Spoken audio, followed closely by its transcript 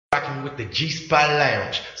rocking with the G Spot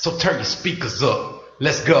Lounge. So turn your speakers up.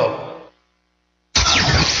 Let's go.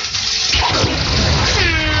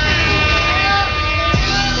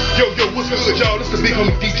 Yo, what's good, y'all? This the big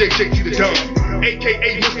homie DJ JT the Don,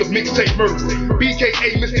 aka Mr. Mixtape Murder,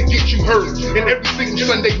 BKA Mr. Get You Heard. And every single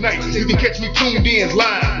Sunday night, you can catch me tuned in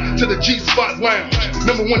live to the G Spot Lounge,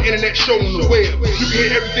 #1 internet show on the web. You can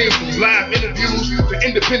hear everything from live interviews to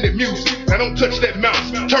independent music. Now don't touch that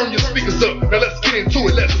mouse, turn your speakers up. Now let's get into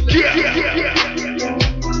it. Let's get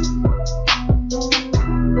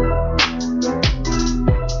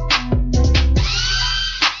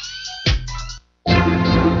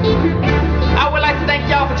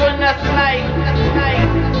y'all for joining us tonight.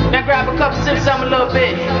 Now grab a cup, sip some a little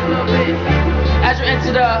bit. As you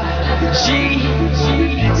enter the G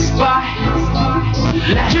Spot.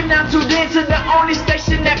 You're now tuned in to the only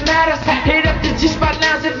station that matters. Hit up the G Spot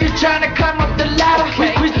Lounge if you're trying to climb up the ladder.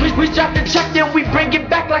 We drop the check, then we bring it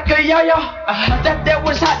back like a yo-yo. That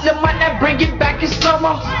was hot, the money, now bring it back in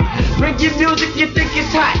slow-mo. Bring your music, you think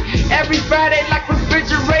it's hot. Every Friday like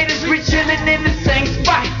refrigerators, we chillin' in the same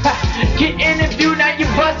spot. Get interviewed, now you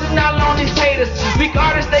buzzing all on these haters. Big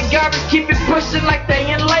artists, they garbage, keep it pushing like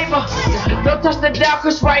they in labor. Don't touch the dial,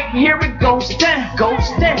 cause right here it goes down.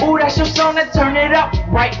 Ooh, that's your song, then turn it up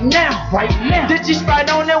right now. The G Spot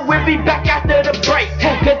on it, we'll be back after the break.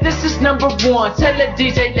 Hey, cause this is #1, tell the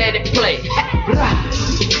DJ let it play.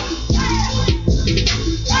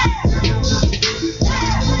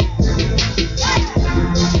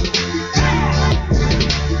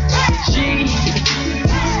 G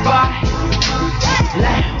Spot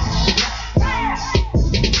Lounge.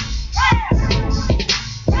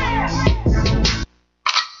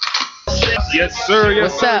 Yes, sir.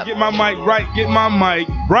 Yes, What's sir. up? Get my mic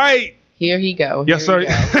right. Here he go. Yes, Here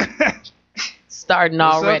sir. he go. Starting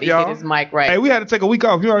What's already. up, y'all? Get his mic right. Hey, we had to take a week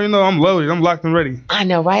off. You already know I'm loaded. I'm locked and ready. I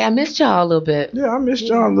know, right? I missed y'all a little bit. Yeah, I missed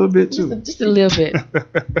y'all a little bit too. Just a little bit.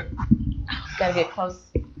 Gotta get close.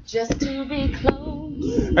 Just to be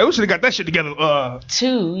close Hey, we should have got that shit together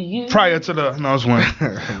to you. prior to the. No, I was playing.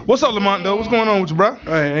 What's up, Lamont? Though, what's going on with you, bro?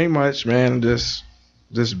 Hey, ain't much, man. Just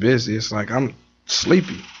busy. It's like I'm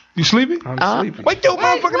sleepy. You sleepy? I'm sleepy. Wake your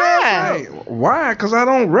motherfucking ass Hey, why? Because I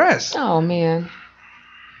don't rest. Oh, man.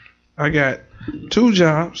 I got 2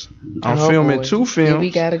 jobs. I'm Oh, filming boy. 2 Here films. we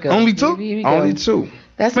gotta go. Only 2? Here we go. Only 2.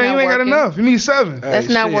 That's Man, not you ain't working. got enough. You need 7. That's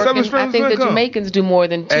Hey, not shit. working. 7 I think the streams Jamaicans do more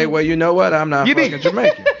than 2. Hey, well, you know what? I'm not You did. fucking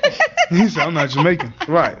Jamaican. He said, I'm not Jamaican.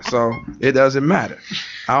 Right, so it doesn't matter.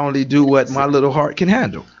 I only do what my little heart can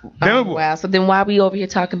handle. Damn it, Oh, boy. wow. So then why we over here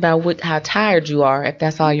talking about how tired you are? If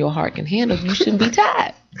that's all your heart can handle, you shouldn't be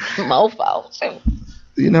tired. Mofo.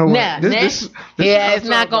 You know what? Now, This yeah, is it's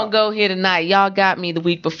not gonna go here tonight. Y'all got me the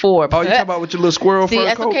week before. Oh, you talking about with your little squirrel See, fur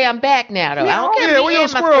that's coat? okay. I'm back now, though. I don't care yeah, if where you your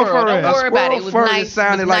and my squirrel squirrel. fur Don't at? worry about it. It was Squirrel fur nice. that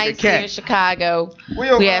sounded it was like a nice cat. here in Chicago. Where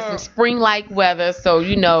your, We had some spring-like weather, so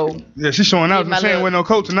you know, Yeah, she's showing out. Did my She ain't little- wearing no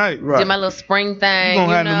coat tonight. Right. did my little spring thing. You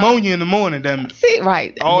gonna have know. pneumonia in the morning, damn it. See,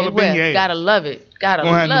 right? All up in Midwest. your ass. Gotta love it. Gotta You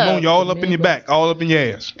gonna have love pneumonia all the up in your Midwest. back, all up in your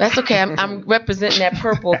ass. That's okay. I'm representing that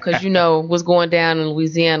purple because you know what's going down in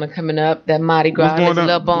Louisiana coming up. That Mardi Gras, What's going there's a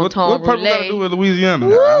little on? bon What ton purple got to do roulette. with Louisiana? I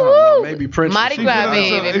don't know. Woo-woo. Maybe Prince. Mardi She Gras, put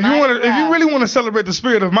baby. out If you Mardi want to, if Gras. you really want to celebrate the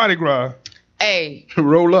spirit of Mardi Gras, Hey,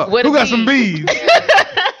 Roll up. what who the got some beads? beads?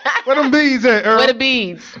 Where them beads at, Earl? Where the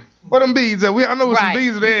beads? Where them beads at? I know where some Right.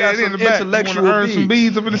 beads are We there got in the some back. You intellectual wanna earn some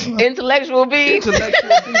beads. beads up in this? Intellectual beads. Intellectual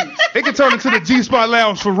beats. They can turn into the G Spot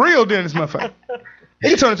Lounge for real during this motherfucker. They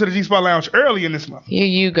can turn into the G Spot Lounge early in this month. Here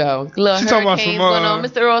you go. Little She talking about hurricanes some, going on,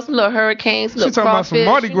 Mr. Earl. Some little hurricanes, She little talking about some crawfish,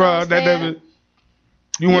 Mardi you know Gras. what That I'm saying? David.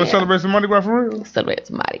 You want to Yeah. celebrate some Mardi Gras for real? Celebrate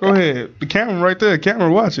some Mardi Go Gras. ahead. The camera right there.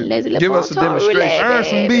 Camera, watch it. Lazy Give little us a bon ton demonstration. roulette, Earn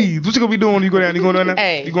some baby. beads. What you gonna be doing when you go down? You going down there?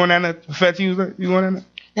 Hey. You going down there for Fat Tuesday? You going down there?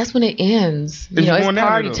 That's when it ends. Is You know, it's going down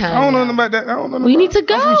party there, though? time. I don't know now. nothing about that. I don't know. We nothing need to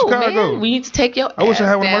about- I'm go, from Chicago. man. We need to take your I wish I ass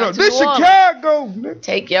had one of down my. to This New Orleans. Chicago. nigga.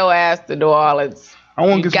 Take your ass to New Orleans. I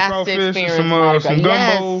want You to get some got to crawfish and experience some Mardi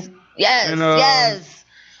Gras. gumbo. Yes, and, yes.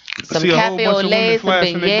 Some see a whole cafe bunch of women au lait, some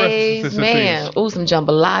flashing their beignets, breasts. man. Ooh, some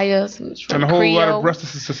jambalaya, some And shrimp a whole lot of Creole.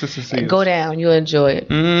 breast. Go down, you'll enjoy it.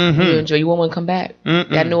 You'll Mm-hmm. enjoy. You won't want to come back.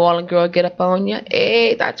 That New Orleans girl get up on you.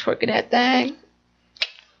 Hey, start twerking that thing.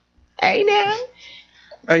 Hey now,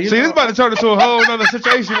 Hey, you See, know, this about to turn into a whole other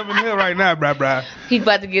situation up in here right now, bruh. he's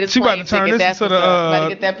about to get his She about plane to turn ticket. this That's into what's the, up. About to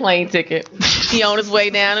get that plane ticket. He on his way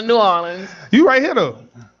down to New Orleans. You right here though.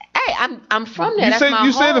 Hey, I'm from there. You That's say my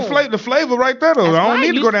you say home. the flavor right there though. That's I don't right. need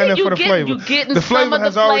to You go down see, there you for the get- flavor. you getting The some flavor of the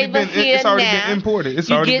has already flavor been here it's already now. been imported. It's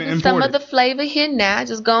You already getting been some of imported. the flavor here now.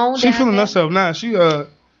 Just go on She down feeling there. herself now. She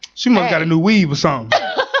must got a new weave or something.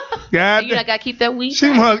 God, You not gotta keep that weed.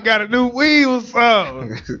 she must got a new weave or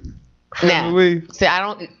something. Now, Weave. see, I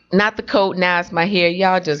don't. not the coat. Now it's my hair.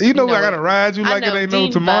 Y'all just You know I gotta ride you like it ain't no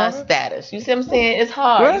tomorrow. Status. You see what I'm saying? It's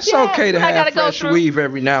hard. Well, it's okay to have fresh weave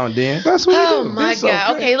every now and then. That's what Oh you do. my It's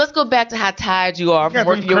God. Okay, let's go back to how tired you are from Got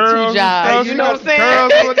working them your curls two and jobs. stuff. You know what I'm saying?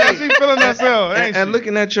 Curls, that she feeling herself, ain't And she?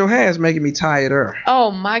 looking at your hands making me tired.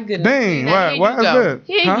 Oh my goodness. Dang, Now, why here is you go. that?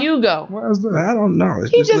 Here Huh? you go. Why is that? I don't know. It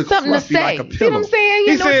He just looks something to fluffy say. like a See what pillow. I'm saying?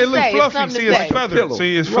 He You know said what it to looked say. It's fluffy. something See, to it's say. feathered. Pillow.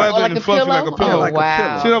 See, it's Right. feathered Like and a fluffy like a pillow? pillow. Oh, Like a wow.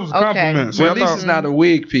 pillow. See, that was a Okay. compliment. See, Well, I at least thought- it's not a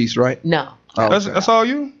wig piece, right? No. Oh, That's okay. all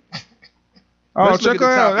you? Oh, Let's look check at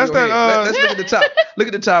her the top out. That's of your that. head. Let's look at the top. Look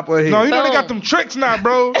at the top of her head. No, you know they Boom. got them tricks now,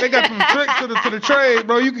 bro. They got them tricks to the trade,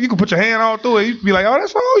 bro. You can put your hand all through it. You can be like, oh,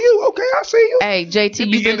 that's all you. Okay, I see you. Hey, JT, It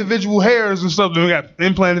you've be been individual hairs and stuff that we got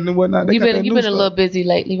implanted and whatnot. They you've got been that you've new been a stuff. little busy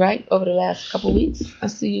lately, right? Over the last couple of weeks. I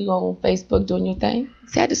see you on Facebook doing your thing.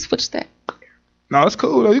 See, I just switched that. No, it's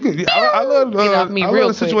cool though. You can. I love. Get off me I real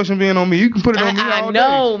love the quick. situation being on me. You can put it on me I all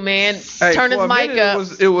know, day. man. Hey, Turn his for a mic minute, up.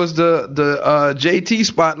 It was the JT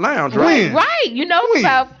Spot Lounge, right? When? Right, you know, When?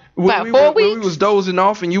 about When 4 we weeks. was dozing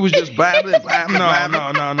off and you was just blabbing. No.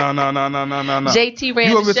 JT ran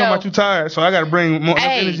You the over here talking show. about you tired, so I got to bring more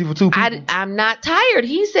Hey, energy for two people. I'm not tired.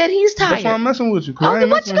 He said he's tired. That's why I'm messing with you. 'cause I Oh, ain't then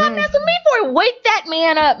what you messing gonna with mess with me for? Wake that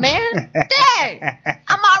man up, man. Dang,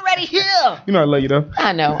 I'm already here. You know I love you though.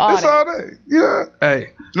 I know. All That's that. all day. Yeah. Hey,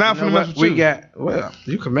 Now I'm you know finna what? mess with we you. got. Well,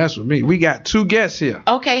 you can mess with me. We got two guests here.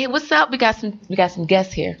 Okay, what's up? We got some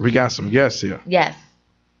guests here. We got some guests here. Yes,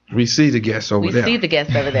 We see the guests over we there. see the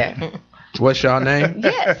guests over there. What's y'all name?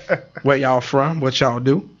 Yes, Where y'all from? What y'all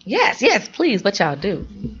do? yes. Please, what y'all do?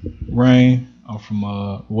 Rain. I'm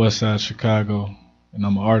from West Side Chicago, and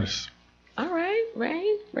I'm an artist. All right,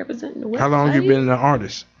 Rain, representing the West How long Side. you been an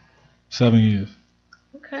artist? 7 years.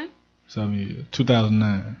 Okay, 7 years.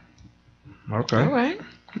 2009. Okay. all right.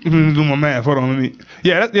 Do my math. Hold on, let me.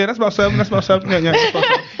 Yeah, that's about 7. That's about 7. Yeah, that's about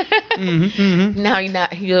 7. Now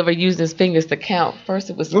he ever used his fingers to count. First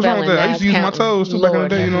it was What's wrong spelling. with that? I now used to it's use my counting. toes too back in the Lord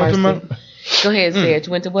day. You know have what I'm talking mercy. Go ahead, Sarah.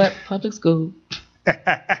 You went to what? Public school. So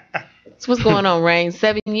what's going on, Rain?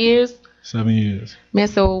 7 years, 7 years. man.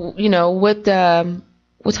 So what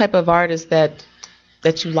type of artist that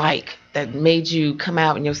you like that made you come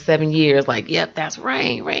out in your 7 years? Like, yep, that's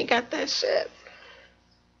Rain. Rain got that shit.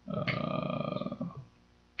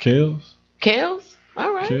 Kales? Kales.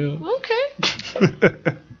 All right. Kales.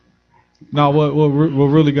 Okay. No, what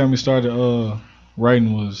really got me started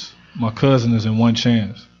writing was my cousin is in One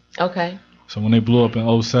Chance. Okay. So when they blew up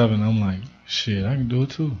in 07, I'm like, shit, I can do it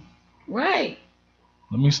too. Right.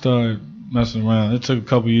 Let me start messing around. It took a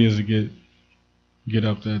couple years to get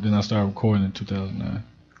up there. Then I started recording in 2009.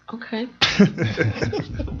 Okay.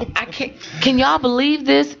 I can't. Can y'all believe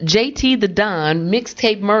this? JT the Don,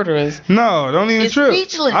 Mixtape Murderers. No, don't even It's trip.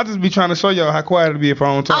 speechless. I just be trying to show y'all how quiet it be if I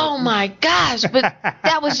don't talk. Oh my gosh! But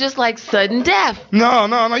that was just like sudden death. No.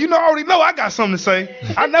 You know, I already know I got something to say.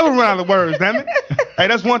 I never run out of words, damn it. Hey,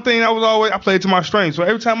 that's one thing I played to my strengths. So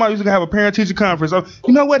every time I used to have a parent-teacher conference,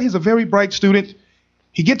 you know what? He's a very bright student.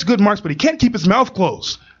 He gets good marks, but he can't keep his mouth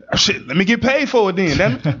closed. Oh, shit, let me get paid for it then,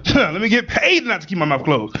 damn it. Let me get paid not to keep my mouth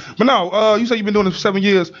closed. But no, you say you've been doing this for 7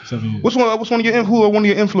 years. 7 years. What's one of your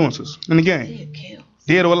influences in the game?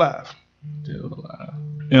 Dead or alive? Still alive.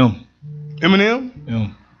 M. Eminem?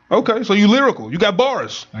 M. Okay, so you lyrical. You got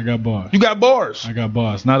bars. I got bars. You got bars. I got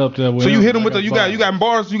bars. Not up there with So you him, hit them I with you got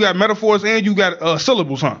bars, you got metaphors, and you got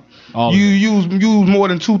syllables, huh? All of You it. use more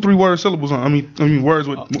than 2-3 word syllables, huh? I mean words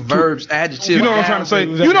with Verbs, adjectives. You know what I'm trying to say.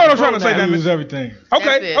 You know what I'm trying to say, I damn lose it. everything. That's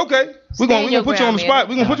Okay, it. okay. We're Stand gonna your put you on the ground, spot. man.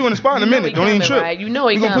 We're gonna put you on the spot in a You know minute. he Don't even coming, trip. right? You know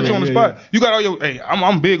he We're gonna put you on the coming. spot. You got all your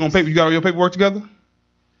I'm big on paper. You got all your paperwork together?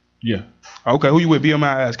 Yeah. Okay, who you with?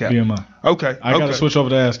 BMI ASCAP. BMI. Okay. I gotta switch over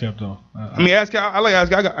to ASCAP though. I mean, ASCAP. I like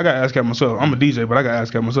ASCAP. I got ASCAP myself. I'm a DJ, but I got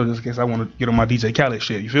ASCAP myself just in case I want to get on my DJ Khaled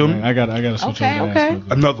shit. You feel me? I gotta switch Okay, over to okay. ASCAP.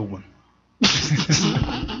 though. Another one.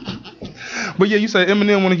 But yeah, you said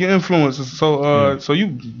Eminem one of your influences. So so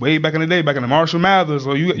you way back in the day, back in the Marshall Mathers,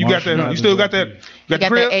 or you got Marshall that? You still got that? Mathers You He got the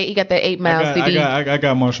got crib? that 8 mile CD. I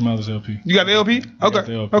got Marshall Mathers LP. You got the LP? I got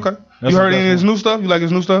Okay. the LP. Okay. That's You heard the any of his best new stuff? You like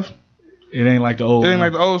his new stuff? It ain't like the old. It ain't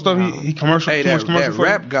like the old stuff. He commercial. Hey, too much that commercial for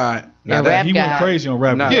you? rap guy. Yeah, now rap He guy. went crazy on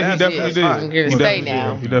rap. Nah, God. Yeah, he That's definitely it. did. I'm here to He say definitely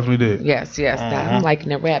now. did. He definitely did. Yes. I'm liking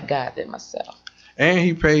the rap guy than myself. And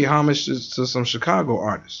he paid homage to some Chicago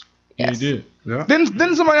artists. Yeah, Yes. he did. Yeah.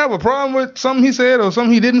 Didn't somebody have a problem with something he said or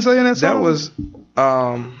something he didn't say in that That song? was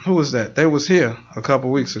who was that? They was here a couple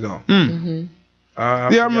weeks ago. Mm-hmm.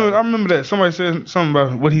 Yeah, I remember that. Somebody said something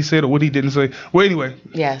about what he said or what he didn't say. Well, anyway,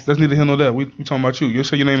 Yes. that's neither here nor there. We talking about you. You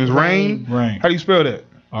say your name is Rain. Rain. How do you spell that?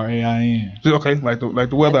 RAIN. Okay, like the weather Like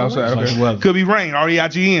the outside. weather. Okay. Like the weather. Could be rain,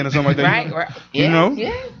 REIGN or something like that. Right. You Yeah, know?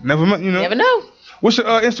 Yeah. Never know. Never know. What's your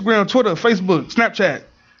Instagram, Twitter, Facebook, Snapchat?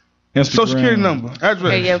 Instagram. Social security number, address.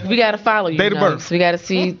 Okay, yeah, we gotta follow you. Date of birth. So we gotta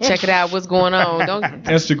see, check it out, what's going on. Don't.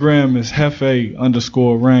 Instagram is Hefe_Rain.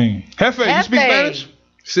 Hefe, you speak Spanish?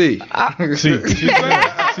 See. Si,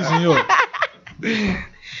 senor.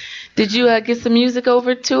 Did you get some music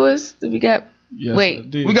over to us? We got. Yes, I Wait.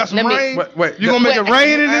 did. We got some Let me- rain. Wait, You gonna make it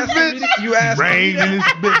rain in this asked me bitch? to- You asked Rain in this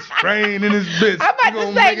bitch. Rain in this bitch. I'm You about gonna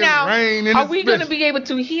to make say it now. rain in Are this we bitch. gonna be able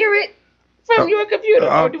to hear it from your computer?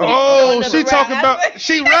 Or do we Oh, go she another talking route? about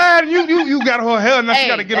she riding. You got her hell. Now she Hey,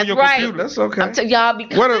 gotta get on that's your right. computer. That's okay. I'm y'all be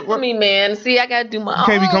What a- coming for me, man. See, I gotta do my You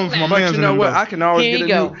can't be own coming for my now. man. But you know what? I can always Here get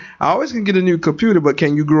you a go. new. I always can get a new computer, but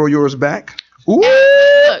can you grow yours back? Ooh.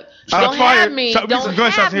 Look, Shots don't fired. have me. Shot- we some Don't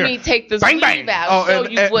gunshots have here. me take the Bang, sleeve bang. out. Oh, Show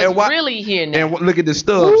and- you and- what's and why- really here now. And look at the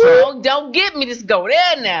stubs. Don't get me to go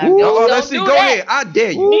there now. Oh, Don't let's see. do Go that. ahead. I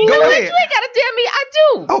dare you. You know Go what? ahead. You ain't gotta dare me. I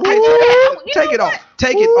do. Okay, You take know it what? off.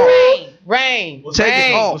 Take it off. Rain. Take it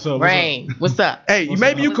Rain. off. What's up? Rain. What's up? Hey,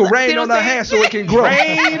 maybe you could rain on her hair so it can grow.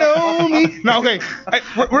 Rain on me. No, okay. Hey,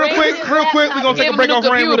 real Rain quick, is real quick. We're gonna take a Give break him off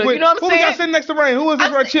the Rain real computer. quick. You know what I'm Who we got saying? sitting next to Rain? Who is this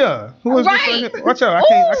right here? Who is this right here? Right. Watch out. I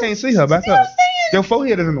Ooh. can't see her. Back See what up. I'm saying? Your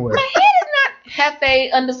forehead is in the way. My head is not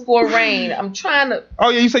Hefe_Rain. I'm trying to. Oh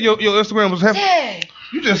yeah, you said your Instagram was heavy. Yeah.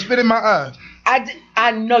 You just spit in my eye.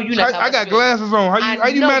 I know you're not. I got glasses on. How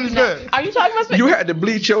you manage that? Are you talking about? You had to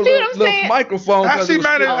bleach your See what I'm little saying? microphone. How 'cause she it was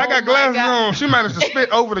managed? spitting. I got Oh, glasses my God. on. She managed to spit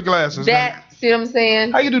over the glasses. that? See what I'm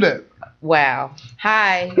saying? How you do that? Wow.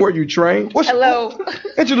 Hi. Were you trained? Hello.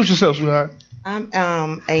 Introduce yourself, sweetheart.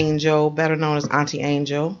 I'm Angel, better known as Auntie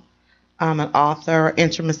Angel. I'm an author,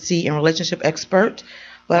 intimacy and relationship expert,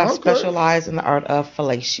 but I Okay. specialize in the art of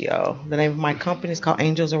fellatio. The name of my company is called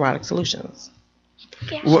Angels Erotic Solutions.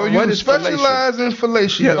 So you what is specialize in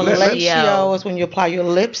fellatio. Yeah, let's- Fellatio is when you apply your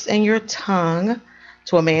lips and your tongue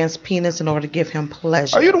to a man's penis in order to give him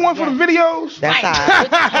pleasure. Are you the one for the videos? That's I.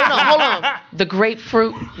 Hold on. The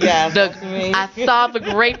grapefruit. Yes, The, that's me. I saw the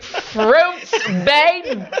grapefruit,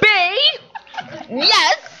 baby.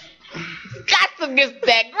 Yes. Got to get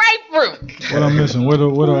that grapefruit. What I'm missing? What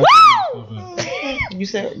do I? You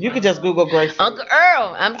said you could just Google grapefruit. Uncle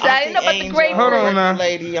Earl, I'm telling you about the Angel, grapefruit. Hold on now.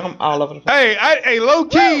 lady. I'm all over the place. Hey, low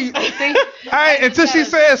key. See? Until she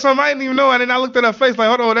said something, I didn't even know. And then I looked at her face like,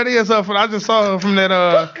 hold on, that is her. I just saw her from that.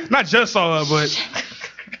 Not just saw her,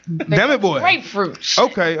 but damn it, boy. Grapefruit.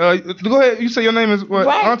 Okay, go ahead. You say your name is what?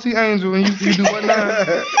 Right. Auntie Angel, and you do what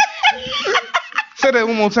now? Say that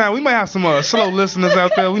one more time. We might have some slow listeners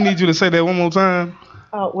out there. We need you to say that one more time.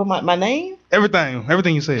 With my name?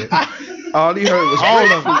 Everything you said. All he heard was All of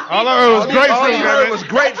grapefruit. it. All I heard was All he grapefruit. heard man. was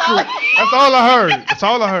grapefruit. That's all I heard. That's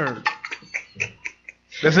all I heard.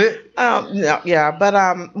 That's it. No, yeah, but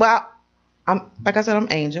well, I'm like I said, I'm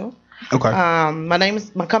Angel. Okay.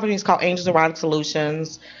 My company is called Angels Erotic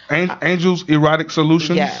Solutions. Angels Erotic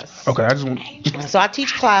Solutions. Yes. Okay. I just want. So I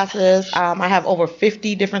teach classes. I have over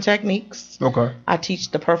 50 different techniques. Okay. I teach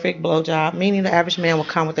the perfect blowjob, meaning the average man will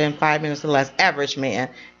come within 5 minutes or less. Average man.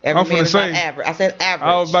 Every I'm man finna is not say- average. I said average.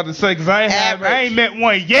 I was about to say because I ain't met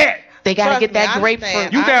one yet. They gotta Trust get that me, I grapefruit.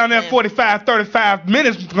 understand. You I down there understand. 45, 35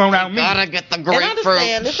 minutes around me. Gotta get the And I understand.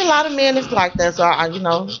 grapefruit. There's a lot of men that's like that,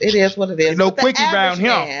 so it is what it is. No But the quickie round average here.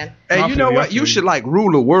 man, Hey, I you feel know you, I what? feel You you. should like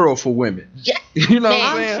rule the world for women. Yeah. You know what I'm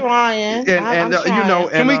I'm saying? trying. And I'm you know,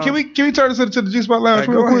 trying. and Can we turn this to the G Spot Lounge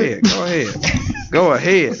real go quick? ahead. Go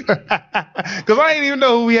ahead. Because I ain't even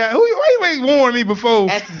know who we had. Why you ain't warned me before?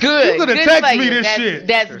 That's good. You could have Good texted for me you. this that's, shit.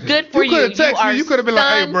 That's good for you. You coulda texted me. are You coulda been like,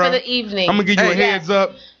 hey, stunned bro, for the evening. I'm gonna give you a Hey. heads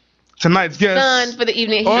up. Tonight's guest. Stunned for the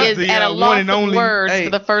evening. He Or is the, at a one loss and of only- words Hey. for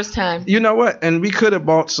the first time. You know what? And we could have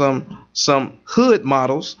bought some hood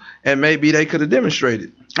models, and maybe they could have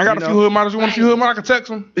demonstrated. I got a few hood models. You want a few hood models? I can text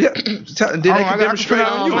them. Yeah. Then they I could can demonstrate send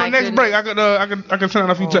on out you. Oh, my on the next goodness. break. I can send out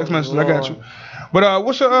a few text messages. I got Lord. you. But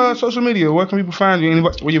what's your social media? Where can people find you?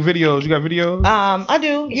 Anybody with your videos? You got videos? I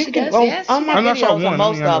do. You She can does, go yes. on my I'm not sure videos, one, on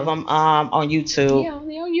most I mean, I of them on YouTube. Yeah,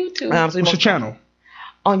 on YouTube. So What's your most- channel?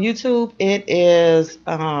 On YouTube, it is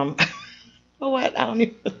what? I don't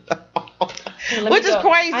even know. Let Which me is go.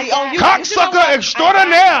 crazy. I On got- YouTube, Cocksucker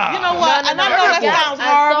extraordinaire. You know what? And I know that sounds I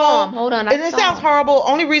saw horrible. him. Hold on. And it sounds horrible.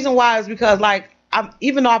 Only reason why is because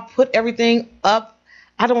even though I put everything up,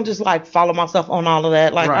 I don't just follow myself on all of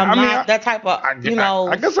that. Right. I'm I mean, not that type of I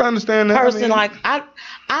guess I understand that. person. I mean,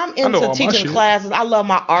 I'm know all into my teaching shit. classes. I love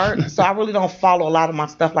my art, so I really don't follow a lot of my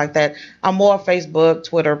stuff like that. I'm more a Facebook,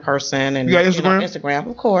 Twitter person, and You got Instagram? Instagram,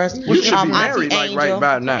 of course. You should be Auntie married like right Angel.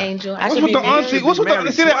 about now. Angel. I what's should with be the married. auntie? What's with the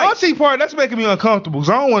married see that twice. auntie part? That's making me uncomfortable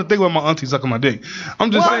because I don't want to think about my auntie sucking my dick.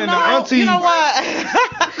 I'm just Well, saying no, the auntie. you know what?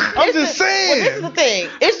 I'm just saying. Well, this is the thing.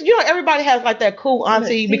 It's everybody has that cool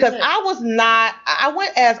auntie because I was not. I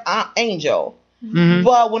went as Aunt Angel. Mhm.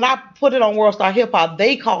 But when I put it on World Star Hip Hop,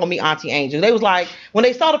 they called me Auntie Angel. They was like, when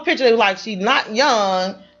they saw the picture, they was like, she's not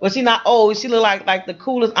young, but she's not old. She look like the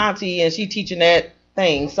coolest auntie, and she teaching that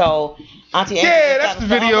thing. So Auntie Angel. Yeah, that's the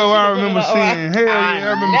video I remember seeing. Hell yeah, I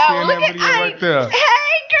remember seeing that video right there. Hey,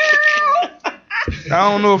 girl. I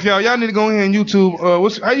don't know if y'all need to go in here and YouTube.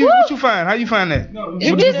 What you find? How you find that? What did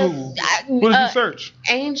you Google? What did you search?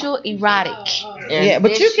 Angel erotic. Yeah,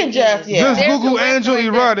 but you can just Just Google Angel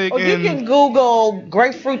erotic. Or you can Google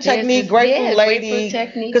grapefruit technique, grapefruit lady.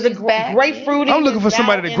 Because the grapefruit. I'm looking for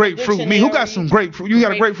somebody to grapefruit me. Who got some grapefruit? You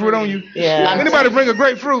got a grapefruit on you? Yeah. Anybody bring a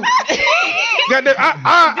grapefruit? Goddamn,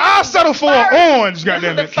 I'll settle for an orange.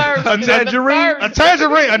 Goddamn it. A tangerine. A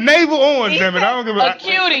tangerine. A navel orange. Damn it. I don't give A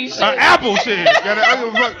cutie. An apple shit. I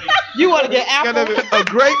don't give a fuck. You want to get apple? A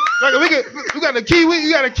grape? Like we got a kiwi.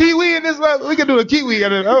 You got a kiwi in this? We can do a kiwi.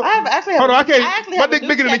 I actually have Hold on, I can't. actually My have a dick new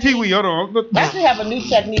bigger than a technique. kiwi. Hold on. I actually have a new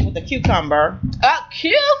technique with the cucumber. A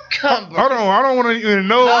cucumber. Hold on. I don't want to even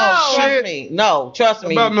know Trust shit me. No, trust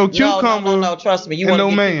me. about no cucumber. No, trust me. You and want to no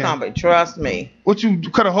get man. cucumber. Trust me. What, you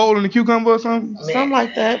cut a hole in the cucumber or something? Something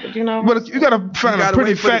like that, but you know. But you gotta find a gotta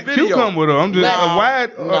pretty wait for the fat video. cucumber though. I'm just No, a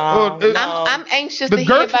wide. no. I'm anxious The to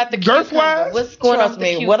hear girth- about the girth cucumber. wise? What's going on Trust with the me.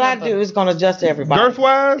 cucumber? What I do is going to adjust everybody. Girth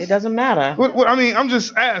wise? It doesn't matter. What, I mean, I'm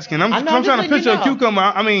just asking. I'm I know, trying to just so you picture a know. cucumber.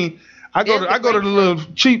 I mean, I go to the little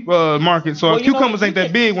cheap market, so Well, you know, cucumbers ain't you that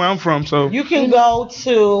can- big where I'm from. So You can go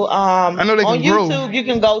to I know they on can grow. YouTube. You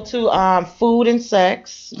can go to Food and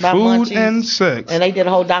Sex by food Munchies. and sex. And they did a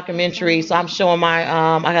whole documentary. So I'm showing my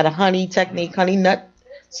I got a honey technique, honey nut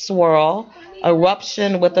swirl,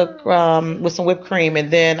 eruption with with some whipped cream,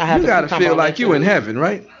 and then I have You the gotta cucumber feel on like there, you in too. heaven,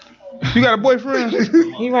 right? You got a boyfriend?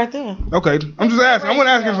 He right there. Okay, I'm just asking. I'm not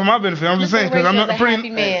asking for my benefit. I'm just saying because I'm not Rachel's a happy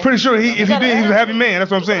man. pretty sure if he did, he was a happy man. That's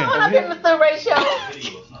what I'm saying. Come on up here, Mr. Rachel.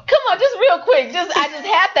 Come on, just real quick. I just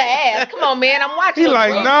have to ask. Come on, man. I'm watching. He a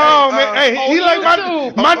like, real- no, man. Hey, on he like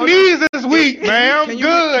YouTube. my knees is weak, man. I'm Can you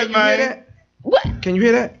good, hear man. that? What? Can you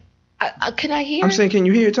hear that? Can I hear? I'm saying, can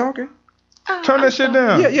you hear it talking? Turn that shit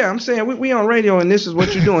down. Yeah, I'm saying we on radio and this is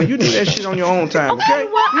what you're doing. You do that shit on your own time, okay?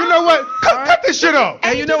 You know what? Cut this shit off.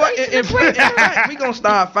 And you know what? In fact, we gonna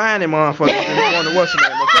start finding motherfuckers and wonder what's the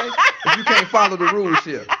name, okay? If you can't follow the rules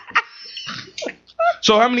here.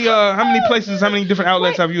 So how many places, how many different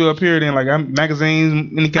outlets have you appeared in? Like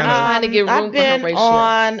magazines, any kind of? trying to get room I've for been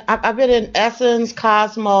Horatio. I've been in Essence,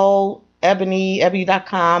 Cosmo,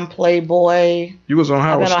 Ebony.com, Playboy. You was on I've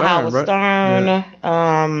Howard been on Stern, Howard right?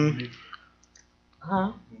 Stern.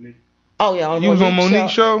 Huh? Oh yeah, on You was on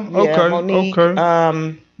Monique's show? Yeah, Okay, Monique.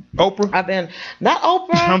 okay. Oprah. I've been not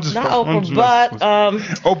Oprah, I'm just not fucking- I'm Oprah, just but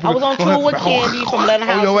messing. Oprah. I was on tour with Candy from Atlanta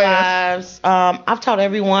On your ass. Housewives. I've taught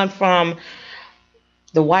everyone from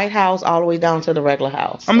the White House all the way down to the regular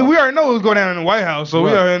house. I mean, we already know what's going down in the White House, so we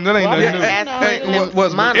Right. already, that ain't Well, nothing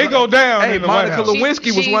new. Hey, It go down Hey, in the White Monica House.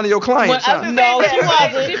 Lewinsky was one of your clients, Well, huh? No, she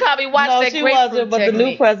wasn't. She probably watched No, that she grapefruit wasn't, but the new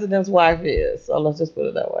technique. president's wife is. So let's just put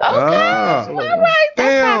it that way. Okay. Ah. All right.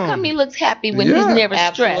 That's how Damn. come he looks happy when Yeah. he's never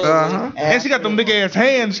Absolutely. stressed. Uh-huh. And she got them big ass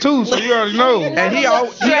hands too, so you already know. And he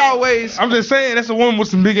always I'm just saying, that's a woman with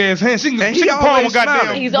some big ass hands. She And can, he she can palm a always goddamn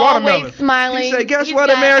smiling. He's watermelon. always smiling. he said, guess He's what,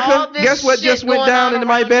 got all America? this Guess what shit just went going down on into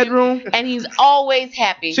my around him, bedroom? And he's always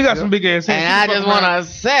happy. She got some big ass hands. And I just want to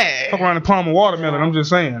say, fuck around and palm a watermelon. I'm just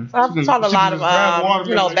saying. I've She can- taught a she lot can of just grab a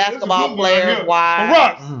watermelon. basketball This is a good one right players, here. wives.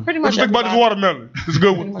 Rock. Pretty What much you think about this everybody. watermelon? It's a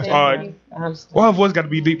good one. All right. Why her voice got to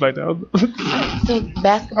be deep like that? so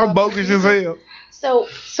basketball. I'm bogus as hell.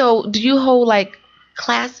 So do you hold like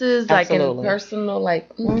classes, like in Absolutely. personal, like?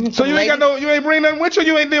 So you ain't got no, you ain't bring nothing with you.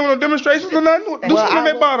 You ain't doing no demonstrations or nothing. Do Well, something in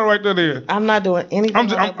I that bottle right there. I'm not doing anything. I'm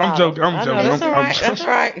joking. I'm I know, joking. That's all I'm right. joking. That's all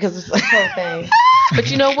right. Because it's the whole thing. But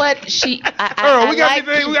you know what? Earl, we got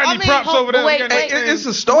anything? We got any props over there? We got Hey, anything? it's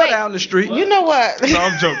a store down the street. You know what? No,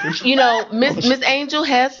 I'm joking. You know, Miss Angel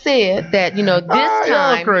has said that, you know, this y'all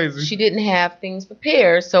time crazy. she didn't have things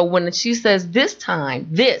prepared. So when she says this time,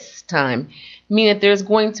 meaning that there's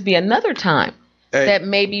going to be another time Hey. that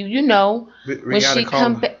maybe, you know, We when gotta she call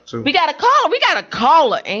come her, back. too. We got to call her. We got to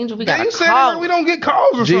call her, Angel. We got They to said call we her. don't get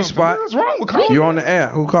calls or something. G-Spot. What's wrong with calls? You on the air?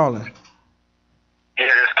 Who calling? Yeah,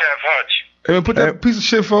 it's Kev Hutch. Hey, put that piece of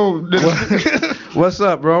shit forward. What's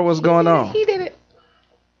up, bro? What's going on? He did it.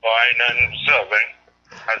 Well, ain't nothing. What's up, man?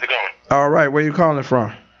 How's it going? All right, where you calling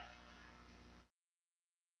from?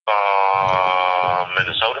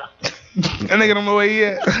 Minnesota. That nigga don't know where he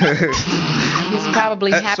at. He's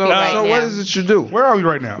probably happy so right so now. what is it you do? Where are we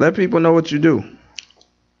right now? Let people know what you do.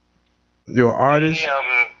 You're an artist. A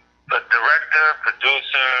director,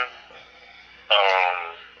 producer,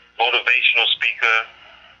 motivational speaker,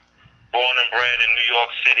 born and bred in New York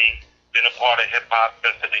City, been a part of hip hop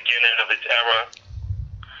since the beginning of its era.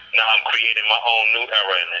 Now I'm creating my own new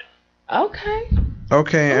era in it. Okay.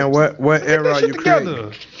 Okay, and what era are you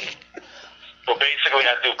creating? So basically,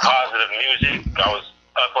 I do positive music. I was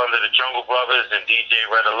up under the Jungle Brothers and DJ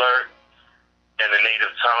Red Alert and the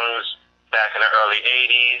Native Tongues back in the early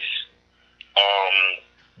 80s.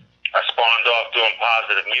 I spawned off doing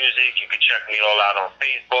positive music. You can check me all out on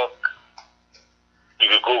Facebook. You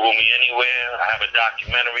can Google me anywhere. I have a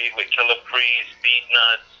documentary with Killer Priest, Beat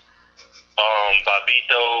Nuts,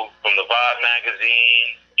 Bobito from the Vibe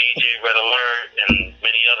magazine, DJ Red Alert, and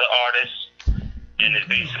many other artists. And it's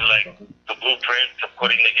basically like the blueprint to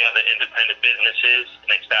putting together independent businesses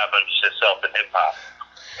and establish yourself in hip hop.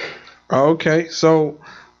 Okay, so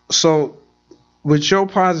with your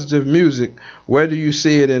positive music, where do you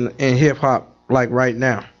see it in hip hop like right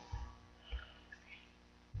now?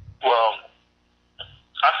 Well,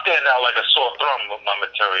 I stand out like a sore thumb with my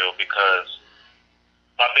material because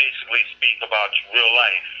I basically speak about real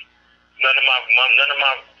life. None of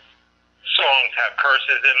my songs have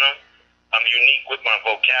curses in them. I'm unique with my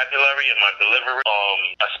vocabulary and my delivery.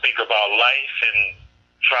 I speak about life and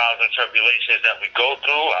trials and tribulations that we go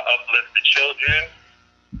through. I uplift the children.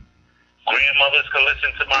 Grandmothers can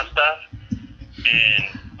listen to my stuff.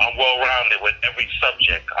 And I'm well-rounded with every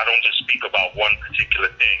subject. I don't just speak about one particular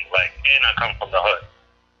thing. And I come from the hood.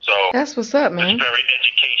 So that's what's up, man. It's very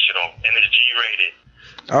educational and it's G-rated.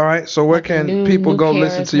 All right, so where can people go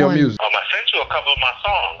listen to your music? I sent you a couple of my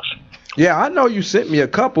songs. Yeah, I know you sent me a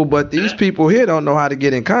couple, but these people here don't know how to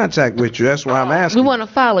get in contact with you. That's why I'm asking. We want to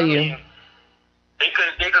follow you. They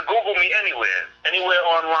could Google me anywhere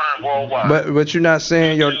online, worldwide. But you're not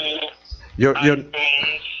saying your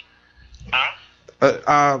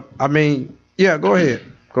I mean, yeah, go ahead.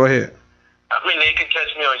 I mean, they can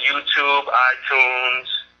catch me on YouTube, iTunes,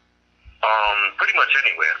 pretty much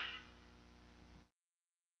anywhere.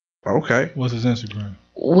 Okay. What's his Instagram?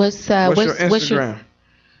 What's your Instagram?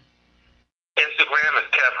 Instagram is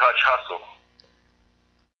Kev Hutch Hustle.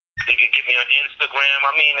 They can get me on Instagram.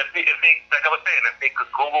 I mean, if they, like I was saying, if they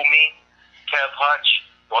could Google me, Kev Hutch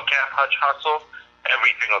or Kev Hutch Hustle,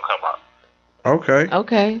 everything will come up. Okay.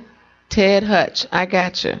 Okay. Ted Hutch, I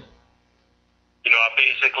got you. You know, I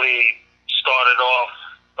basically started off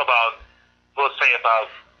about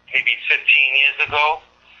maybe 15 years ago,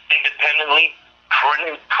 independently,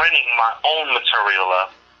 printing my own material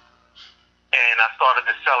up, and I started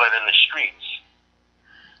to sell it in the streets.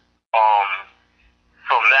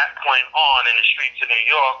 From that point on, in the streets of New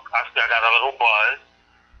York, I got a little buzz,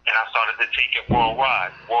 and I started to take it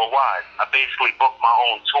worldwide. I basically book my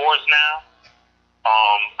own tours now.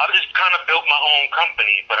 I just kind of built my own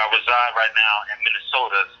company, but I reside right now in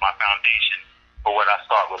Minnesota. It's my foundation for what I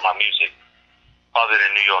start with my music, other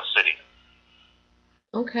than New York City.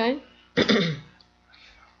 Okay.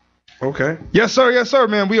 Okay. Yes, sir,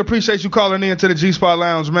 man. We appreciate you calling in to the G Spot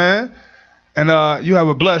Lounge, man. And you have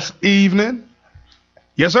a blessed evening.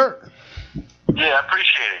 Yes, sir. Yeah, I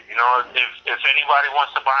appreciate it. You know, if anybody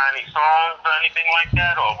wants to buy any songs or anything like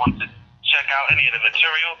that, or wants to check out any of the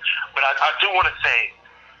material, but I do want to say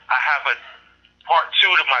I have a part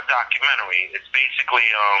 2 to my documentary. It's basically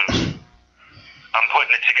I'm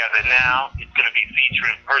putting it together now. It's going to be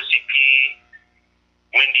featuring Percy P,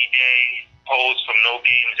 Windy Day, Pose from No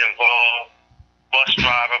Games Involved, Bus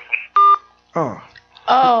Driver from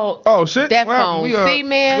Oh shit! That well, phone. See,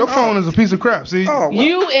 man. Your phone is a piece of crap. See, you and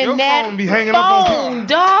your that phone be hanging phone, up on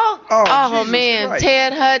dog. Oh Jesus man, Christ.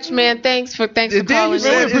 Ted Hutch, man. Thanks for calling in.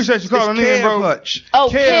 We appreciate you calling in, bro. Hutch. Oh,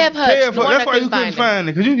 Kev Hutch. No That's why you couldn't find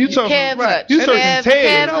it, because you talking. Kev Hutch. You searching Kev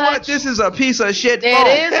Ted. You know what? This is a piece of shit phone.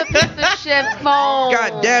 It is a piece of shit phone.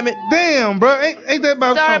 God damn it. Damn, bro. Ain't that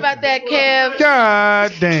about? Sorry about that, Kev.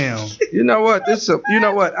 God damn. You know what?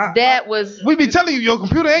 That was. We be telling you your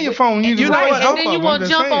computer and your phone. You know what? And then you want to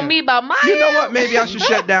jump on me about my. You know what? Maybe I should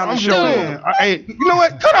shut down the show. Hey, you know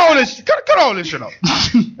what? Cut all this shit off.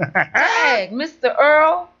 Hey, Mr.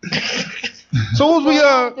 Earl. So what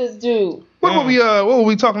was this dude? What were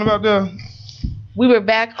we talking about there? We were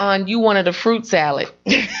back on you wanted a fruit salad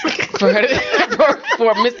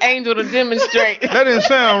for Miss Angel to demonstrate. That didn't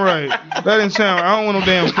sound right. I don't want no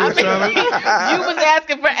damn fruit salad. You was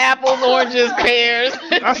asking for apples, oranges, pears.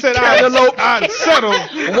 I said I'd settle.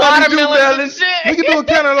 Watermelon and shit. We can do a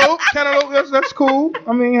cantaloupe. That's cool.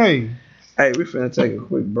 I mean, hey. Hey, we finna take a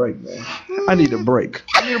quick break, man. I need a break.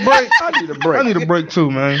 I need a break too,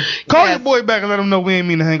 man. Call your boy back and let him know we ain't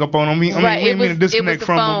mean to hang up on him. We ain't mean to disconnect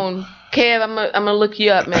from him. Kev, I'm gonna look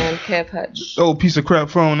you up, man. Kev Hutch. Old piece of crap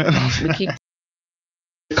phone.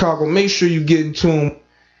 Chicago, make sure you get in tune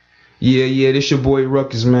Yeah, this your boy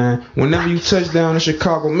Ruckus, man. Whenever you touch down in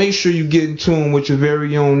Chicago, make sure you get in tune with your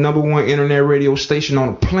very own #1 internet radio station on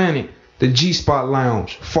the planet, the G-Spot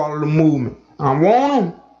Lounge. Follow the movement. I want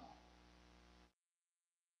 'em.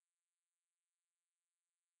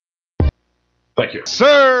 Thank you.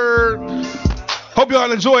 Sir, hope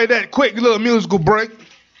y'all enjoyed that quick little musical break.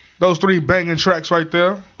 Those 3 banging tracks right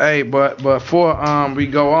there. Hey, but before we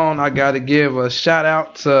go on, I gotta give a shout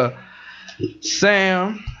out to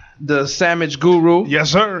Sam, the sandwich guru.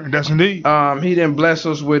 Yes, sir. That's indeed. He didn't bless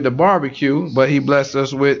us with the barbecue, but he blessed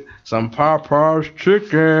us with some Popeyes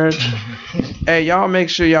chicken. Hey, y'all make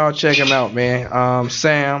sure y'all check him out, man.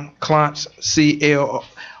 Sam Klontz,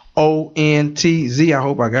 CLONTZ. I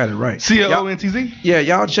hope I got it right. CLONTZ? Yeah,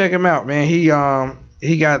 y'all check him out, man. He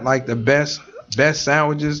got like the best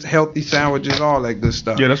sandwiches, healthy sandwiches, all that good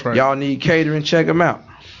stuff. Yeah, that's right. Y'all need catering, check him out.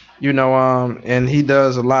 You know, and he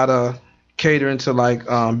does a lot of catering to like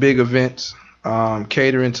big events,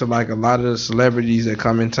 catering to like a lot of the celebrities that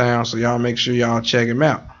come in town. So y'all make sure y'all check him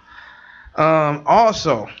out.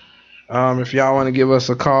 Also, if y'all want to give us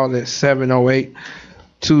a call at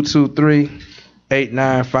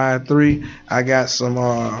 708-223-8953, I got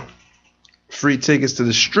some free tickets to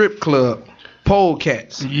the strip club,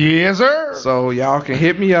 Polecats. Yes, sir. So y'all can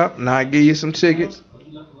hit me up and I'll give you some tickets.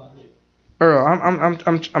 Earl,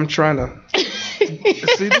 I'm trying to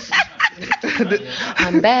see this.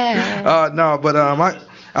 I'm back. No, but I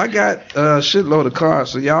got a shitload of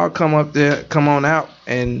cars, so y'all come up there, come on out,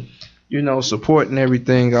 and you know, support and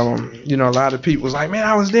everything. You know, a lot of people was like, man,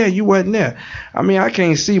 I was there, you wasn't there. I mean, I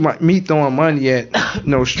can't see me throwing money at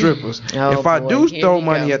no strippers. If I do throw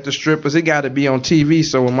money at the strippers, it got to be on TV,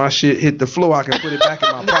 so when my shit hit the floor, I can put it back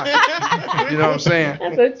in my pocket. You know what I'm saying?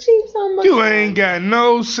 That's a cheap song. You ain't got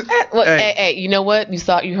no. Well, hey, you know what?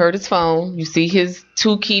 You heard his phone. You see his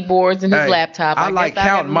 2 keyboards and his laptop. I like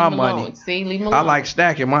counting my money. See, leave him alone. I like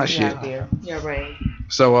stacking my shit. Yeah, right.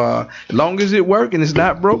 So as long as it work and it's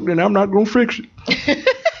not broke, then I'm not gonna fix it.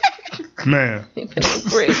 Man.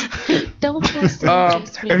 Don't if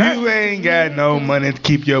you ain't got no money to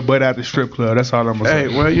keep your butt out the strip club, that's all I'm gonna say.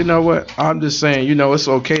 Hey, well, you know what? I'm just saying, you know, it's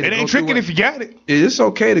okay to It ain't tricking if you got it. It's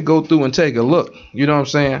okay to go through and take a look. You know what I'm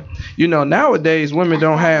saying? You know, nowadays women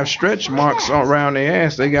don't have stretch marks around their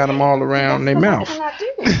ass. They got them all around their mouth.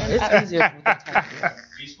 It's easier.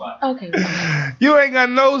 Okay. You ain't got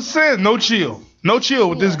no sense. No chill. No chill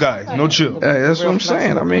with this guy. No chill. Hey, that's what I'm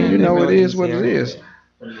saying. I mean, you know, it is what it is.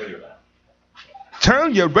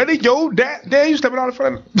 Turn your radio down. Damn, you stepping out in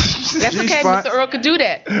front of That's okay. Mr. Earl could do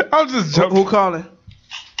that. I'm just joking. Who calling?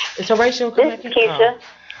 It's Horatio. Keisha.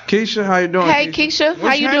 Keisha, how you doing? Hey, Keisha,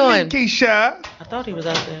 how you doing? Keisha. I thought he was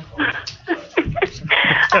out there. I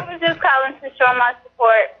was just calling to show my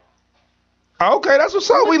support. Okay, that's what's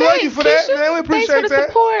up. We love you for that, man. We appreciate Thanks for the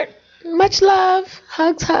support. Much love.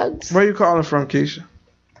 Hugs. Where you calling from, Keisha?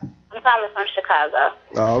 I'm calling from Chicago.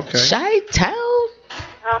 Oh, okay. Chi-town.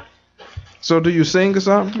 So do you sing or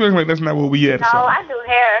something? That's not where we at. No, I do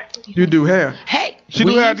hair. You do hair? Hey. She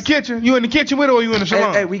do hair at the kitchen. You in the kitchen with her or you in the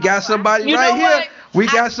salon? Hey, we got somebody You right know here. what? We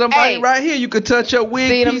got somebody right here. You could touch your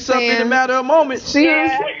wig piece up in a matter of moments.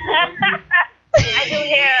 Yeah. I do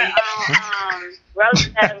hair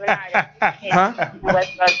Roosevelt and Menard. Huh?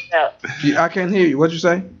 West Roosevelt. I can't hear you. What'd you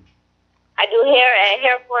say? I do hair at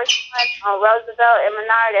Hair Force on Roosevelt and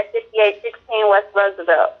Menard at 5816 West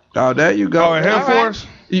Roosevelt. Oh, there you go. Oh, at Hair Force?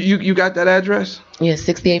 You got that address? Yeah,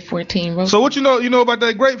 6814 Roosevelt. So what you know about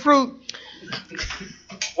that grapefruit?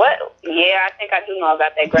 What? Yeah, I think I do know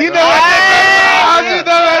about that grapefruit. You know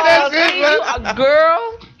about that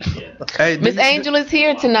girl. Hey, Miss Angel is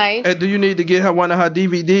here tonight. Hey, do you need to get her one of her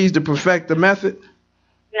DVDs to perfect the method?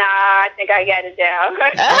 Nah, I think I got it down.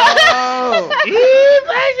 Oh.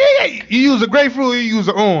 You use a grapefruit or you use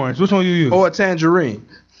an orange? Which one you use? Or a tangerine?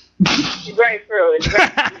 Grapefruit.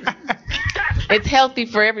 It's healthy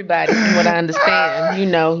for everybody, from what I understand. You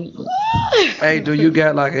know. Hey, do you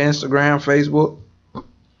got like an Instagram, Facebook?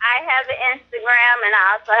 I have an Instagram and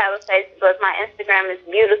I also have a Facebook. My Instagram is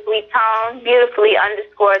beautifully toned,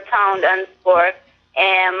 beautifully_toned_,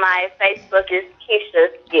 and my Facebook is Keisha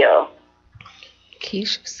Skill.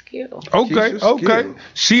 Keisha Skill. Okay.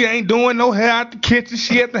 She ain't doing no hair out the kitchen.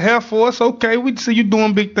 She at the Hair Force. Okay, we see you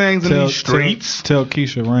doing big things in these streets. Tell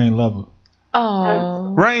Keisha Rain love her.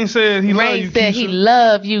 Oh. Rain said he love you, Rain said Keisha. he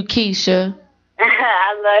love you, Keisha.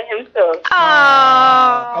 I love him too.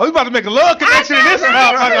 Oh, we about to make a love connection in this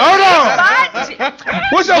house. Hold on.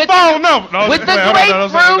 What's your phone number? No, with the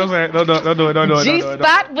grapefruit. Don't do it.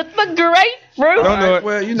 G-spot with the grapefruit. Don't do it.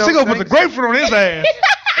 Well, you know, she gonna put the grapefruit on his ass.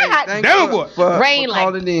 Damn boy. For Rain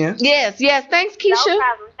calling in. Yes. Thanks, Keisha. No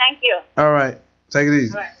problem. Thank you. All right. Take it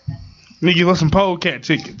easy. All right. Me give us some polecat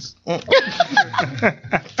tickets.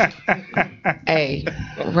 Hey,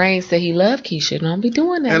 Rain said he loved Keisha. Don't be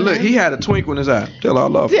doing that. And look, man. he had a twinkle in his eye. Tell her I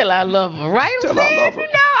love her. Till I love her, right? Till I love her. You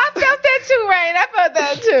know, I felt that too, Rain. I felt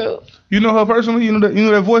that too. You know her personally? You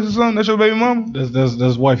know that voice or something? That's your baby mama?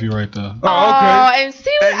 That's wifey right there. Oh, okay. And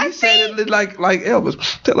see what And I he said it like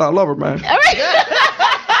Elvis. Tell her I love her, man. All right.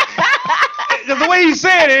 The way he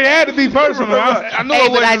said it had to be personal. I know Hey, it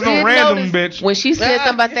but I wasn't some did random notice bitch. when she said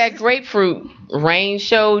something about that grapefruit, Rain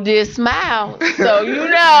showed this smile. So you know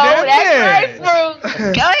that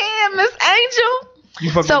grapefruit. Go ahead, Miss Angel.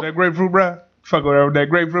 You fucking So- with that grapefruit, bro? Fuck with that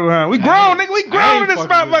grapefruit, huh? We grown, nigga. We grown in this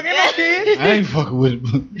motherfucker. Ain't no kid. I ain't fucking with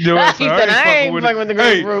it. Yo, I He said, I ain't fucking with the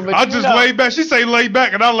grapefruit, but I you just know. lay back. She say lay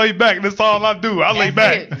back, and I lay back, and that's all I do. I lay That's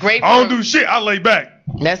back. it. Grapefruit. I don't do shit. I lay back.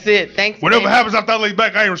 That's it. Thanks. Whatever baby. happens after I lay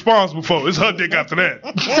back, I ain't responsible for. It's her dick after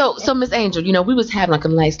that. So Miss Angel, you know, we was having like a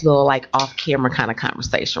nice little like off camera kind of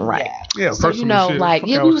conversation, right? Yeah, So you personal know, shit. like Fuck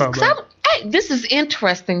yeah, y'all we was. talking about. Hey, this is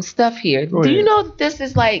interesting stuff here. Go Do you ahead. know that this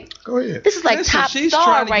is like Go ahead. this is like Listen, top she's star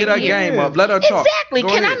trying to right get her here? game up. Let her talk. Exactly. Go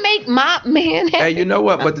Can ahead. I make my man happy? Hey, you know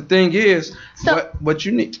what? But the thing is, So- what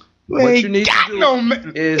you need, Ain't what you need got to do no ma-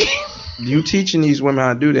 is you teaching these women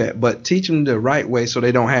how to do that, but teach them the right way so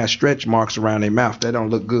they don't have stretch marks around their mouth. That don't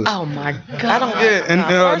look good. Oh my God. I don't. Yeah,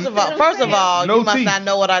 and, first of all, no you must teeth. not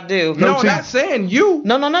know what I do. No no, teeth. not saying you.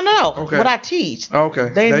 No. Okay. What I teach. Okay.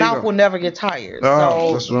 Their there you mouth go. will never get tired.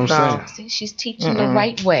 Oh, that's what I'm no. saying. See, she's teaching the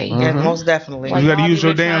right way. Yeah, most definitely. You gotta While use we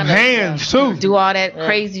your were damn trying to, hands too. Do all that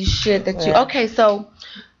crazy shit that you. Yeah. Okay, so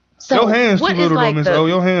Your hands too what is little though, like Miss the- O.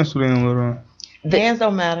 Your hands too damn little. Hands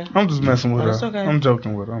don't matter. I'm just messing with her. That's okay. I'm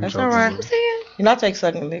joking with her. I'm That's joking. all right. I'm saying? You know, I take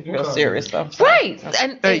sucking dick real serious though. Right.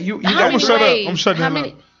 And Hey, you how gotta many shut up. ways? I'm shutting how him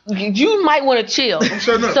many? You might want to chill.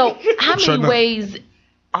 shutting up. So, how many shutting up. ways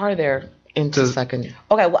are there into sucking?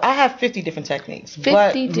 Okay, well, I have 50 different techniques.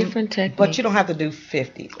 50 different techniques. But you don't have to do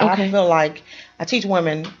 50. Okay. I feel like I teach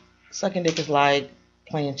women sucking dick is like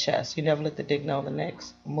playing chess. You never let the dick know the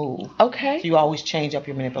next move. Okay. So you always change up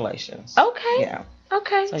your manipulations. Okay. Yeah.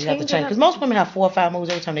 Okay. So you have to it change. up. Because most women have 4 or 5 moves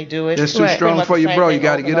every time they do it. That's too Pretty strong much for the you, same bro. You thing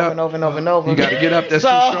gotta over get and up. over and over and over and over. You got to get up. That's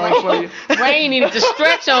So- too strong for you. Rain needed to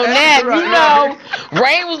stretch on That's that. right, You know,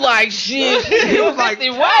 Rain was like, shit. He was like, 50 he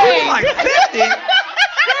was like ways. 50.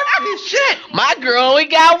 50 shit. My girl only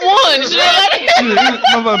got one. Shit.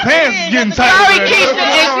 My pants is getting tight. Sorry, over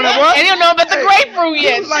there. Keisha. And he don't know about the grapefruit He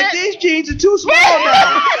yet. was like, Shit. these jeans are too small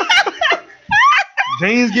now.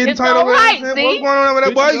 Jeans getting It's tight all over right, there. see? What's going on over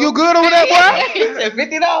there, boy? You good over there, boy? He said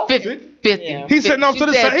 50 though. 50. Yeah. He's sitting off to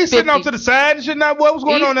the side. He's sitting off to the side and shit. Now, boy, what's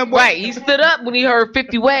going on there, boy? Right. He stood up when he heard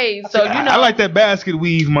 50 ways. So, you know. I like that basket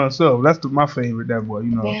weave myself. That's my favorite. That boy,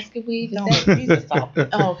 you know. Basket weave. Is No, that? he's a soft.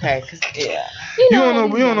 Oh, okay. 'Cause, Yeah. You don't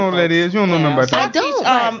know what that is. You don't know nothing about So I that. teach,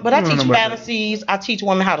 don't. but I You don't teach know about that. fantasies. I teach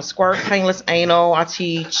women how to squirt, painless anal. I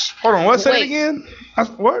teach. Hold on, what? Say it Wait. again.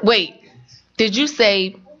 What? Wait. Did you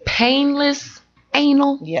say painless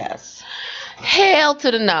anal? Yes. Hell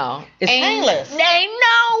to the no. It's painless. Ain't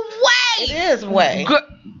no It way. is way.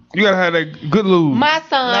 You gotta have that good lube. My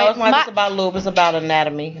son. No, it's not my- just about lube. It's about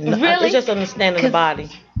anatomy. Really? It's just understanding the 'Cause body.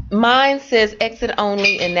 Mine says exit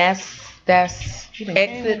only, and that's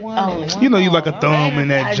exit only. You know you like a thumb in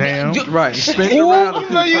that jam. Right. Spin around. You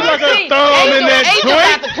know you like a See, thumb in Angel that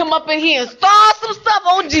about joint. to come up in here and start some stuff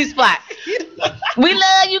on G-Spot. We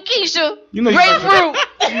love you, Keisha. You know you like Grapefruit.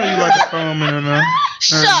 You know you like a thumb in there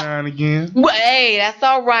Shut. now and again. Well, hey, that's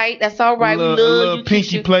all right. That's all right. A We little love you,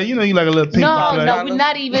 pinky Keisha. play. You know you like a little pinky No, play. no, we're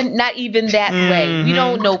not even that way. We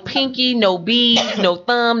don't no pinky, no beads, no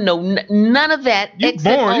thumb, no none of that. You Exit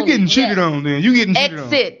born. You only. getting cheated Yes. on then. You getting cheated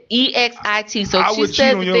on. Exit, EXIT. So I she would cheat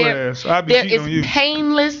says on your there, ass. I'd be there cheating is on you.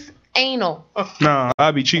 painless anal, Nah,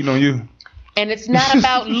 I'll be cheating on you. and it's not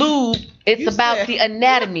about lube. It's You about said- the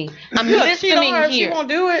anatomy. I'm You gonna cheat on listening her if she here. won't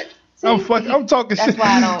do it. I'm talking That's shit. why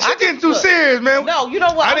I don't- She getting too serious, man. No, you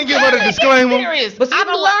know what? I didn't give her the disclaimer. Serious, But but you I'm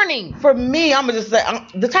know what? learning. For me, I'm gonna just say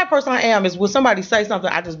the type of person I am is when somebody say something,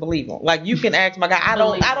 I just believe them. Like you can ask my guy, I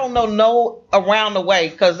don't know no around the way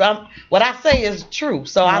because what I say is true.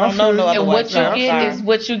 So I don't know no other And way. what you So I'm get sorry. is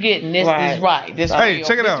what you get, and this Right. is right. This Hey, real.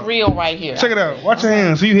 check it This out. real right here. Check it out. Watch your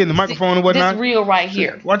hands. So you hitting the microphone and whatnot. This real right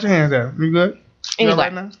here. Watch your hands out. You good? You all Anyway,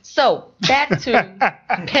 right now? so back to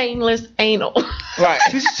painless anal. Right.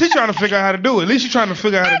 She's trying to figure out how to do it. At least she's trying to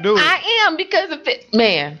figure out how to do it. I am because if it,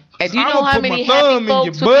 man. And do you I'ma know how put many my thumb happy in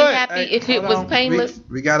folks your would be butt. happy if it Hold was on. painless?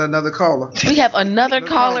 We got another caller. We have another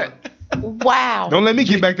caller. Wow. Don't let me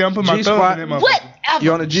get back there. I'm putting my thumb G-spot. in that motherfucker. What?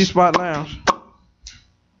 You on the G Spot Lounge?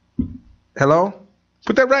 Hello?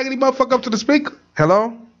 Put that raggedy motherfucker up to the speaker.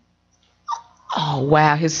 Hello? Oh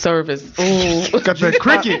wow, his service. Ooh. Got that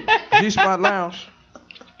cricket. G Spot Lounge.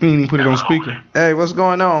 He didn't even put it on speaker. Hey, what's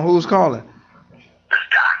going on? Who's calling?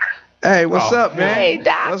 Hey, what's up, man? Hey,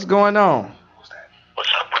 Doc. What's going on?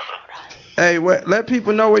 What's up, brother? Hey, let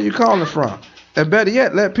people know where you're calling from. And better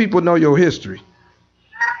yet, let people know your history.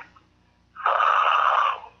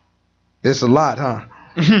 It's a lot, huh?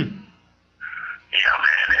 Yeah, man, that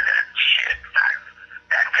shit,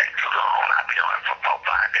 that takes too long. I'll be on it for 4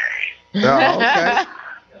 5 days. Oh, okay.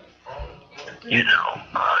 You know,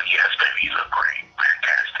 yes, baby, you look great.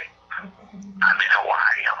 Fantastic. I'm in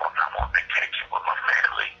Hawaii. I'm on vacation with my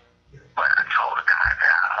family. But I told the guy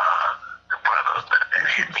that, the brother that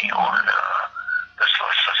hit me on the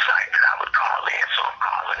social site that I would call in, so I'm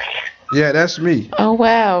calling in. Yeah, that's me. Oh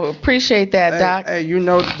wow, appreciate that, Doc. Hey, you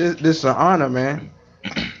know, this is an honor, man.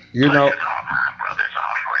 You know. It's all mine, brother. It's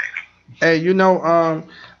all gravy. Hey, you know,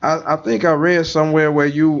 I think I read somewhere where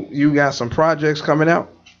you got some projects coming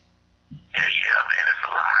out. Yeah, man, it's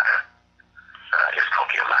a lot of, it's going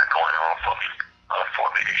to be a lot going on for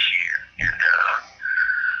me this year. And,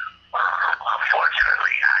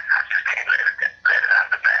 unfortunately, I just can't let it out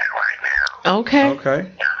the bag right now. Okay. Okay.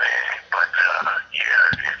 Yeah, man, but,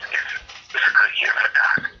 yeah, it's a good year for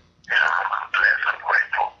Doc. You know, I'm blessed, I'm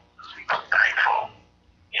grateful, I'm thankful.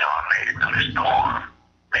 You know, I made it through the storm,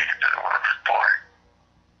 made it through the roughest part.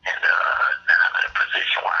 And, now I'm in a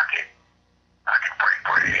position where I can break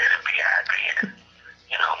bread and be happy and,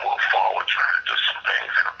 you know, move forward, trying to do some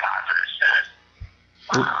things in a positive sense.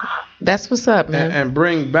 That's what's up, man. And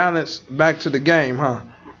bring balance back to the game, huh?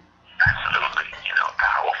 Absolutely, you know,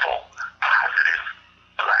 powerful, positive,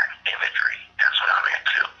 black imagery. That's what I'm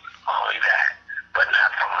into. Only that, but not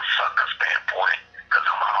from a sucker standpoint, because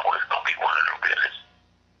I'm always going to be one of the realest.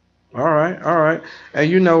 All right. And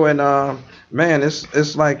you know, and man,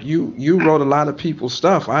 it's like you wrote a lot of people's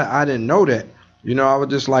stuff. I didn't know that. You know, I was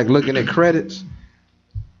just like looking at credits.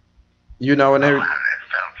 You know, and A every. lot of that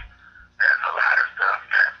stuff, there's a lot of stuff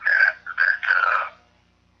that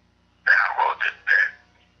I wrote that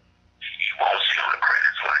you won't see on the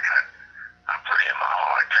credits. Like I put in my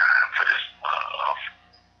hard time for this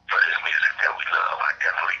music that we love. I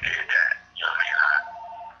definitely did that. You know what I mean?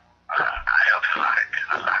 I helped a lot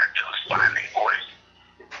of dudes find their voice.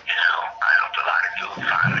 You know, I helped a lot of dudes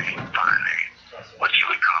find their what you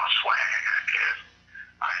would call swag, I guess.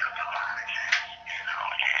 I helped a lot of kids, you know,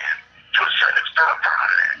 and to a certain extent, I'm proud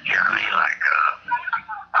of that. You know what I mean? Like,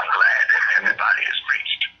 I'm glad that everybody has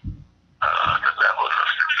reached the levels of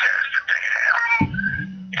success that they have,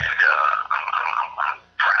 and I'm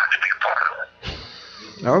proud to be a part of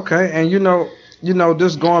it. Okay, and you know,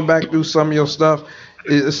 just going back through some of your stuff,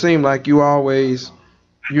 it seemed like you always,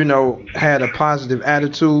 you know, had a positive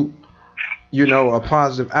attitude, you know, a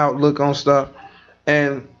positive outlook on stuff,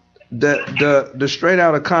 and the Straight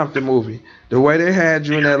Outta Compton movie, the way they had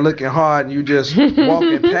you in there looking hard, and you just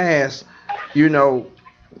walking past, you know,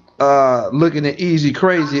 looking at Easy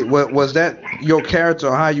Crazy, was that your character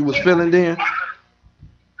or how you was feeling then? No,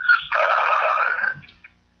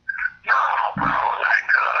 bro, like,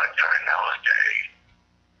 during those days,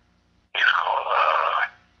 you know,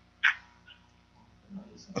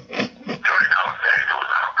 during those days, it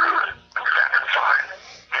was all good. It was having fun.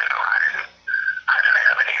 You know, I didn't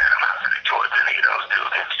have any animosity towards any of those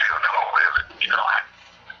dudes, and still don't really. You know, I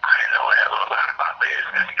didn't know a hell of a lot about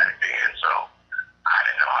business back then, so I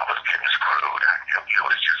didn't know I was getting screwed. It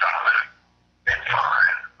was just all been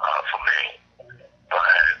fun for me. But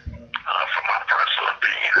for my personal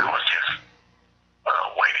opinion, I was just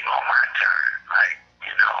waiting on my turn, like,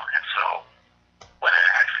 you know, and so when an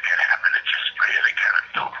accident happened, it just really kind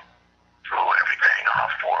of threw everything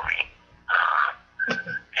off for me.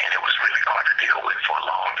 And it was really hard to deal with for a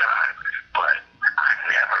long time. But I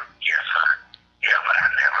never, yes, sir, yeah, but I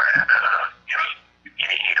never had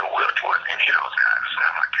any ill will towards any of those guys. It's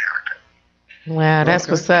not my character. Wow, that's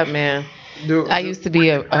Okay. what's up, man. I used to be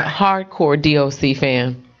a hardcore DOC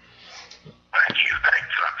fan. Thank you, I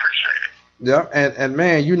appreciate it. Yeah, and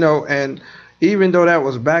man, you know, and even though that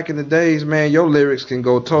was back in the days, man, your lyrics can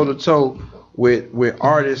go toe to toe with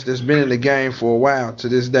artists that's been in the game for a while to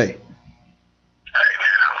this day. Hey,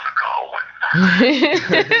 man, that was a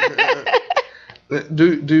cold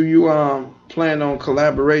one. Do you plan on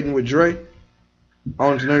collaborating with Dre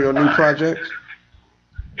on your new projects?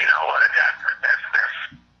 You know what?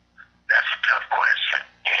 That's a tough question.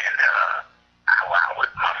 And I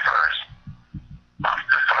would my first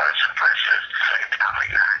impression is to say probably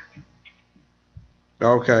not.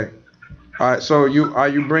 Okay. All right. So are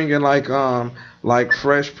you bringing like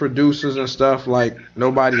fresh producers and stuff like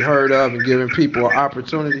nobody heard of and giving people an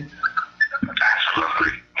opportunity?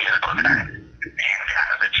 Absolutely. You know that. And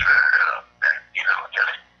guys that you heard of, that, you know,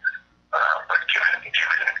 just but giving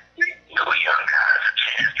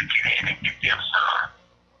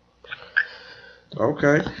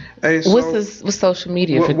Okay. Hey, so What's social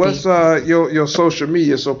media for what's D? your social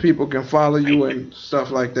media so people can follow you and stuff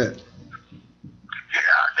like that? Yeah,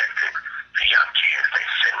 the young kids, they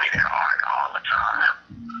send me their art all the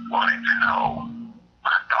time, wanting to know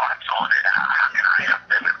my thoughts on it, how can I help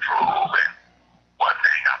them improve, and one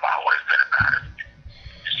thing I've always been about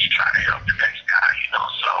is just trying to help the next guy,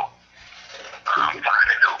 so I'm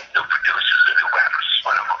finding new producers and new rappers is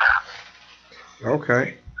what I'm about.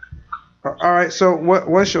 Okay. All right. So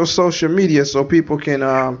what's your social media so people can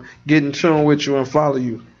get in tune with you and follow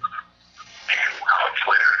you? On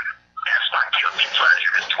Twitter, that's my guilty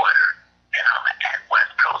pleasure is Twitter, and I'm at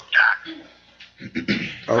West Coast Doc.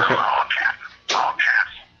 Okay. All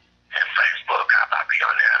caps. And Facebook, I'll be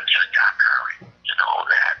on there. I'm just Doc Curry,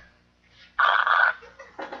 that.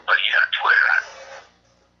 But yeah, Twitter,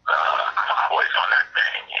 I'm always on that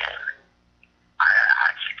thing, and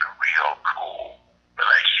I keep a real cool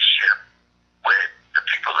relationship with the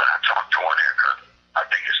people that I talk to on there, because I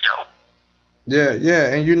think it's dope.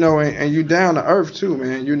 Yeah, and you down to earth too,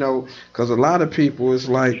 man. Because a lot of people, it's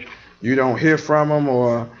like you don't hear from them,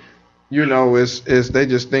 or it's they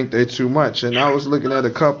just think they too much. And I was looking at a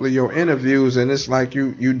couple of your interviews, and it's like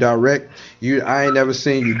you direct. I ain't never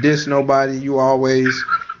seen you diss nobody. You always,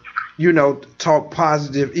 talk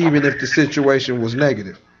positive, even if the situation was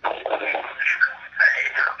negative.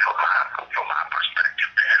 From my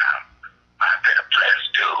perspective, man, I've been a blessed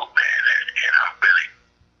dude, man, and I'm really,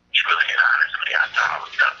 truly and honestly, I thought it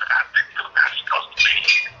was something I've been through, not supposed to be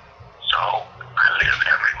here. So I live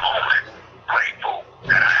every moment grateful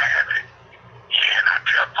that I have it. Yeah, and I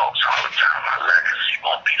tell folks all the time, my legacy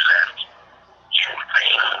won't be left in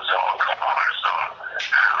things or cars or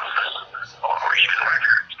houses or even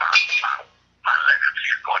records. My legacy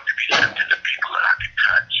is going to be left in the people that I can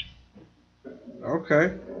touch. Okay.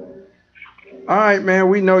 All right, man.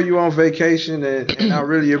 We know you on vacation, and I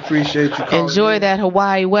really appreciate you calling. Enjoy that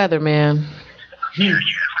Hawaii weather, man. Yeah, it's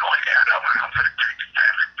going down over. I'm going to take the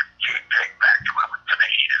family take back to where we're going to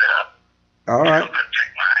heat it up. All right. I'm going to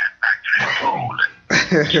take my ass back to that pool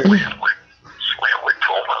and swim with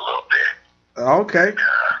Puma a little bit. Okay.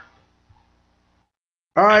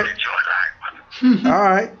 All right. Enjoy life. All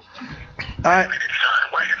right. All right.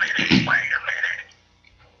 Wait a minute.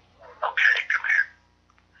 Okay, come here.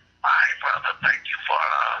 All right, brother. Thank you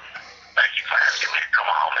for asking me to come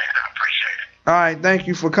on, man. I appreciate it. All right. Thank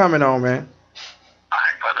you for coming on, man. All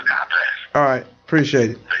right, brother. God bless. All right.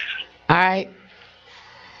 Appreciate it. All right.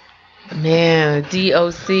 Man, DOC.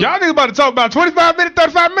 Y'all niggas about to talk about 25 minutes,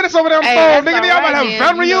 35 minutes over there on the Hey, phone. that's Nigga, y'all all about to right, have a man.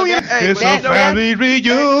 family You know reunion. that- hey, It's but a you know what? family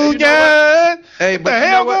reunion. Hey, What but the you know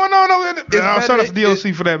hell what? going on over there? It's Shout better- out to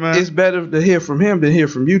DOC for that, man. It's better to hear from him than hear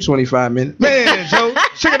from you 25 minutes. Man, Joe,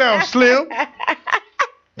 check it out, Slim.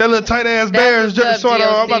 That little tight ass bear is just sort of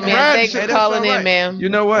I'm about to man. ride Thanks this for shit. calling all in, man. You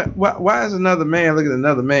know what? Why is another man looking at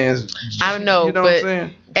another man's? I don't know, You know but what I'm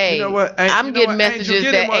saying? hey, You know what? Hey, I'm you know getting what? messages Angel,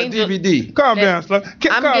 get that him on Angel. DVD. Calm that- down, Slim. I'm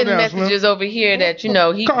Calm getting down, messages Slim. over here that he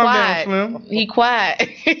Calm down, quiet. Slim. He quiet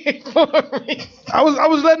for a reason. I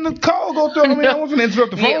was letting the call go through. I mean, I wasn't gonna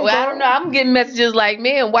interrupt the phone Yeah, well, I call. don't know. I'm getting messages like,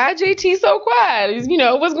 man, why JT so quiet?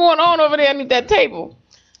 What's going on over there underneath that table?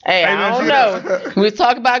 Hey, I man, don't see know. that? We was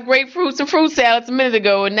talking about grapefruits and fruit salads a minute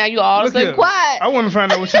ago, and now you all of a Look sudden here. quiet. I want to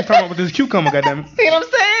find out what she's talking about with this cucumber, goddammit. See what I'm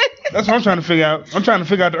saying? That's what I'm trying to figure out. I'm trying to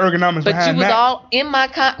figure out the ergonomics But you behind was that. all in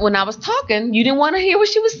my when I was talking. You didn't want to hear what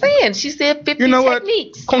she was saying. She said 50 You know what?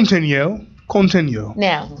 techniques. Continue.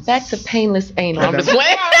 Now back to painless anal. I'm Okay. just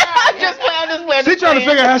playing. I'm just playing. She trying to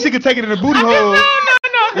figure out how she could take it in the booty hole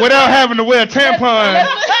No. without having to wear a tampon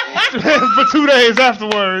for 2 days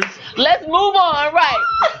afterwards. Let's move on. Right.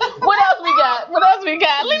 What else we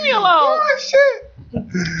got? Leave me alone. Oh shit!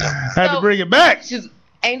 Had to So- bring it back.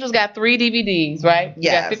 Angel's got 3 DVDs, right? You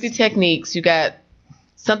Yes. got 50 techniques. You got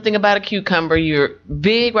something about a cucumber. You're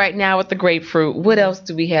big right now with the grapefruit. What else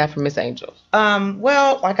do we have for Miss Angel?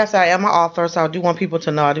 Well, like I said, I am an author, so I do want people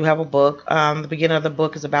to know I do have a book. The beginning of the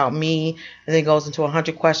book is about me, and then it goes into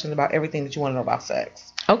 100 questions about everything that you want to know about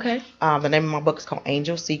sex. Okay. The name of my book is called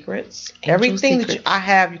Angel Secrets. Angel Everything Secrets. that I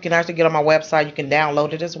have, you can actually get on my website. You can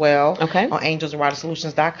download it as well. Okay. On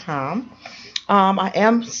angelsandridersolutions.com. I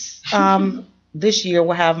am this year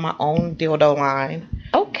will have my own dildo line.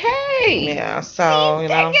 Okay. Yeah, so you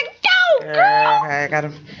know. Go, girl. I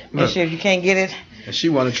gotta make sure you can't get it. And she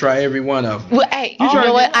want to try every one of them. Well, hey, you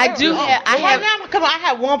know what? I do have. I Right have. now, come on, I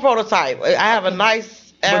have one prototype. I have a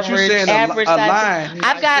nice But you saying average a size. line.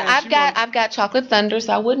 I've got Chocolate Thunder,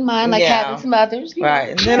 so I wouldn't mind like having some others. Right.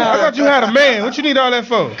 And then I thought you had a man. What you need all that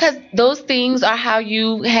for? Because those things are how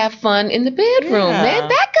you have fun in the bedroom, man.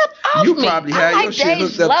 Back up off You me. probably I had like your shit Dave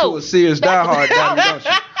hooked up to Lowe. a Sears diehard dummy, don't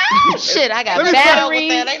you? Shit, I got Let me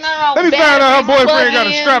batteries. Let me find out her boyfriend got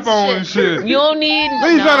a strap on and shit. You don't need.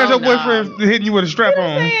 Let me find out your boyfriend hitting you with a strap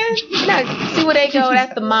on. Now, see where they go?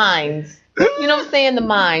 That's the mines. You know what I'm saying? The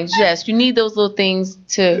mines. Yes, you need those little things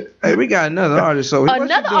to. Hey, we got another artist over here.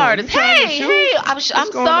 Another artist. Hey, I'm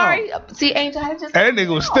going sorry. See, Angel, I just. Hey, that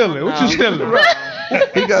nigga was stealing. What you stealing?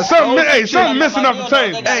 He got something missing off the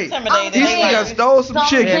table. Hey, he got stole some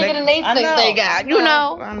chicken. Bigger than they think they got. You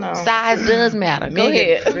know, size does matter. Go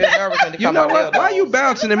ahead. You know what? Why you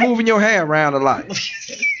bouncing and moving your hair around a lot?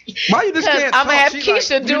 Why you just can't I'm gonna have talk?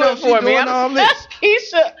 Keisha do it for me.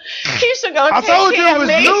 Keisha gonna I take told you care it was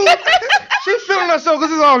of me. new. She feeling herself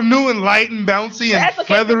because it's all new and light and bouncy and That's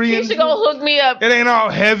okay. feathery. Keisha gonna hook me up It ain't all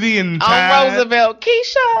heavy and on tired. Roosevelt.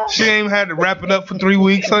 Keisha, She ain't had to wrap it up for 3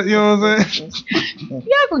 weeks. You know what I'm saying? y'all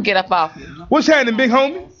gonna get up off me. What's happening, big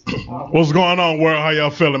homie? What's going on, world? How y'all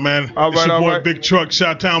feeling, man? All It's right, your all boy, right. Big Truck,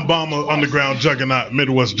 Chi-Town Bomber, Underground Juggernaut,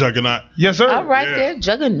 Midwest Juggernaut. Yes, sir. All right there,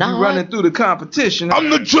 Juggernaut. You running through the competition. I'm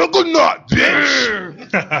the Juggernaut,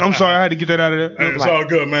 bitch. I'm sorry, I had to get that out of there. Hey, it's all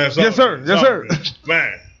good, man. It's all Yes, sir. good. Yes, It's all sir. good.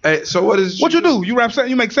 Man. Hey, so what is? What you do? You wrap?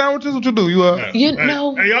 You make sandwiches? What you do? You You Hey,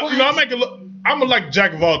 know hey, what? you know, I'm a like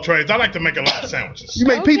jack of all trades. I like to make a lot of sandwiches. You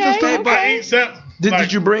make pizzas too? I eat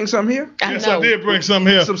Did you bring some here? Yes, I did bring some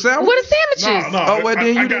here. Some sandwiches? What are sandwiches? No, Oh, well, then I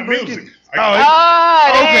you got didn't bring music. it.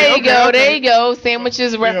 Oh, there you go. okay. There you go.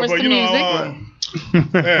 Sandwiches reference but to you know,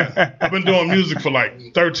 music. man, I've been doing music for like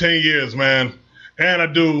 13 years, man. And I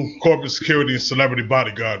do corporate security and celebrity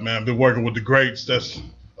bodyguard, man. I've been working with the greats that's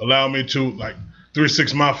allowed me to, like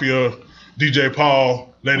 3-6 Mafia, DJ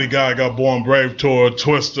Paul, Lady Gaga, Born Brave Tour,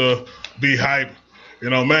 Twister, Be Hype. You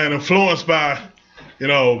know, man, influenced by, you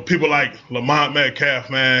know, people like Lamont Metcalf,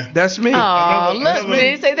 man. That's me. Oh, look,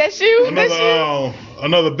 did he say that's you? That's you?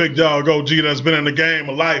 Another big dog OG that's been in the game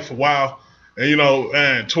of life a while. And, you know,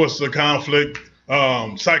 and Twister, Conflict,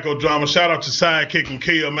 Psychodrama. Shout out to Sidekick and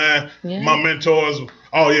Kia, man. Yeah. My mentors.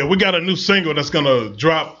 Oh, yeah, we got a new single that's going to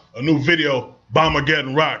drop, a new video,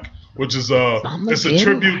 Bombergeddon Rock, which is it's a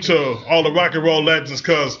tribute to all the rock and roll legends,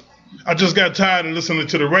 because I just got tired of listening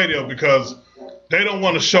to the radio because they don't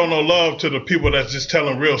want to show no love to the people that's just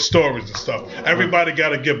telling real stories and stuff. Everybody got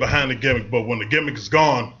to get behind the gimmick, but when the gimmick is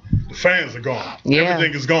gone, the fans are gone. Yeah.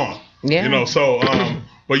 Everything is gone. Yeah. You know, so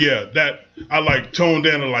but yeah, that I like tuned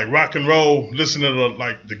in to like rock and roll, listening to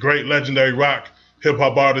like the great legendary rock hip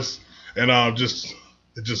hop artists, and just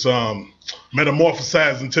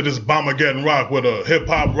metamorphosized into this Bombergeddon Rock with a hip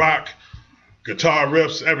hop rock, guitar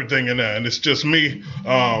riffs, everything in there, and it's just me.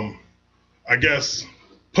 I guess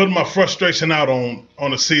putting my frustration out on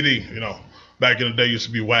a CD. You know, back in the day used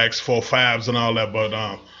to be wax 4.5s and all that,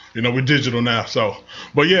 but you know, we're digital now. So,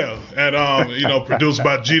 but yeah, and you know, produced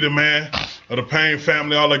by Jeter Man of the Pain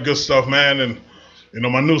Family, all that good stuff, man. And you know,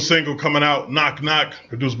 my new single coming out, Knock Knock,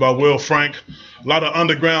 produced by Will Frank. A lot of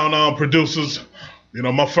underground producers. You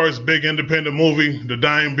know, my first big independent movie, The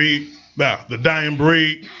Dying Breed,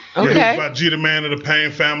 produced by Jeter Man of the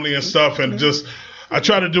Pain Family and stuff, and just. I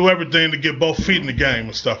try to do everything to get both feet in the game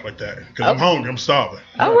and stuff like that. Because I'm hungry, I'm starving.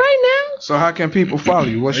 All right now. So how can people follow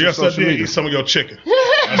you? What's your Yes, I social did media? eat some of your chicken.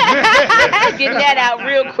 Getting that out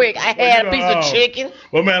real quick. I had a piece of chicken.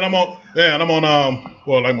 Well, man, I'm on,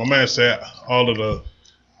 well, like my man said, all of the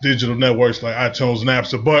digital networks like iTunes and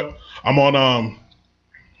Napster, but I'm on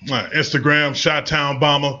Instagram, Chi-Town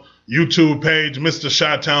Bomber, YouTube page, Mr.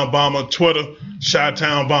 Chi-Town Bomber, Twitter,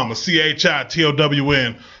 Chi-Town Bomber,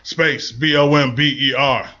 CHITOWN space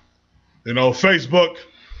BOMBER. You know, Facebook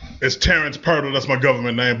is Terrence Purtle, that's my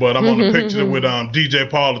government name, but I'm on the picture with DJ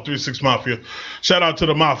Paul, the 3-6 Mafia. Shout out to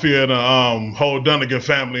the Mafia and the whole Dunnigan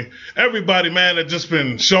family. Everybody, man, that just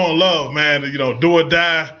been showing love, man. You know, Do or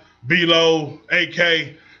Die, B-Lo,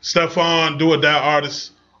 AK, Stefan, Do or Die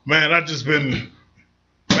artists. Man, I just been,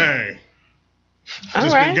 man.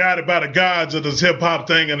 Just been guided by the gods of this hip hop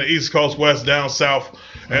thing in the East Coast, West, down South.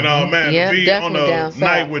 And man, to be on the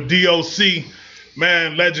night with DOC,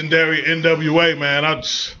 man, legendary NWA, man. I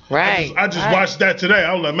just watched that today.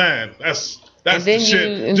 I was like, man, that's That's And then the you-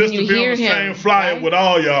 shit. and Just then to you be on hear the him, same flyer with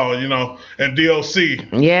all y'all, you know, and DOC.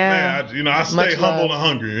 Yeah. Man, I stay Much humble love. and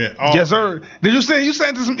hungry. Man. All- Yes, sir. Did you send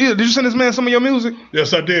did you send this man some of your music?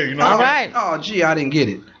 Yes, I did. You know. All right. Oh, gee, I didn't get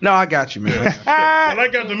it. No, I got you, man. Well, I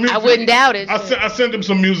got the music. I wouldn't doubt it. I sent him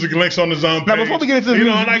some music links on his own page. Now, before we get into the you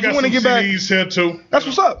know, music, and I did you got wanna some get back- CDs here too. That's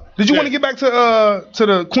what's up. Did you want to get back to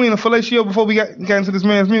the Queen of Fellatio before we got into this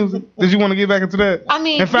man's music? Did you want to get back into that? I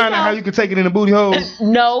mean, and find you out how know- you could take it in the booty hole.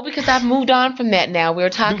 No, because I've moved on from that now. We're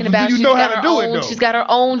talking Do about you she's know how got to her do it, own. though? She's got her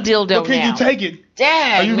own dildo But can now. you take it?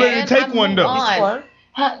 Dang, Are you ready man, to take I one, moved though? on.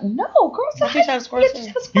 No, girls, Teach how to squirt.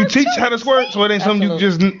 You teach how to squirt, so it ain't something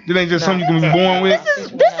it ain't just something you can be born with. This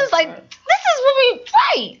is what we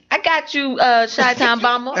right. I got you, Chi-Town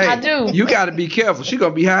Bomber. Hey, I do. You got to be careful. She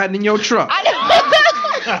gonna be hiding in your trunk. I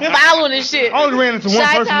know. Following and shit. I only ran into one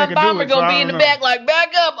person that Chi-Town could Bomber do it, so gonna I be in the don't know. back like, back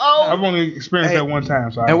up, I've oh. only experienced Hey, that one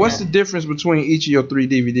time. So I And don't what's know. the difference between each of your 3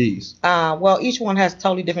 DVDs? Well, each one has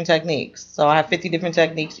totally different techniques. So I have 50 different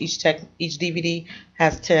techniques. Each DVD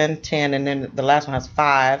has 10, and then the last one has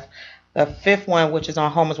 5. The 5th one, which is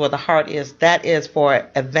on Home is Where the Heart Is, that is for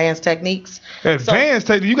advanced techniques. Advanced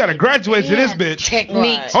technique. You gotta graduate to this bitch.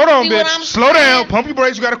 Techniques. Hold on, See what bitch. I'm Slow down. Pump your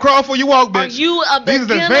brakes. You gotta crawl before you walk, bitch. Are you a These are the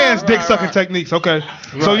beginner? advanced dick sucking techniques. Okay.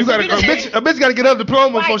 So you gotta a bitch gotta get her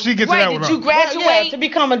diploma before she gets to that one. Did you huh? graduate? Yeah, to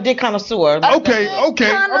become a dick connoisseur. Okay. I'm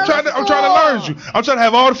trying to learn you. I'm trying to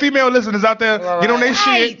have all the female listeners out there get on their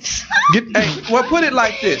shit. Get Well, put it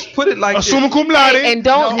like this. Put it like summa this. cum laude. And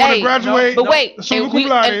don't You wanna hey, graduate? But wait, Summa and cum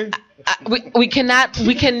laude. we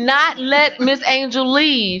cannot let Miss Angel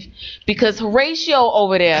leave because Horatio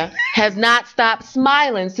over there has not stopped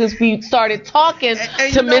smiling since we started talking And to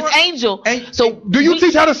you know Miss what? Angel. So Do you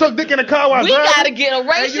teach how to suck dick in the car while we driving? gotta get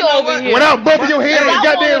Horatio you know over what? here. Without bumping your head on the I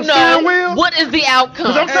goddamn wanna steering know wheel? what is the outcome?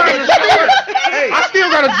 Cause I'm trying to steer. I still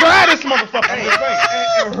gotta drive this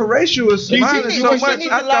motherfucker. And Horatio was smiling need- so you much, need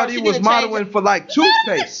I to thought learn- he you was need to change modeling for like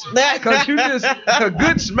toothpaste. Because you just a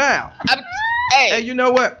good smile. Hey, And you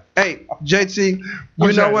know what? Hey, JT, you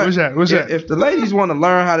What's know that? what? What's that? What's if, that? if the ladies want to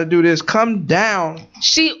learn how to do this, come down.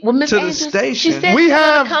 Miss to the Angel, station. She said We she's gonna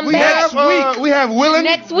have come we back. have we have willing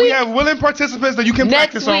Next we week. have willing participants that you can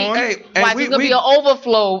Next practice week. on. Hey, Watch, and it's gonna be an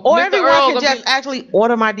overflow. Or Mr. everyone Earl can gonna just be- actually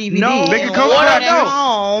order my DVD. No, They can come order practice. it at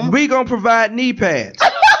home. We gonna provide knee pads.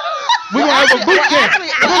 We're gonna have a boot camp. Actually,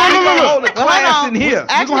 We gonna hold a Well, class hold on. in here.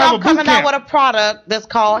 Actually, have a I'm boot coming camp. out with a product that's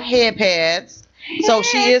called head pads. So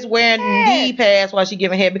she is wearing knee pads while she's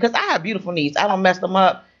giving head because I have beautiful knees. I don't mess them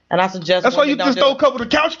up, and I suggest. That's why you women just don't throw a couple of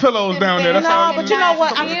couch pillows down there. That's No, all. but you know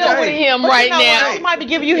what? I'm Deal still with him but right you know now. What? She might be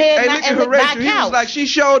giving you head Hey, not, look at and not Horatio. He was couch. like, she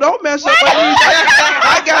showed, don't mess up my knees.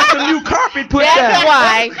 I got some new carpet put That's down.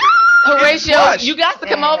 why, Horatio, Plush. you got to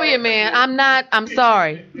come over here, man. I'm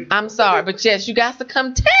sorry, but yes, you got to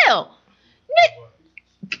come tell.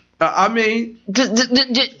 I mean,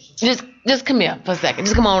 Just come here for a second.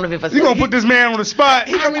 Just come on over here for a You second. gonna put this man on the spot?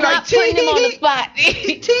 he gonna be I'm like, not putting him on the spot.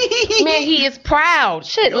 Man, he is proud.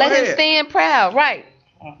 Shit, Go let him ahead. stand proud. Right.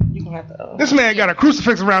 You gonna have to. This man got a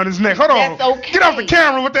crucifix around his neck. Hold on. That's okay. Get off the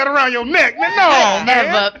camera with that around your neck. Man, no,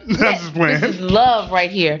 man. I'm just playing. This is love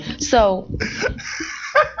right here. So,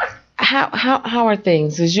 how are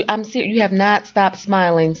things? 'Cause I'm serious. You have not stopped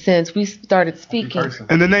smiling since we started speaking.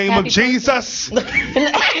 In the name of Happy Jesus.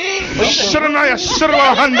 Sharanaya, let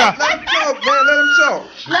Sharanahanda. him talk, man. Let him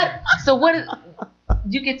talk. So what?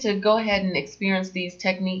 You get to go ahead and experience these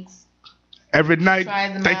techniques. Every night, Try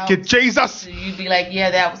them thank out. you, Jesus. So you'd be like,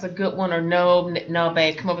 yeah, that was a good one, or no,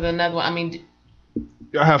 babe, come up with another one. I mean,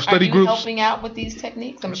 Y'all have are study you groups. helping out with these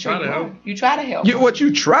techniques? I'm sure try to you help. are. You try to help.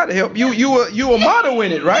 You try to help. You a model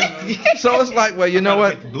in it, right? So it's like, well, you know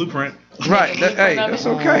what? Blueprint. Right. Hey, that's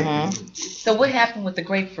okay. So what happened with the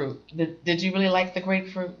grapefruit? Did you really like the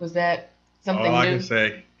grapefruit? Was that something All I new? can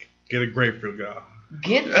say, get a grapefruit, y'all.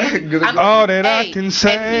 Get All that I can And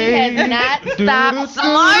say. he has not stopped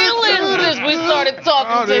smiling since we started All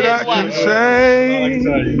talking to that his I can wife.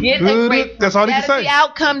 say. Get a grapefruit. That's all he That can is say. the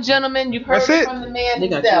outcome, gentlemen. You've heard That's it it. from the man They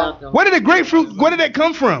got himself. you out Where did the grapefruit? Where did that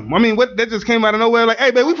come from? I mean, what that just came out of nowhere? Like,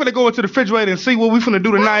 hey, babe, we finna go into the refrigerator and see what we finna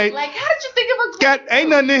do tonight. Like, how did you think of a Got ain't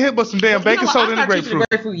nothing in here but some damn baking soda and the I started teaching grapefruit.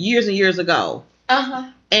 the grapefruit years and years ago. Uh-huh.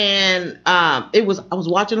 And I was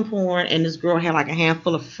watching a porn and this girl had like a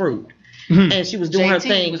handful of fruit. And she was doing her JT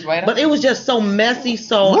thing. was right But on. it was just so messy.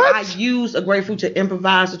 So What? I used a grapefruit to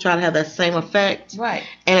improvise to try to have that same effect. Right.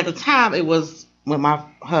 And at the time it was with my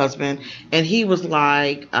husband and he was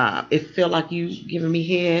like, it felt like you giving me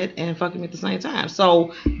head and fucking me at the same time.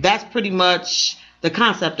 So that's pretty much the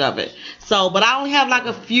concept of it. So, but I only have like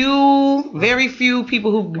very few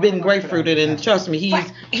people who've been grapefruited, and trust me,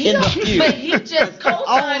 he's in the few. But he just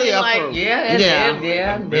co-signed it like, yeah.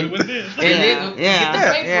 Yeah.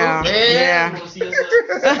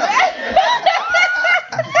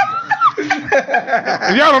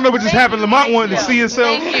 If y'all don't know what just happened, Lamont wanted to see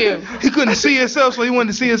himself. Thank you. He couldn't see himself, so he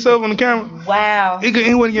wanted to see himself on the camera. Wow. He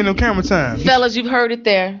wasn't getting no camera time. Fellas, you've heard it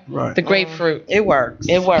there. Right. The grapefruit. It works.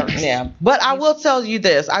 It works. Yeah. But I will tell you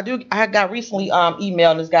this. I got recently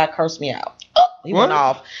emailed, and this guy cursed me out. He went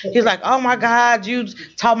off. He's like, "Oh my God, you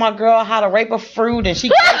taught my girl how to rape a fruit, and she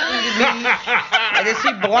grapefruited me, and then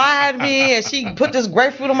she blinded me, and she put this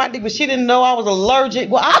grapefruit on my dick, but she didn't know I was allergic."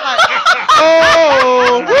 Well, I'm like,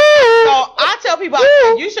 "Oh." So I tell people,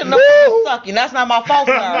 you should know you're sucking. That's not my fault,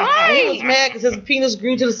 sir. Right. He was mad because his penis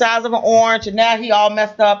grew to the size of an orange, and now he all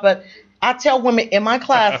messed up. But I tell women in my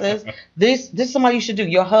classes, this is somebody you should do.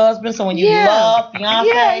 Your husband, someone you love, fiance.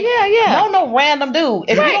 Yeah. No random dude.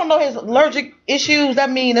 If you don't know his allergic issues,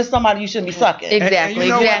 that means it's somebody you shouldn't be sucking. Exactly. And you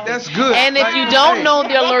know what? That's good. And if you don't know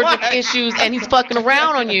the allergic issues and he's fucking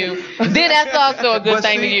around on you, then that's also a good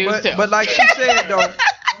thing to use too. But like she said though,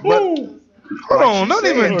 Hold on, don't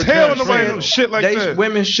even tell nobody no shit like that.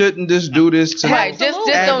 Women shouldn't just do this to right, just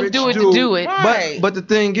don't do it to do it. Right. But the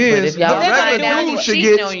thing is, the regular dude should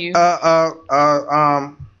get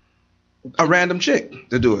a random chick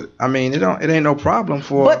to do it. I mean, it ain't no problem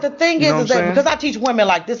for. But the thing is that because I teach women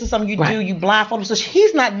like this is something you do, you blindfold him, so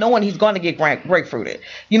he's not knowing he's going to get grapefruited.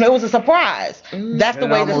 You know, it was a surprise. That's the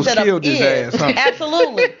way the setup is.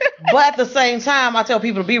 Absolutely. But at the same time, I tell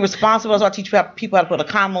people to be responsible. So I teach people how to put a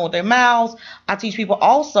condom on with their mouths. I teach people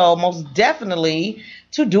also, most definitely,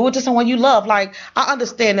 to do it to someone you love. Like, I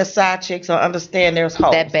understand there's side chicks. I understand there's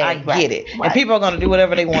hoes. I get it. Right. And people are going to do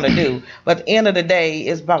whatever they want to do. But at the end of the day,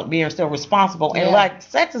 it's about being still responsible. And like,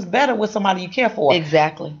 sex is better with somebody you care for.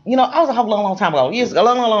 Exactly. You know, I was a hoe long time ago. Years ago.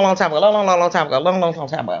 Long time ago. Long time ago. Long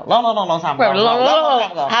time ago.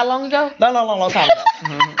 How long ago? Long time ago.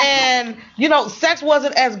 And, you know, sex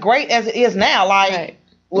wasn't as great as it is now. Like,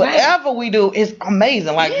 whatever we do is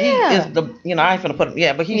amazing. Like he is the, you know, I ain't finna put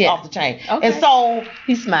him, but he's off the chain. Okay. And so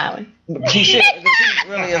he's smiling. He should. He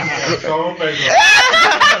really is.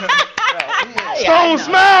 Stone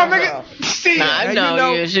smile, nigga. I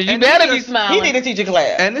know you better be smiling. He need to teach a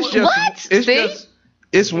class. And it's just,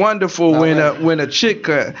 it's wonderful when a chick keep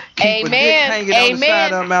a dick hanging on the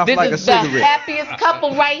side of her mouth like a cigarette. This is the happiest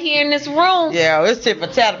couple right here in this room. Yeah, it's tit for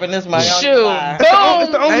tat up in this money. Shoot, boom.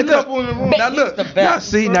 It's the only couple in the room. Now look,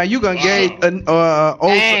 now you gonna get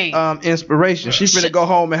an inspiration. She finna go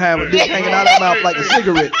home and have a dick hanging out of her mouth like a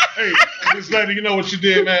cigarette. Hey, this lady, you know what you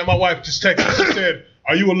did, man? My wife just texted me. She said,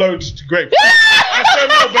 "Are you allergic to grapes?" I said,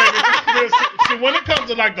 "No, baby." See, when it comes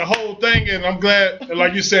to like the whole thing, and I'm glad,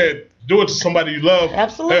 like you said, do it to somebody you love.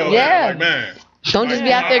 Absolutely. Hell, like, man. Don't just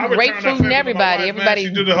be out there grapefruiting everybody. Everybody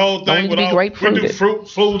she do the whole thing with all. We do fruit,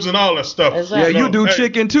 foods, and all that stuff. Exactly. Yeah, you do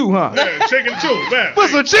chicken too, huh? Yeah, chicken too, man. Put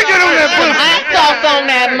some chicken on that pussy. Hot sauce on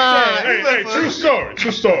that mug. Hey,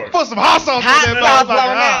 true story. Put some hot sauce on that mug.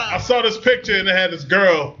 I saw this picture and it had this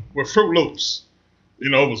girl with Fruit Loops. You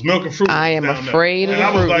know, it was milk and fruit. I am afraid of the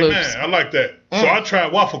Fruit Loops. And I was like, Loops. man, I like that. So I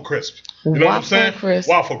tried Waffle Crisp. You know what I'm saying?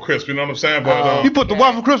 Waffle Crisp. You know what I'm saying? But you put the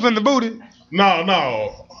Waffle Crisp in the booty? No,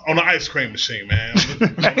 on the ice cream machine, man.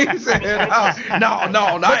 He said,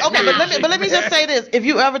 no. Okay, but let me just say this: if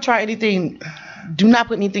you ever try anything, do not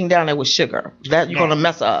put anything down there with sugar. That you're gonna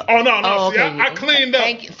mess up. Oh no. See, I cleaned up.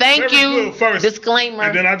 Thank you. First, disclaimer.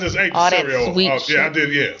 And then I just ate all the cereal. That sweet shit. I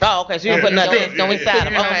did. Yeah. Oh, okay. So you don't put nothing inside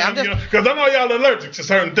of it. Okay, I'm just because I know y'all allergic to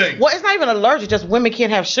certain things. Well, it's not even allergic. Just women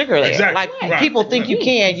can't have sugar there. Exactly. Like people think you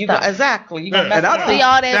can. You exactly. You gonna mess up. See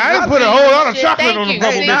all that. I didn't put a whole lot of chocolate on the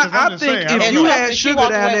bubble bitches. I think if you had sugar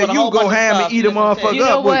down there, you go ham and eat a motherfucker up. You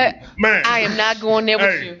know what? Man, I am not going there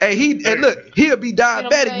with you. Hey, look, he'll be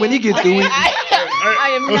diabetic when he gets through. I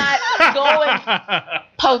am not going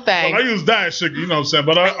po thing. Well, I use diet sugar, you know what I'm saying,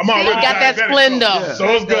 but I'm already got that Splenda. So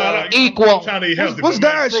it's good. Equal. I'm trying to eat healthy. What's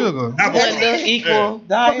diet sugar? Splenda equal.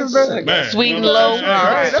 Diet sugar. Sweet and low.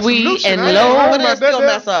 Sweet and low. But it still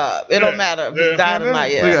mess up. It don't matter if it's diet or not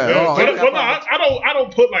yet. But no, I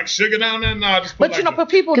don't put like sugar down there. No, I just put but you know, but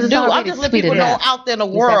people do. I just let people know out there in the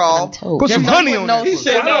world. Put some honey on it. He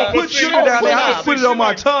said, "No, put sugar down there. I put it on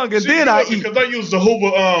my tongue and then I eat." Because I use the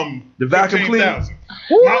Hoover the vacuum cleaner.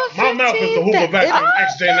 My mouth is the Hoover vacuum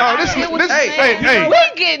XJ9. Hey,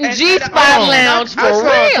 we're getting G-Spot Lounge for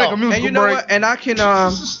real. And you know what? And I can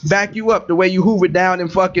back you up the way you hoover down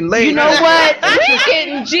and fucking lay. You know what? We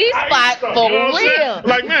getting G-Spot for real.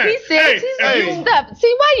 Like, man, he said stuff.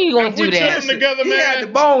 See, why you gonna do that? Together, man, he had the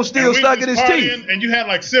bone still stuck in his teeth. And you had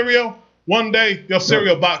like cereal. one day your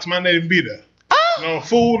cereal box might not even be there. You know,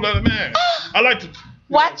 food, man. I like to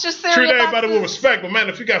Watch your cereal treat everybody boxes. with respect, but man,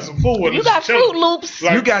 if you got some food, You got Fruit Loops.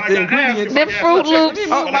 Like, You got the ingredients. Them Fruit Loops.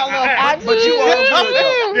 But you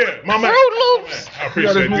all Yeah, my man. Fruit Loops. I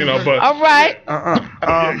appreciate but All right.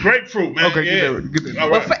 yeah, grapefruit, man. Okay, yeah. get that.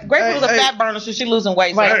 All Well, right. grapefruit is a fat burner, so she's losing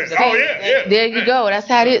weight. So Right. Oh yeah. There you go. That's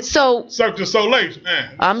how it is. So Cirque du Soleil, man.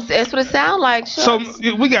 that's what it sounds like. So Shucks.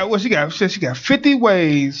 we got what she got? She got 50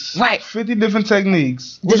 ways, Right. 50 different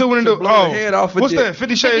techniques. What you want to do? blow the head off a what's dick. that?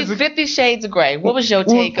 50 Shades. 50 Shades of Grey. What was your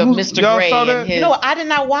take of Mr. y'all Grey saw and that? his? You know what? I did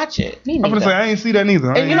not watch it. Me I'm gonna say neither. I ain't see that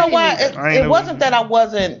neither. And you know what? I ain't It never- wasn't that I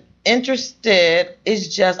wasn't interested. It's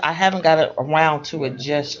just I haven't got around to it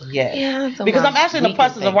just yet. Yeah, that's a Because I'm actually in the weekend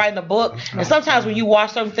process of thing. writing a book, and sometimes when you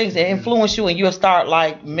watch certain things, they influence you, and you'll start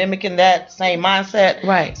like mimicking that same mindset.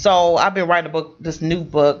 Right. So I've been writing a book, this new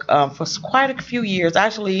book, for quite a few years.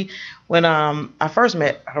 Actually, when I first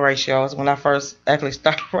met Horatio, is when I first actually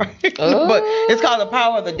started writing. Oh. But it's called The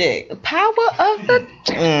Power of the Dick. The power of the.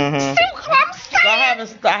 Mm-hmm. See what I'm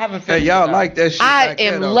So I haven't Hey, finished. y'all it, like that shit. I like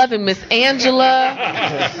am that, though. loving Miss Angela,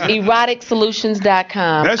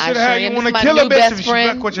 eroticsolutions.com. That I shit sure how am. you This want is to my kill a new bitch best if she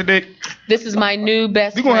friend. fuck with your dick. This is my new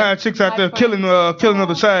best You gonna friend. have chicks out there killing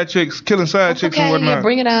other side chicks, killing side chicks and Okay, whatnot. yeah,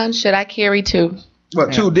 bring it on. Should I carry two?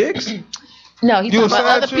 What, 2 dicks? No, he's You talking a about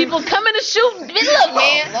side other chick? people coming to shoot. Look,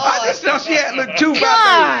 man. I just thought she had look 2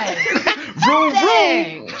 God. Vroom, vroom.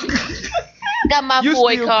 Dang. Got my You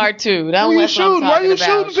boy still- card too. Don't Who you that's what I'm shooting? Why talking you about.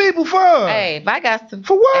 shooting people for? Hey, if I got to.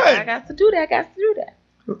 For what? If I got to do that, I got to do that.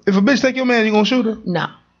 If a bitch take your man, you gonna shoot her? No.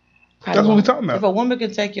 That's what we talking If about. a woman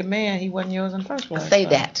can take your man, he wasn't yours in the first place. Say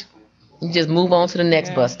that. You just move on to the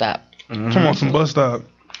next bus stop. Come on, some bus stop.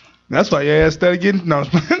 That's why your ass started getting no.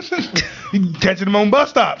 You catching them on bus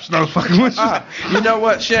stops. No fucking with you. You know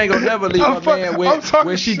what? She ain't gonna never leave I'm her fuck- man I'm talking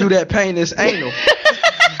when she do that painless anal.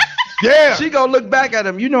 Yeah. She gonna look back at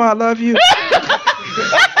him. You know I love you.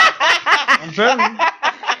 I'm telling you.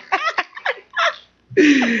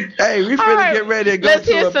 Hey, we finna All right, get ready to go let's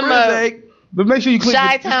to hear a some, break. But make sure you clean,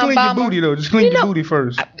 Chi-town just clean your bomber. booty though. Just clean You your know- booty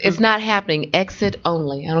first. It's not happening. Exit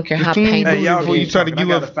only. I don't care Just how clean your painful booty y'all before you keep try to talking. I give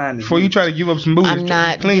gotta up. find this Before you try to give up some booty, I'm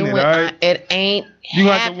not clean doing it. All right. it ain't You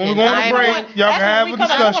gonna have to- when we go on happening. break, I'm going- y'all can have a I want to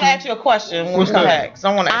discussion. ask you a question when What's we come that? back. So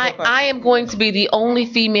I want to ask you a question. I am going to be the only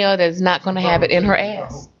female that's not going to have it in her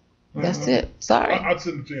ass. That's it. Sorry. I'll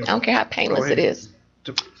send it to you. I don't care how painless it is.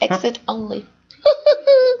 Exit only.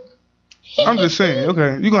 I'm just saying.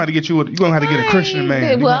 Okay, you gonna have to get you. You gonna have to get a Christian man. You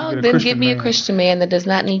gonna Well, have to get a then Christian give me a man. Christian man that does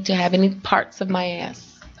not need to have any parts of my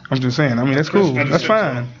ass. I'm just saying. I mean, that's cool. I just That's said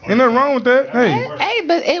fine. so. Ain't nothing wrong with that. Hey, Hey,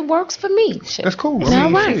 but it works for me. Shit. that's cool.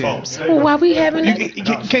 All right. So why we having You, it? you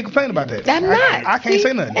can't complain about that. I'm not. I can't See?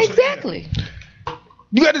 say nothing. Exactly.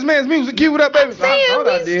 You got this man's music. Cue it up, baby. Saying thought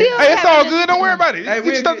I we did. still Hey, it's all having good. Don't worry about it. Hey, Get we-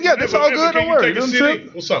 your stuff together. It's all good. Don't worry. Don't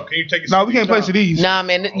trip. What's up? Can you take a No, we can't play CDs. Nah,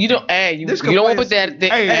 man, you don't. Hey, you This don't want to could put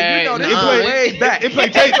that. Hey, you know this it go play- way back. it play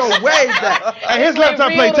It tapes. go way back. Hey, his laptop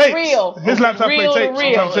real play to tapes. real. His laptop play Real to tapes.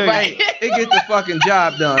 real, I'm telling you. right. It get the fucking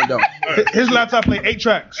job done though. His laptop play 8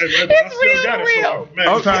 tracks. It's real. Man,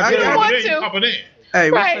 Okay, I got want it. to. Pop it in. Hey,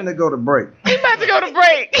 we're Right. finna go to break. We about to go to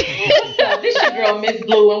break. This your girl Miss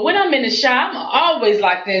Blue, and when I'm in the shop, I'm always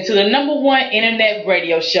locked into the #1 internet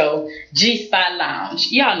radio show, G Spot Lounge.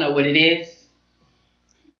 Y'all know what it is.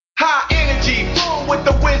 High energy, full with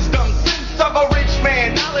the wisdom, sense of a rich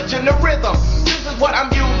man, knowledge and the rhythm. This is what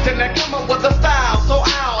I'm using to come up with a style, so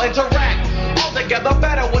I'll interact all together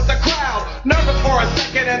better with the crowd. Nervous for a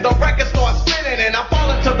second and the record starts spinning and I fall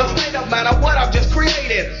into the state of matter what I've just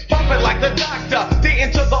created. Bumping like the doctor, the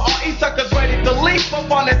into the RE suckers ready to leap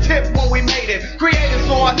up on the tip when we made it. Created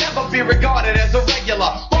so I'll never be regarded as a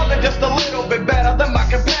regular, more than just a little bit better than my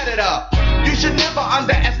competitor. You should never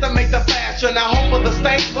underestimate the fashion. I hope for the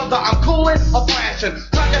stage whether I'm coolin' or flashing.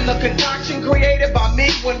 Talking the concoction created by me.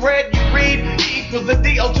 When read, you read. E equals the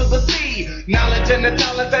D-O to the C. Knowledge and the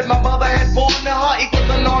talent that my mother had born to her equals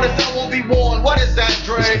an artist that will be worn. What is that,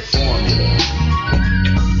 Dre?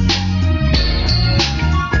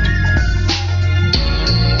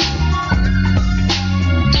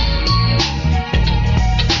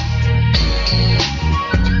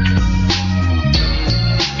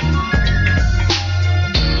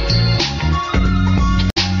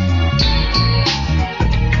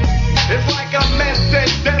 It's like a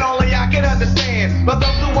message that only I can understand. But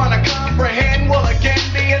those who wanna comprehend will again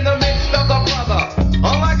be in the midst of the brother.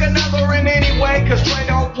 Unlike another in any way, cause Trey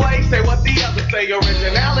don't play, say what the others say.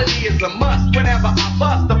 Originality is a must. Whenever I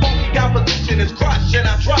bust, the funky composition is crushed. And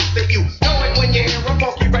I trust that you know it when you hear a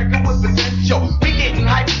funky record with potential. We getting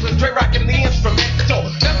hyped with Dre rocking the instrumental.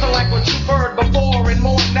 Nothing like what you've heard before and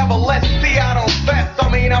more, never less. See, I don't fess.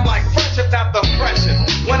 I mean, I'm like fresh if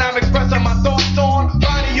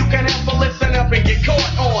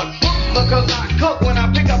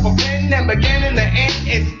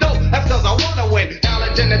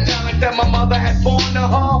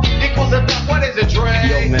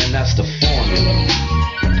that's the formula.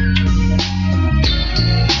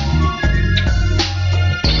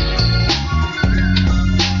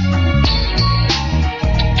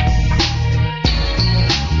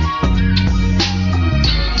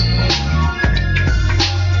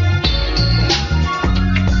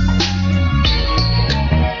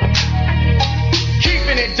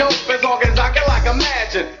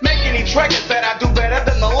 Making each record that I do better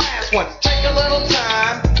than the last one. Take a little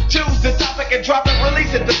time, choose the topic and drop it,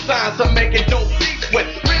 release it. The signs I'm making dope beats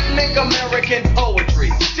with rhythmic American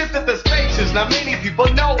poetry. Shifted the spaces, now many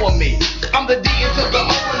people know of me. I'm the D into the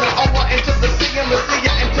O and the O into the C and the C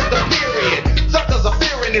into the period. Suckers are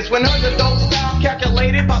fearing this when underdog style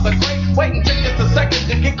calculated by the great. Waiting till just a second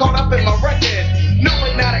to get caught up in my record.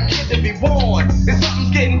 Knowing not a kid to be born. If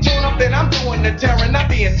something's getting torn up, then I'm doing the tearing,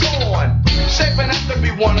 not being torn. Shaping up to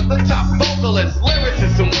be one of the top vocalists,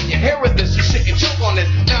 lyricists, and when you hear this, you shouldn't choke on this.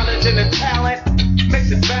 Knowledge and the talent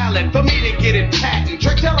makes it valid for me to get it patent.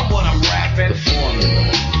 Trick, tell them what I'm rapping. The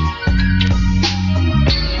formula.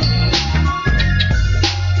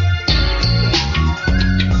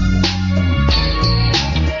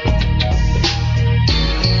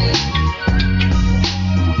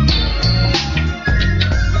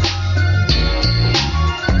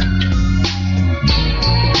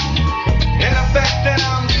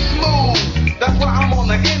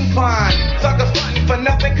 Suckers frontin' for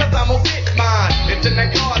nothing cause I'm gonna get mine. It's in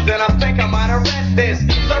the cards and I think I might have read this.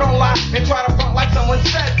 So don't lie and try to front like someone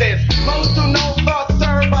said this. Most who know thoughts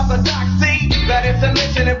served by the doxy. That it's a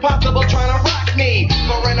mission impossible trying to rock me.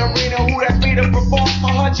 For an arena who asked me to perform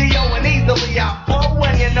for Hutchio and easily I flow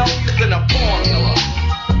when you know using a formula.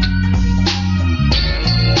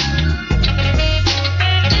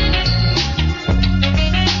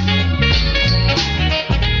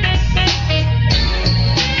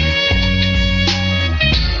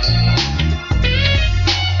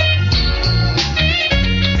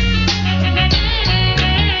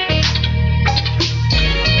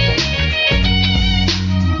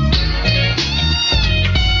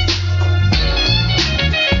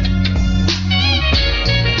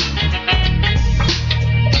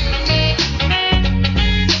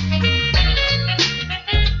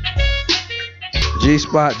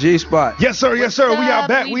 G-Spot, G-Spot. Yes, sir, yes, sir. We are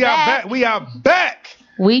back. We are back. We are back.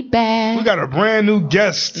 We back. We got a brand new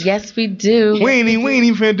guest. Yes, we do. We ain't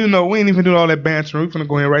even finna do all that bantering. We finna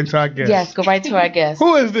go in right to our guest. Yes, go right to our guest.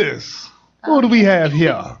 Who is this? Who do we have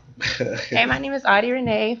here? Hey, my name is Audie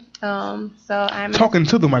Renee. So I'm talking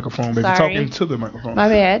to the microphone, baby. Sorry. Talking to the microphone. My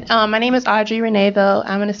bad. My name is Audrey Renee, though.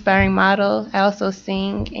 I'm an aspiring model. I also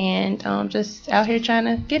sing and just out here trying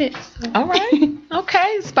to get it. So. All right.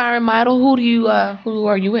 Okay, aspiring model. Who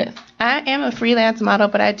are you with? I am a freelance model,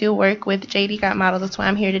 but I do work with JD Got Models. That's why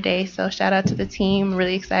I'm here today. So shout out to the team.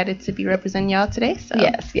 Really excited to be representing y'all today. So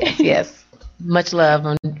Yes. Much love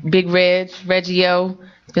on Big Reggie O.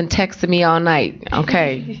 Been texting me all night.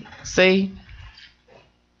 Okay. See?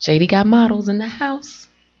 JD Got Models in the house.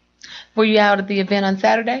 Were you out at the event on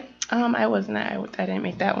Saturday? I was not. I didn't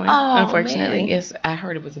make that one, Oh, unfortunately. man. Yes, I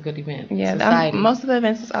heard it was a good event. Yeah, most of the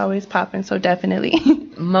events is always popping, so definitely.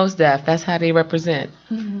 Most def. That's how they represent.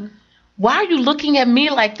 Mm-hmm. Why are you looking at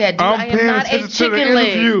me like that, dude? I am not a chicken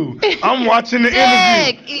interview. I'm watching the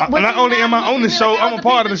interview. Not only am I on the show, I'm a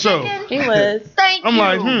part of the show. He was. Thank you. I'm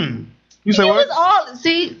like, You say what? Was all,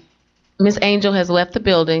 see, Miss Angel has left the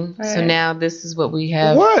building, so now this is what we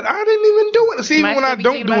have. What? I didn't even do it. See, even when I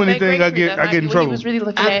don't do anything, I get in trouble. He was really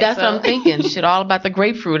looking That's what I'm thinking. Shit, all about the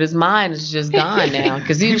grapefruit. His mind is just gone now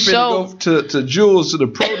because you showed go to Jules to the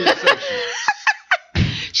produce section.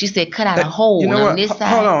 She said, "Cut out a hole on this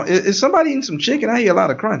side." Hold on, is somebody eating some chicken? I hear a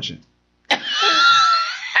lot of crunching.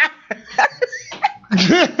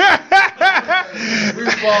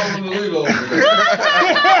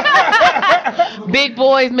 Big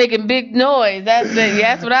boys making big noise. That's it.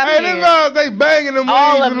 That's what I'm hearing. Hey, them they banging them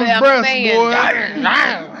all wings of in them breasts, saying, boy.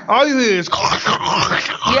 All you hear is.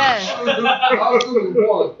 Yes.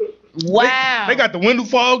 Wow. They got the window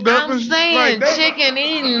fogged up. I'm saying like chicken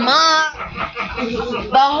eating,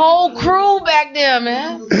 the whole crew back there,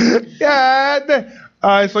 man. Yeah. All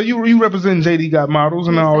right, so you represent JD Got Models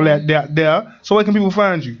and all that there. So where can people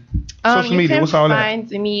find you? Social media, what's all that? You can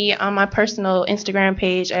find me on my personal Instagram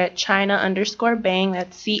page at China_Bang.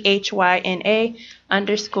 That's CHYNA_BANGG.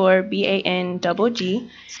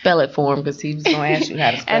 Spell it for him because he was going to ask you how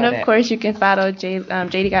to spell and that. of course, you can follow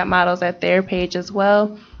JD Got Models at their page as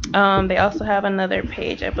well. They also have another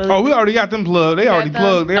page, I believe. Oh, we already got them plugged. They already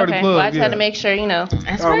plugged. Well, I just had to make sure,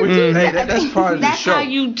 That's right. That's part of the show. That's how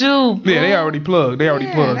you do. Bro. Yeah, they already plugged.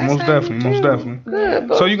 Most definitely.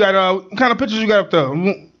 Good, so you got what kind of pictures you got up there?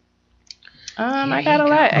 I got a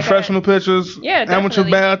lot. Professional pictures. Yeah, Amateur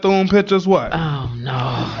definitely. bathroom pictures. What? Oh no.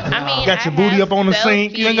 I mean, Got your booty up on the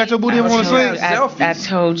sink. You ain't got your booty up on the sink. I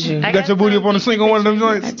told you. You got your booty up on the sink on one of them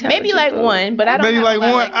joints. Maybe like one, but I don't. Maybe have like a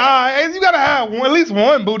lot one. that. You gotta have at least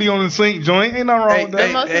one booty on the sink joint. Ain't nothing wrong with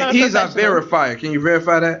that. Hey, he's our verifier. Can you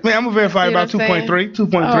verify that? Man, I'm gonna verify See about what I'm 2.3.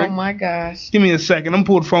 2.3. Oh my gosh. Give me a second. I'm gonna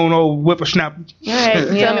pull the phone over, whippersnapper. All right,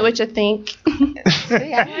 tell me what you think.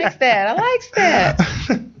 See, I like that. I like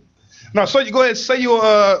that. No, so you go ahead. Say your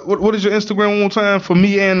what is your Instagram one more time for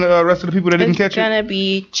me and the rest of the people that didn't catch It's it. gonna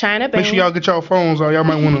be China Bang. Make sure y'all get y'all phones out. Y'all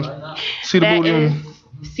might want to see the That booty on. is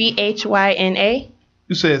CHYNA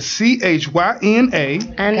You said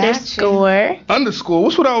CHYNA underscore.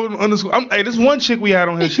 What's with all them underscore? Hey, this one chick we had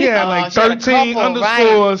on here. She had like she had a 13 couple,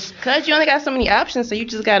 underscores. Cause you only got so many options, so you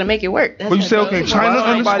just gotta make it work. Well, you say okay, China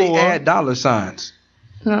Nobody underscore. add dollar signs.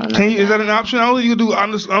 No, Can you? Is that an option? I don't think you can do. I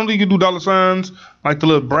don't think you can do dollar signs like the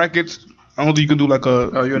little brackets. I don't think you can do like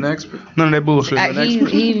a. Oh, you're an expert. None of that bullshit.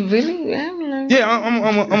 He really. I don't know. Yeah, I'm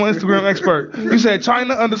an Instagram expert. You said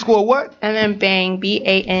China underscore what? And then Bang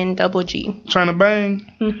BANGG. China Bang.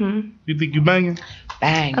 Mhm. You think you banging?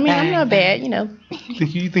 Bang. I mean, I'm not bad, you know.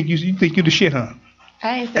 You think you the shit, huh?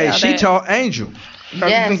 I ain't say Hey, all she that. taught Angel. You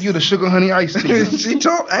think you the sugar honey iced tea? She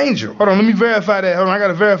taught Angel. Hold on, let me verify that. Hold on, I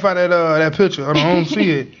gotta verify that picture. Hold on, I don't see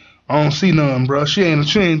it. I don't see none, bro. She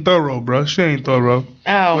ain't thorough, bro. She ain't thorough.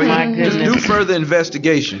 Oh Well, my Just goodness. do further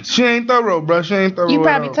investigations. She ain't thorough, bro. She ain't thorough. You at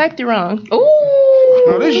probably all. typed it wrong. Ooh.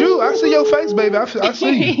 No, this you. I see your face, baby. I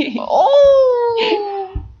see you.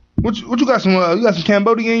 Oh. What you got some? You got some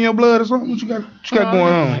Cambodia in your blood or something? What you got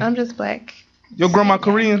going on? I'm just black. Your grandma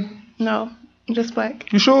Korean? No, I'm just black.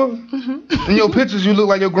 You sure? Mhm. In your pictures, you look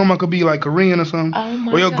like your grandma could be like Korean or something. Oh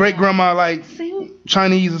my Or your God. great grandma like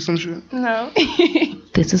Chinese or some shit. No.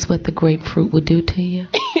 This is what the grapefruit will do to you.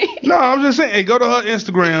 No, I'm just saying. Hey, go to her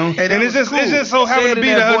Instagram, Hey, that and it's was just cool. so Say happen it to in be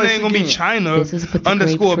that that her voice name gonna be again. China This is what the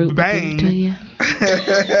underscore grapefruit will do to bang. you.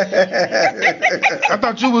 I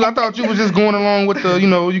thought you was just going along with the, you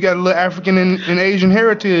got a little African and Asian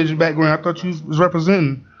heritage background. I thought you was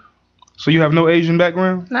representing. So you have no Asian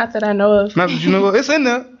background? Not that I know of. Not that you know. It's in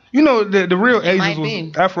there. You know the real It might Asians be.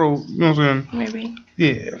 was Afro. You know what I'm saying? Maybe.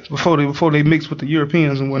 Yeah, before they mixed with the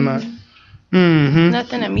Europeans and whatnot. Mm-hmm.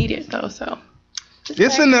 Nothing immediate though, so.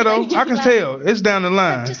 It's in there though. I can tell. It's down the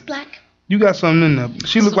line. Just black. You got something in there.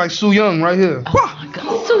 She look like Sue Young right here.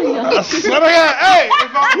 So young. Hey,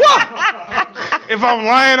 if I'm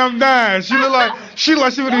lying, I'm dying. She look like she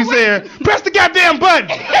would be saying, "Press the goddamn button.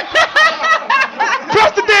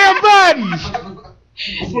 Press the damn button."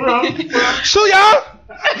 Sue Young.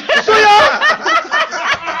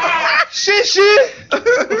 Shit.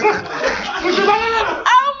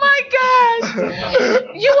 Oh my gosh.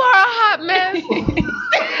 You are a hot mess.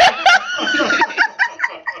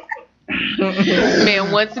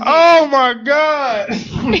 Man, once again. Oh my God.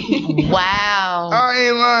 Wow. I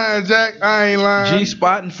ain't lying, Jack. I ain't lying.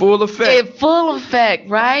 G-spot in full effect. In full effect,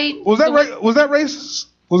 right? Was that racist?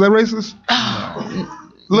 Was that racist?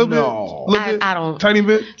 Little bit. I don't. Tiny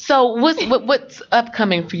bit. So what's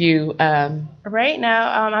upcoming for you? Right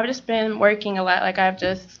now, I've just been working a lot. Like I've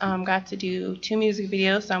just got to do 2 music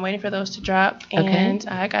videos, so I'm waiting for those to drop. Okay. And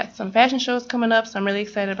I got some fashion shows coming up, so I'm really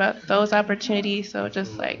excited about those opportunities. So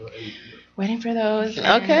just like waiting for those.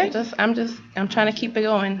 and Okay. I'm trying to keep it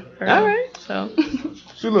going. All right. So.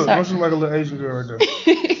 She look like a little Asian girl right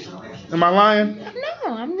there. Am I lying?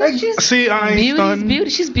 No, I'm not. She's See, I ain't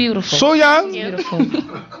stunned. She's beautiful. So young. Beautiful.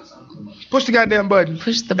 Push the goddamn button.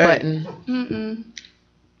 Push the button. Mm-mm.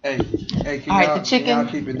 Hey, can All right, y'all, the chicken. Can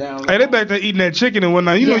y'all keep it down? Hey, they back there eating that chicken and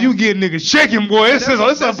whatnot. You know Yes. you get niggas chicken, boy. It's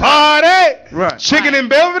a party. Right. Chicken in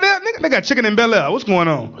Belvedere? Nigga, they got chicken in Bel Air. What's going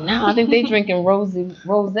on? No, I think they drinking rose.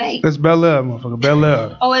 That's Bel Air, motherfucker. Bel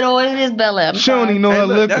Air. Oh, it is Bel Air. She don't even know Hey, her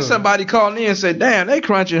look, liquor. that's somebody calling in and said, "Damn, they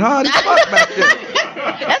crunching hard as fuck back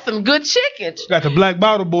there." That's some good chicken. Got the Black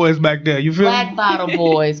Bottle Boys back there. You feel Black me? Bottle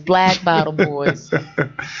Boys. Black Bottle Boys.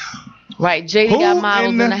 Right, JD Who got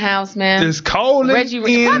models in in the- the house, man. It's cold Reggie,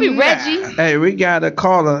 in probably there. Reggie. Hey, we got a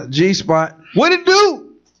caller, G-spot. What it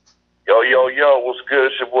do? Yo, what's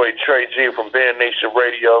good? It's your boy Trey G from Band Nation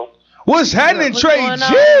Radio. What's happening, What's Trey going G?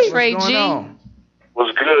 on, Trey What's G? going on?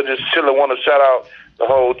 What's good? Just chilling. Want to shout out the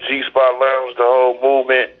whole G Spot Lounge, the whole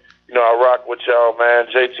movement. You know, I rock with y'all, man.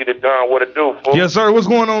 JT the Don, what it do, fool? Yes, sir. What's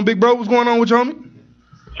going on, big bro? What's going on with you, homie?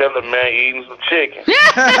 Chilling, man. Eating some chicken.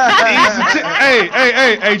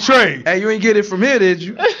 Hey, Trey. Hey, you ain't get it from here, did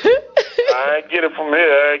you? I ain't get it from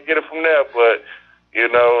here. I ain't get it from there, but you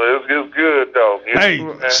know, it's good though. You Hey,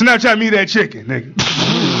 know, man. Snapchat me that chicken, nigga.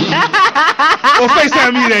 Or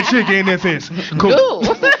FaceTime me that chicken in that fence. Cool.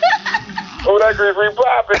 Oh, that Grizzly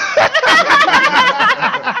popping.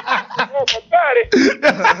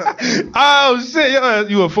 Oh shit,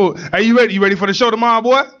 you a fool. Are you ready? You ready for the show tomorrow,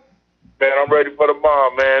 boy? Man, I'm ready for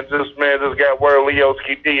tomorrow, man. Just got word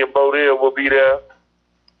Leoski D and Bodil will be there.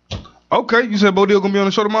 Okay, you said Bodil gonna be on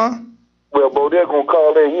the show tomorrow? Well, Bodil gonna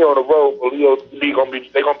call in. He on the road, but Leoski D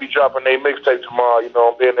they gonna be dropping their mixtape tomorrow. You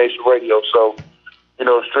know, on Band Nation Radio. So, you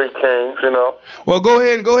know, Street Kings. You know. Well, go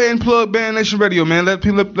ahead and plug Band Nation Radio, man. Let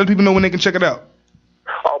people know when they can check it out.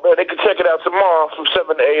 Oh man, they can check it out tomorrow from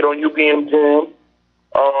 7 to 8 on UBM Jam.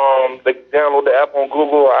 They can download the app on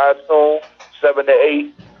Google or iTunes 7 to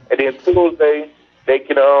 8, and then Tuesday they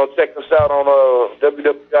can check us out on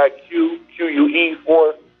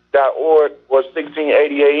www.que4.org or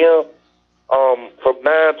 1680 AM. From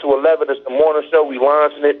 9 to 11 is the morning show. We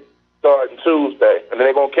launching it starting Tuesday, and then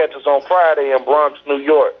they're gonna catch us on Friday in Bronx, New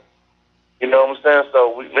York. You know what I'm saying?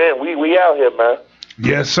 So we out here, man.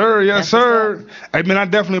 Yes, sir. Yes, sir. Hey, man, I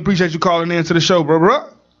definitely appreciate you calling in to the show, bro. No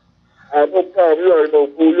problem. You already know,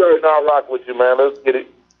 fool. You already know I rock with you, man. Let's get it.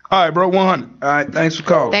 All right, bro. 100. All right, thanks for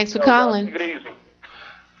calling. Thanks for calling. Take it easy.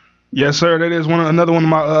 Yes, sir. That is another one of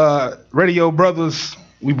my radio brothers.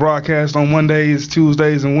 We broadcast on Mondays,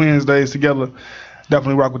 Tuesdays, and Wednesdays together.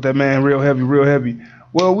 Definitely rock with that man. Real heavy, real heavy.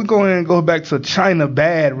 Well, we go ahead and go back to China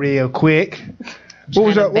Bad real quick. What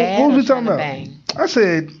was we talking about? I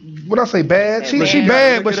said, what I say, bad? She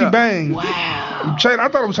bad, but she bang. Wow. China, I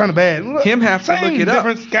thought it was China Bad. Him have to look it up.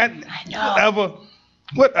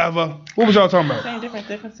 Whatever. What was y'all talking about? Saying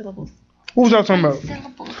different syllables. What was y'all talking about?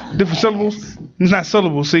 Different syllables? It's not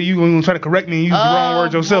syllables. See, you gonna try to correct me and use the wrong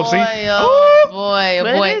word yourself. See? Oh boy. It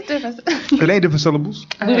is different. It ain't different syllables.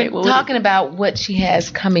 We were talking about what she has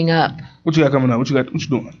coming up. What you got coming up? What you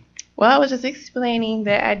doing? Well, I was just explaining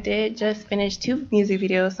that I did just finish 2 music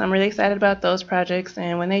videos. So I'm really excited about those projects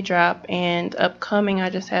and when they drop. And upcoming, I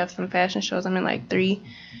just have some fashion shows. I'm in like 3.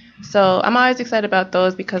 So I'm always excited about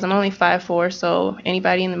those because I'm only 5'4", so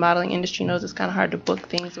anybody in the modeling industry knows it's kind of hard to book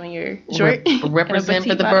things when you're short. Represent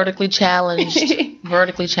for the vertically challenged.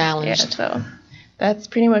 Vertically challenged. Yeah, so that's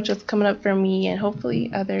pretty much what's coming up for me and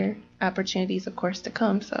hopefully other opportunities, of course, to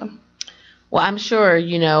come. So. Well, I'm sure,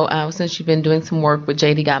 you know, since you've been doing some work with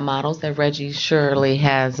JD Got Models, that Reggie surely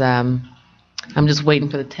has, I'm just waiting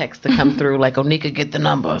for the text to come through, like, Onika, get the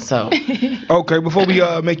number, so. Okay, before we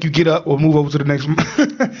make you get up or move over to the next one,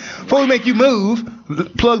 before we make you move,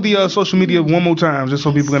 plug the social media one more time, just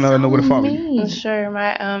so people can know where to follow you. Sure,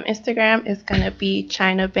 my Instagram is going to be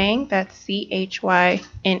China Bang, that's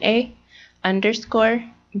CHYNA_BANGG.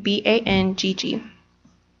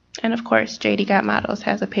 And of course, JD Got Models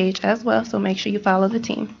has a page as well, so make sure you follow the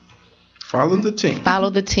team. Follow the team. Follow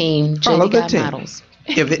the team. Follow JD the Got team. Models.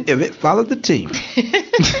 If it follow the team.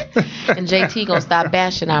 And JT gonna stop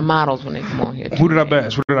bashing our models when they come on here. Who did I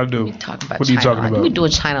bash? What did I do? What are you talking about? We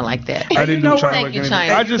doing China like that. I didn't do China Thank like you, anything.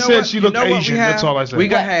 China. I just said she looked Asian. That's all I said. We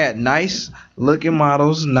gonna have nice looking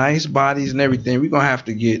models, nice bodies and everything. We're gonna have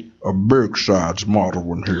to get a big size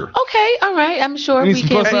model in here. Okay, all right. I'm sure we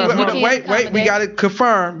can. Wait, we gotta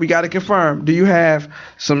confirm. Do you have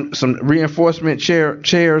some reinforcement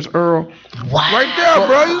chairs, Earl? Wow. Right there,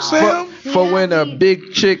 bro. You see them? For when the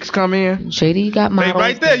big chicks come in. JD Got Models.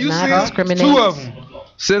 Right there, you see them? 2 of them.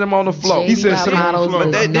 Sit them on the floor. He said sit them on the floor.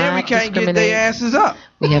 But then we can't get their asses up.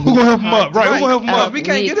 Who gonna help them up? Right, who gonna help them up? We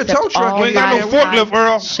can't get a tow truck. We ain't got no forklift,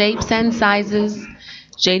 Earl. Shapes and sizes.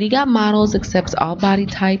 JD Got Models accepts all body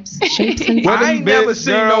types, shapes and sizes. I ain't never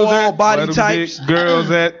seen no all body types.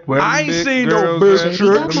 Girls at? I ain't seen no big shirts.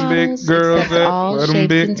 Where them big girls at? Where them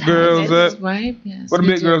big girls at? Right? Yes. Where them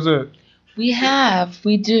big girls at? We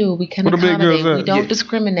do. We can Where the big accommodate. girls We at? don't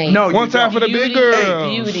discriminate. No, One time for the big girls.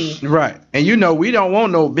 Beauty. Right. And you know, we don't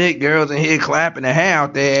want no big girls in here clapping their hair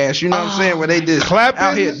out their ass. You know what I'm saying? Where they just clapping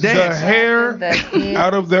out here the dancing. hair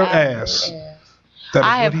out of their ass. That is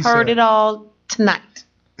I have what he heard said. it all tonight.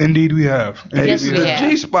 Indeed, we have. Yes, we have.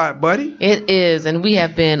 G-spot, buddy. It is, and we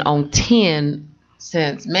have been on 10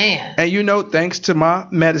 since, man. And you know, thanks to my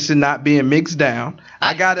medicine not being mixed down,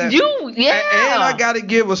 I gotta. And I gotta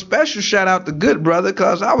give a special shout out to Good Brother,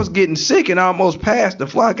 cause I was getting sick and almost passed the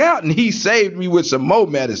flock out, and he saved me with some more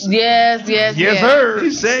medicine. Yes, sir. He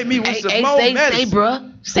saved me with some more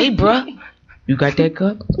medicine. Say, bruh. You got that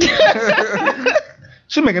cup?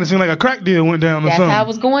 She making it seem like a crack deal went down or That's something. how it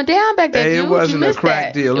was going down back then. Hey, it dude. wasn't You a missed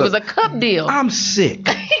crack that. deal. It was a Look, cup deal. I'm sick.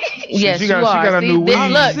 Yes, She you are. got a See, new this- weed.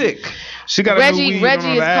 look, Sick. She got a new weed.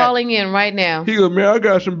 Reggie is calling in right now. He go, man, I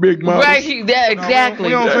got some big models. Right, exactly.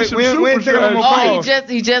 We ain't taking no more calls.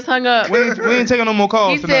 He just hung up. We ain't taking no more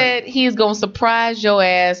calls He tonight. said he's gonna surprise your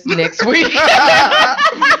ass next week.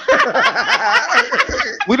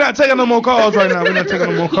 We're not taking no more calls right now. We're not taking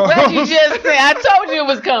no more calls. What you just said? I told you it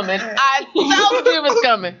was coming. I told you it was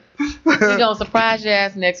coming. We're gonna surprise your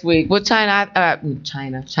ass next week. Well, China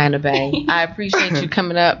Bay. I appreciate you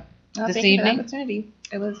coming up this thank you for the evening. opportunity.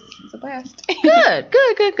 It was a blast.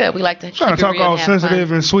 Good. We like to Trying to keep it talk real all and have sensitive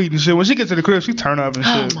fun. and sweet and shit. When she gets to the crib, she turn up and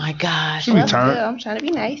shit. Oh my gosh. She be Well, turned. I'm trying to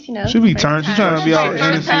be nice, you know. She be turned. She trying to be all First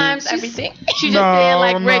innocent. time everything. She just said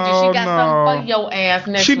like Reggie. She got something for your ass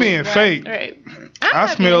next She week, being right? fake. Right.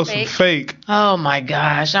 I smell some fake. Oh my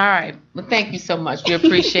gosh. All right. Well, thank you so much. We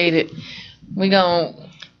appreciate it. We gonna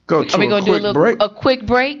go to are we gonna do a quick little break? a quick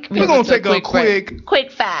break? We're gonna take a break.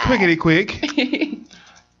 quick five. quickity quick.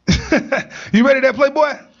 You ready there,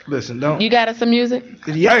 Playboy? Listen, don't. You got us some music?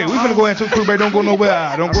 Yeah. Hey, we finna go into a quick break. Don't go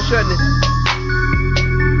nowhere. Don't go. Shutting it.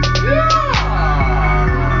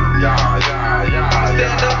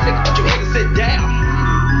 Stand up, nigga, put your head and sit down.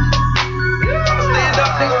 Stand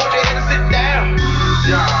up, nigga, put your head and sit down.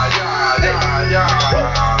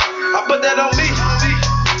 I put that on me.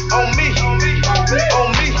 On me. On me.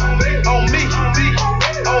 On me. On me.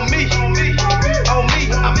 On me. On me.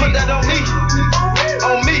 I put that on me.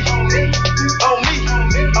 On me. On me. On me.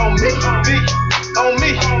 On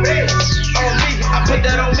me. On me. I put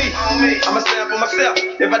that on me. I'ma stand for myself.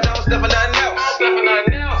 If I don't stand for nothing else.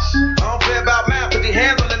 I don't play about mine. Put your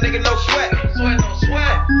hands on the nigga, no sweat.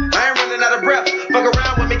 I ain't running out of breath. Fuck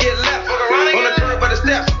around when we get left. On the curb of the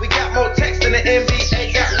steps. We got more text than the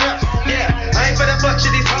NBA got reps. Yeah, I ain't for that fuck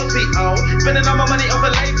shit these hoes be on. Spending all my money on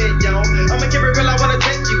filet mignon. I'ma keep it real, I wanna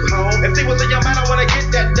take you home. If they was in your mind, I wanna get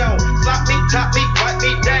that dough. Slap me, top me, wipe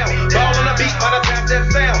me down. Ball on the beat, by the time that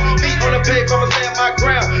sound. Feet on the peg, I'ma stand my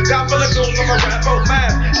ground. Got full of goons, I'ma rap for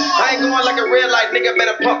mine. I ain't going like a red light, nigga.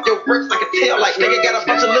 Better pump your brakes like a tail light. Nigga got a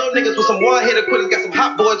bunch of little niggas with some one-hitter quitters. Got some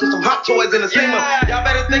hot boys with some hot toys in the steamer. Y'all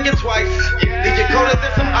better think it twice. Need your coldest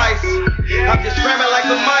than some ice. I'm just screaming like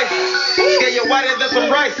some mice. Scare you whiter than some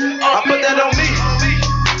rice. I put that on me.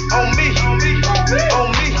 On me. On me. On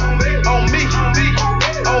me. On me.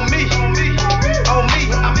 On me. On me.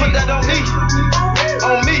 I put that on me.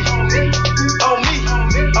 On me. On me.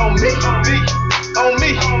 On me. On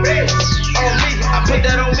me. On me. I put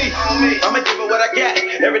that on me. I'ma give it what I got.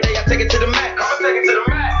 Every day I take it to the max.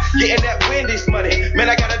 Getting that Wendy's money. Man,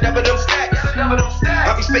 I gotta double them stacks.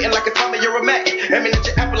 I be spitting like a Tommy, you're a Mac. Aiming at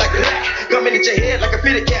your apple like a black. Coming at your head like a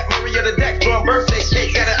fitted cat. Maria the Deck. Throwing birthday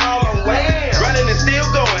cake. Got it all on wax. Running and still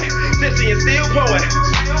going. Tipsy and still pouring.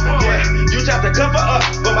 Yeah, you tried to cover up,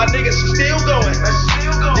 but my niggas are still going.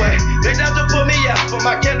 Yeah, they down to put me out, but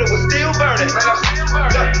my candle was still burning.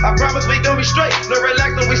 I promise we gon' be straight. No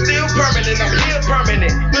relaxing, we still permanent. I'm here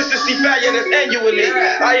permanent. This is C failure that's annually.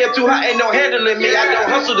 I am too hot, ain't no handling me. I don't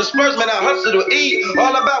hustle to spurs, man, I hustle to eat.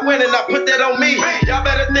 All about winning, I put that on me. Y'all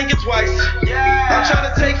better think it twice. I'm trying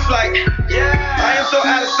to take flight. I am so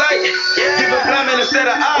out of sight. Give a blaming instead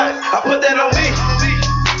of eyes. I put that on me.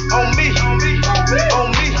 On me. On me.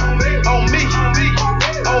 On me. On me.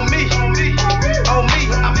 On me. On me.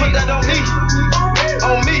 I put that on me.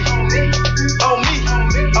 On me. On me.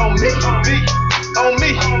 On me. On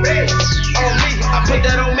me. On me. I put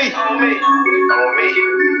that on me. On me. On me.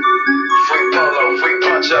 Free polo, free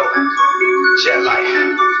poncho. Jet life.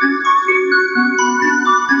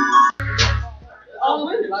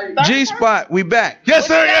 G Spot, we back. Yes,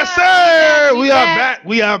 sir. Yes, sir. We are back.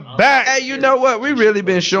 We are back. Hey, you know what? We really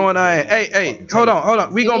been showing our. Hey, hold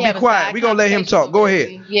on. We gonna be quiet. We gonna let him talk. Go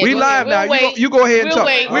ahead. Yeah, We go live ahead. now. You go ahead and talk.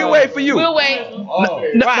 We wait for you. We'll wait.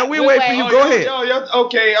 No, we wait for you. Go ahead.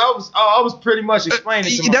 Okay, I was pretty much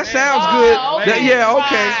explaining to my That man. sounds good. Yeah,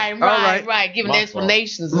 okay. All right. Right. Giving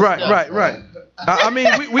explanations. and Right, stuff. right. I mean,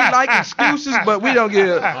 we like excuses, but we don't give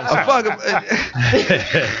a fuck.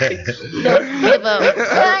 Give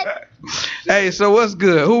up. Hey, so what's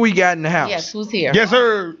good? Who we got in the house? Yes, who's here? Yes,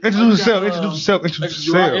 sir. Introduce yourself. Introduce yourself. Introduce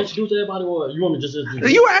Do I yourself. introduce everybody or you want me to just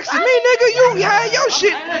introduce? You asking me, nigga? You had your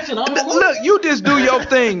shit. Look, you just do your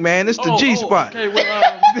thing, man. It's the G Spot. Okay,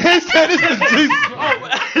 well, This is G.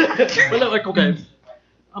 well, look, okay.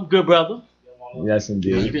 I'm good, brother. Yes, You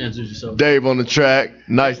indeed. can introduce yourself. Dave on the track.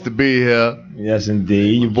 Nice to be here. Yes,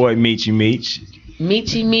 indeed. Your boy Meechy Meech.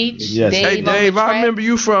 Meechy Meech. Yes. Dave Hey, on the Dave, I track. remember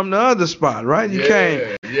you from the other spot, right? You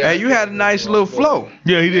came. Hey, you had a nice little flow.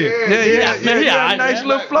 Yeah, he did. Yeah, you had a nice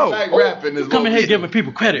little flow. Like rapping is Come in here giving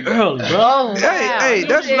people credit early, bro. Oh, Hey,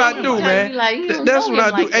 that's what I do, man. That's what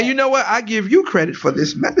I do. And you know what? I give you credit for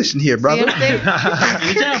this medicine here, brother.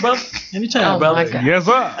 Anytime, brother. Anytime, Oh, brother. my God. Yes,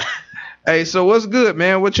 sir. Hey, so what's good,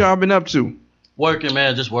 man? What y'all been up to? Working,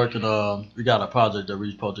 man. Just working. We got a project that we're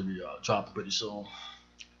supposed to be dropping pretty soon.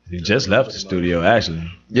 He just left the studio,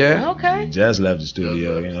 actually. Yeah. Okay. He just left the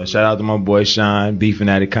studio. You know, shout out to my boy Sean, beefing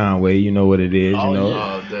at it Conway. You know what it is. You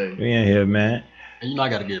know, we in here, man. And you know I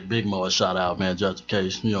gotta get Big Mo a shout out, man, just in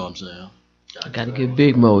case. You know what I'm saying? I gotta give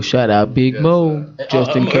Big Mo shout out, Big Mo,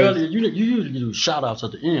 just in case. Earlier, you usually do shout outs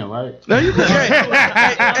at the end, right? No, you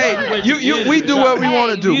can. We do what we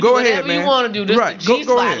want to do. Go ahead, man. You want to do this? Right. Go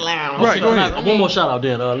ahead. Lounge. Right. Go ahead. One more shout out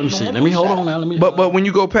then. Let me see. Let me hold on now. Let me. But when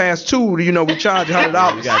you go past 2, you know we charge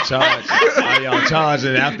 $100. You got charged. Y'all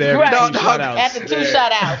charging after every Right. two shout outs. After 2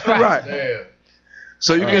 shout outs. Right.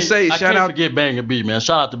 So you can say I shout can't out. forget Banger B, man.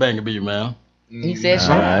 Shout out to Banger B, man. He said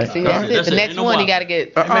shout out. See, that's it. The next one he gotta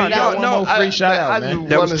get. I just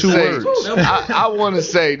want to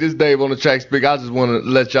say this Dave on the track speak. I just want to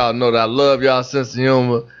let y'all know that I love y'all sense of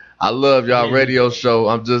humor. I love y'all radio show.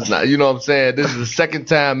 I'm just not, you know what I'm saying? This is the second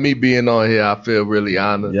time me being on here. I feel really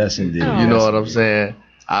honored. Yes, indeed. You know what I'm saying?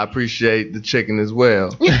 I appreciate the chicken as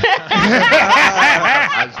well.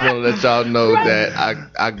 I just want to let y'all know that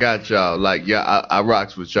I got y'all. Like, yeah, I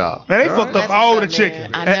rocks with y'all. Man, they fucked up all the chicken.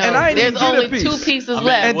 I know. And I ain't There's even get a only piece. 2 pieces I mean,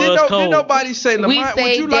 left. and did nobody say, We Lamont, would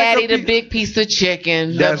say, you like Daddy, a the piece? big piece of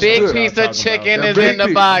chicken. The That's big good. piece of chicken The is big in the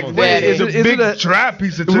piece. box, Wait, Daddy. is it a dry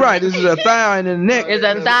piece of chicken? Right, is it a thigh and a neck? It's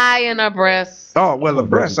a thigh and a breast. Oh, well, a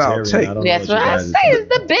breast I'll take. That's what I say. It's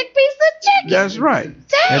the big piece of chicken. That's right.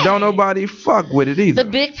 And don't nobody fuck with it either. The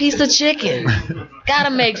big piece of chicken.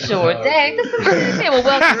 Gotta make sure. Dang, this is well,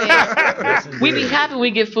 welcome in. We be happy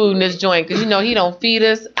we get food in this joint because you know he don't feed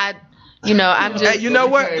us. I'm just. Hey, you know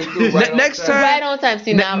what? Next time. Right on time.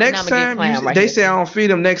 See now. Next now time I'm right they here. say I don't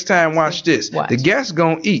feed them. Next time, watch this. The guests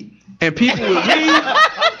gonna eat, and people with weave,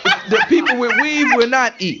 the people with weave will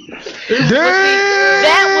not eat.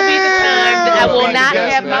 That will be the time that I will not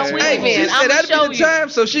have my weave Hey, she in. said I'm gonna that'll show be the you. time,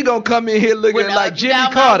 so she gonna come in here looking like Jimmy without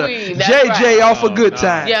my Carter, weave, that's JJ right. off a good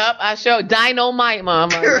time. Yep, I show Dynamite,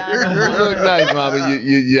 Mama. You look nice, mama.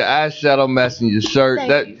 Your eyeshadow matching your shirt.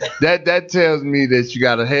 That tells me that you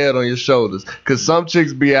got a head on your shoulders. Cause some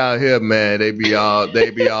chicks be out here, man. They be all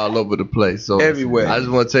over the place. So everywhere. I just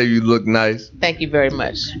want to tell you look nice. Thank you very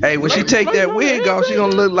much. Hey, when she take that wig off, she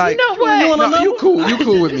gonna look like. You know what? No, you cool with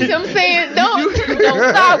You me. know what I'm saying? Don't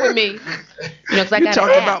start with me. You know, 'cause I You got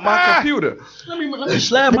talking about my computer? Let me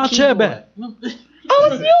slide my chair back. Oh,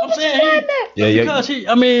 it's you. I'm saying Yeah. because he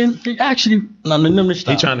actually. No, let me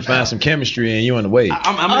stop. He trying to find some chemistry and you on the way.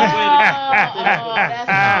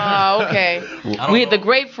 Oh, okay. We had the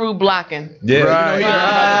grapefruit blocking. Yeah. Right.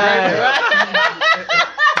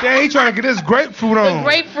 Damn, he trying to get this grapefruit on.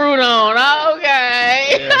 Grapefruit on.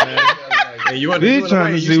 Okay. Hey, you want He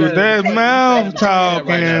trying to see what that mouth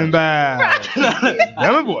talking about.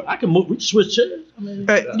 Damn it, boy. I can move. We can switch chairs.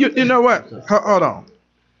 Hey, you know what? Hold on.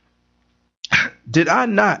 Did I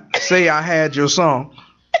not say I had your song?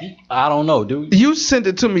 I don't know, dude. You sent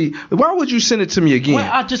it to me. Why would you send it to me again? Well,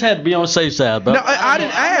 I just had to be on the safe side, bro. No, I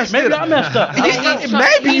didn't ask. Maybe did I messed up.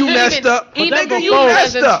 Maybe you messed up. Even Nigga, you you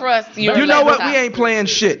messed doesn't up. trust your You know what? laptop. We ain't playing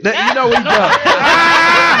shit. You know we done.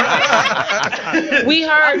 We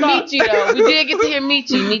heard Michi though. We did get to hear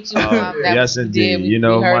Michi. Yes, indeed. You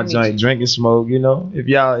know, my joint, drink and smoke. You know, if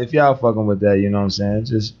y'all fucking with that, you know what I'm saying?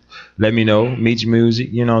 Just let me know. Michi Music.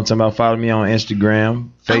 You know what I'm talking about? Follow me on Instagram,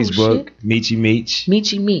 Facebook, Michi Meech.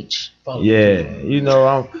 Michi Meech. Yeah, you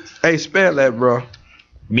know Hey, spell that, bro.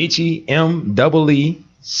 Michi, M-E-E-C-H-I-E.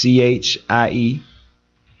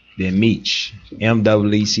 Then Meech,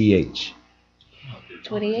 M-E-E-C-H.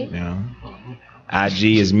 28. Yeah. IG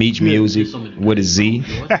is Meech Music with a Z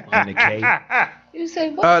and a K. You say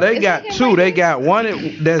what? They got two. They got one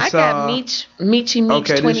that's I got Michi Meech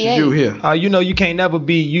okay, 28. this is you here. You know you can't never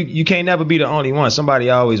be you can't never be the only one. Somebody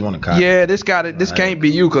always want to copy. Yeah, this can't be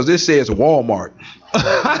you because this says Walmart.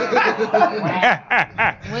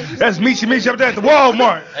 That's Michi up there at the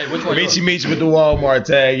Walmart. Hey, which one? Michi with the Walmart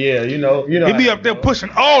tag. Yeah, you know. He be up there pushing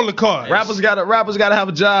all the cars. Rappers gotta have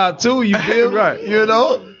a job too. You feel right? You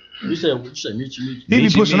know. You said Michi. He be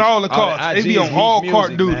pushing all the cars. They be on all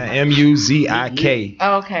cart duty. M-U-Z-I-K.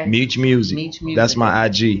 Oh, okay. Meech Music. That's my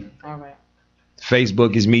IG. All right.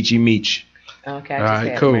 Facebook is Michi Meech. Okay. All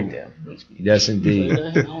right, cool. Yes, indeed.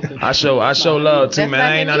 I show love too, man.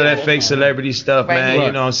 I ain't none of that fake celebrity stuff, man.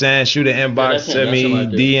 You know what I'm saying? Shoot an inbox to me,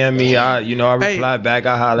 DM me. I reply back.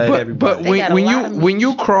 I holler at everybody. But when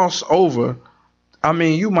you cross over, I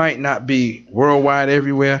mean, you might not be worldwide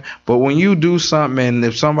everywhere, but when you do something and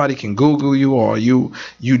if somebody can Google you or you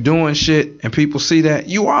doing shit and people see that,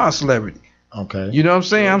 you are a celebrity. Okay. You know what I'm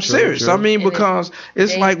saying? I'm serious. I mean, because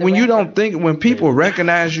it's like when you don't think, when people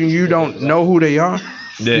recognize you, you don't know who they are.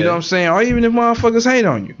 You know what I'm saying? Or even if motherfuckers hate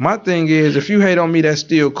on you. My thing is, if you hate on me, that's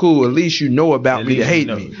still cool. At least you know about me to hate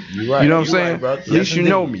me. You right. You know what I'm saying? Right, At least you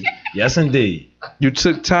know me. Yes, indeed. You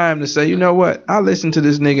took time to say, you know what? I listen to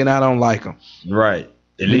this nigga and I don't like him. Right.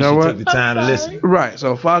 At least you took the time to listen. Right.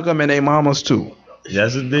 So fuck them and they mamas too.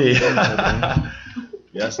 Yes, indeed.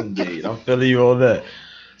 Yes, indeed. I'm feeling you on that.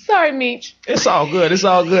 Sorry, Meech. It's all good. It's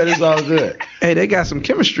all good. It's all good. Hey, they got some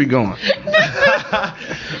chemistry going.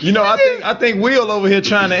 You know, I think Will over here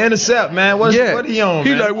trying to intercept, man. What are you on, He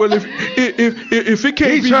man? like, well, if it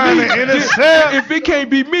can't be trying me, to intercept. if it can't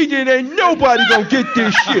be me, then ain't nobody gonna get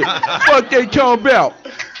this shit. Fuck they talking about.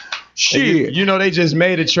 Shit. You know, they just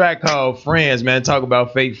made a track called Friends, man. Talk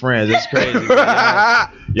about fake friends. That's crazy. Man.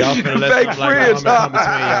 Y'all finna let Fake something like friends. come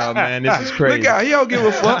between y'all, man. This is crazy. Look out, he don't give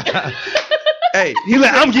a fuck. Hey, He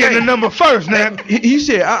like, I'm getting the number first now. he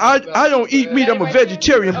said, I don't eat meat, I'm a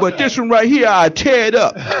vegetarian, but this one right here, I tear it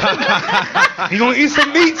up. You gonna eat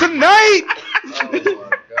some meat tonight?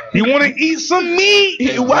 You want to eat some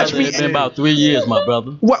meat? Watch me. It's been about 3 years, my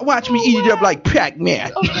brother. Watch me eat it up like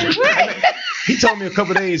Pac-Man. He told me a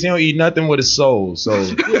couple days he don't eat nothing with his soul. So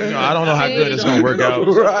I don't know how good it's gonna work out.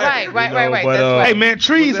 Right. But, That's right. Hey man,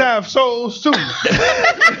 trees have souls too.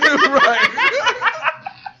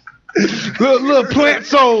 little plant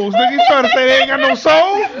souls. Nigga, you trying to say they ain't got no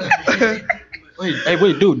soul?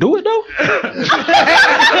 Wait, do it though?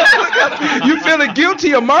 You feeling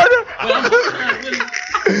guilty of murder?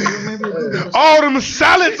 All them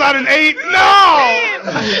salads I done ate. No.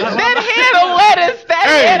 That head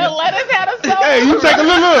of lettuce had a soul. Hey, you take a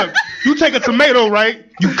look. You take a tomato, right?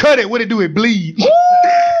 You cut it. What it do? It bleeds.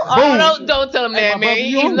 Oh, don't tell him that, man.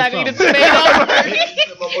 He's not gonna eat a tomato.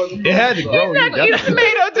 It had to grow. He's not gonna eat a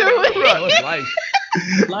tomato, dude.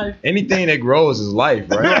 It's life. Anything that grows is life,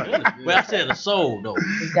 right? Well, I said a soul though.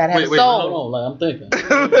 He's gotta have a Hold soul. on, like I'm thinking.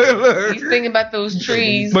 He's thinking about those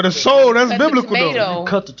trees. But a soul, that's Cut the biblical tomato. though.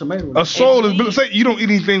 Cut the tomato. A soul is biblical. Say you don't eat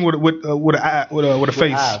anything with a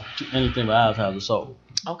face. Eyes. Anything with eyes has a soul.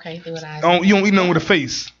 Okay, do what I You don't eat nothing with a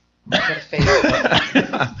face. A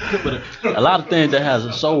lot of things that has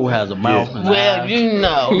a soul has a mouth. And Well, eyes. you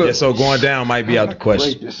know. Yeah, so going down might be out the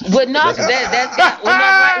question. But no, that's got. Well, no,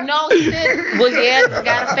 right? No, he said. Well, yeah, it's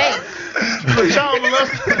got a face.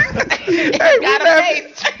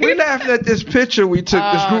 Hey, we laughing at this picture we took,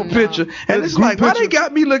 this group picture, and it's like, why they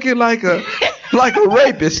got me looking like a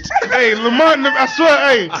rapist? Hey, Lamont, I swear,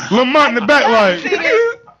 hey, Lamont in the back, like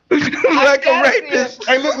like a rapist.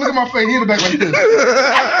 Hey, look at my face. He in the back like this.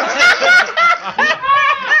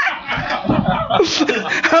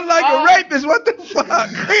 I'm like a rapist. What the fuck?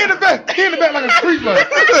 He in the back like a creeper.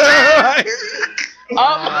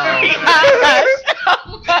 Oh my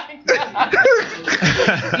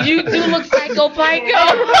gosh! You do look psycho, Pico.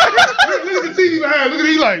 Look at the TV behind. Look at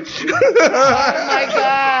he like. Oh my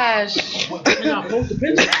gosh!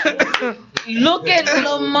 Look at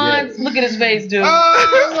Lamont. Look at his face, dude.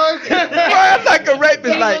 I'm like a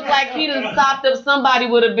rapist. He look like he done sopped up somebody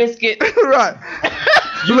with a biscuit. Right.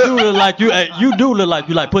 You do look like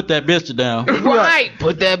you like put that biscuit down. Right.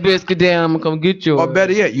 Put that biscuit down. I'm gonna come get you. Or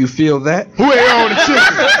better yet, you feel that? Who ate all the chicken?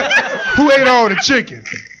 Who ate all the chicken?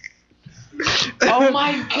 Oh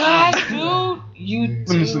my gosh, dude. You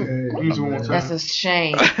Let me see one more time. That's a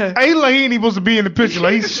shame. Hey, he like he ain't even supposed to be in the picture.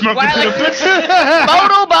 Like he snuck Right, into like the picture.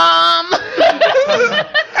 Photo bomb.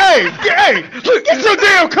 Hey, look, get your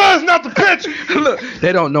damn cousin out the picture. Look,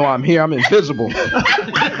 they don't know I'm here. I'm invisible.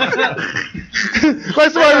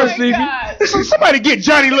 Like somebody get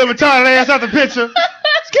Johnny Leviton ass out the picture.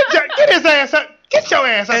 Get his ass out. Get your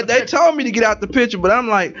ass out. And they told me to get out the picture, but I'm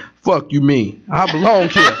like, fuck you, me. I belong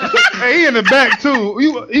here. Hey, he in the back too.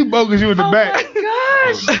 You bogus. You in the back. Oh my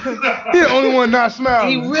gosh. He the only one not smiling.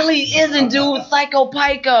 He really isn't, dude. Psycho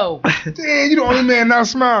Pico. Damn, you the only man not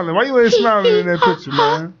smiling. Why you ain't smiling in that picture,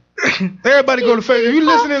 man? Everybody go to Facebook. If you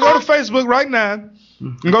listening, go to Facebook right now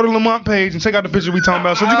and go to Lamont page and check out the picture we talking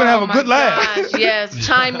about. So you're gonna have a good laugh. Gosh, yes,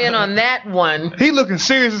 chime in on that one. He looking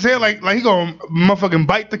serious as hell, like he gonna motherfucking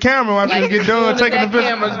bite the camera after he get done taking the picture.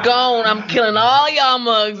 Camera's gone. I'm killing all y'all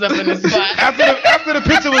mugs up in the spot. After the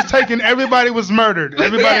picture was taken, everybody was murdered.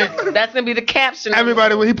 Everybody. Yes, that's gonna be the caption.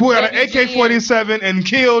 Everybody. He pulled out an AK-47 and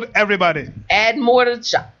killed everybody. Add more to the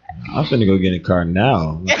shot. I'm finna go get in the car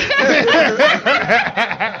now.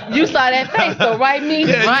 You saw that face though, right, me?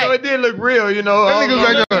 Yeah, right. you know, it did look real, you know. That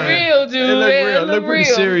nigga's like real, dude. It looked real. It looked pretty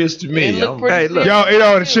serious to me. Hey, look. Y'all ate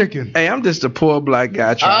all the chicken. Hey, I'm just a poor black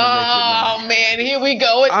guy trying to make Oh man, here we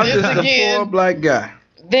go with I'm this just again. a poor black guy.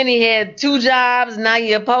 Then he had 2 jobs. Now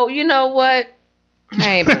you're a You know what?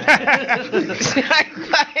 Hey,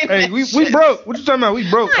 Hey, we broke. What you talking about? We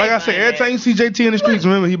broke. Like I said, every time you see JT in the streets,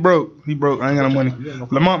 remember he broke. He broke. I ain't got no money.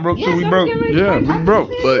 Lamont broke too. We broke. Yeah, we broke.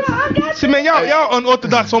 But see, man, y'all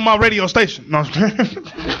unorthodox on my radio station. No,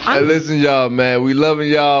 hey, listen, y'all, man. We loving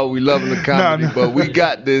y'all. We loving the comedy, but we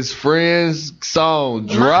got this Friends song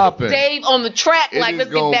dropping. Dave on the track, like,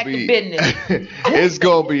 let's get back to business. It's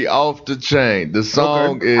gonna be off the chain. The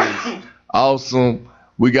song is awesome.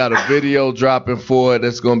 We got a video dropping for it.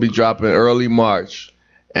 That's gonna be dropping early March,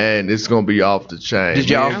 and it's gonna be off the chain.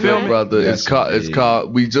 Did y'all film it? Brother? Yes, It's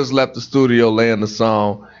called. We just left the studio laying the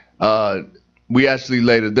song. We actually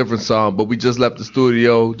laid a different song, but we just left the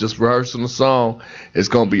studio, just rehearsing the song. It's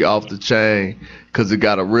gonna be off the chain because it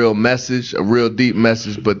got a real message, a real deep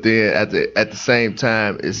message. But then at the same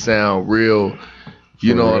time, it sound real.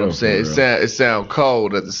 You know what I'm saying? It sound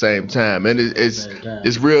cold at the same time, and it's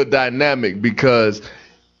real dynamic because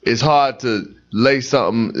it's hard to lay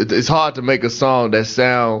something. It's hard to make a song that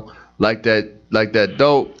sound like that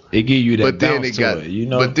dope. It give you that but then bounce it got, to it, you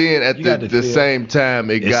know. But then at the same time,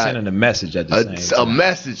 it's got sending a message at the same time. A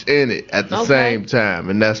message in it at the same time,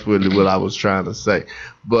 and that's really what I was trying to say.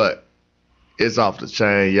 But it's off the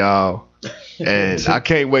chain, y'all. And I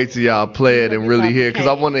can't wait till y'all play it and really hear, because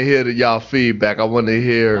I want to hear y'all feedback. I want to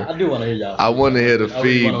hear. I do want to hear y'all. I want to hear the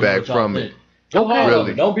feedback from it. Go hard.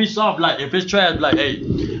 Really. Don't be soft. Like if it's trash, like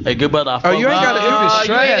hey, good brother. Oh, you ain't gotta. If it's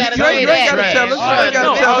trash, you ain't gotta tell us. You ain't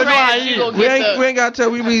gotta tell us. We ain't gotta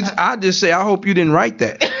tell. I just say I hope you didn't write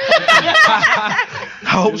that.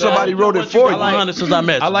 I hope somebody wrote it for you.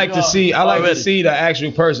 I like to see the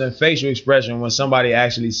actual person facial expression when somebody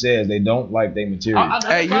actually says they don't like their material.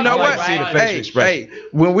 Hey, you know what? Hey,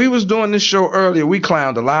 when we was doing this show earlier, we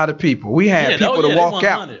clowned a lot of people. We had people to walk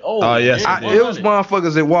out. Oh yes, it was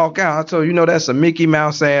motherfuckers that walk out. I told you, that's a Mickey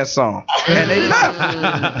Mouse ass song, and they left.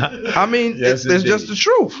 I mean, it's just the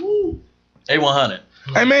truth. A100.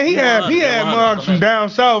 Hey man, he had mugs from down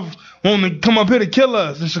south wanting to come up here to kill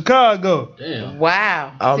us in Chicago. Damn.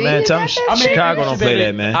 Wow. Oh man, tell me Chicago don't play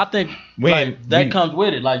that, man. I think that comes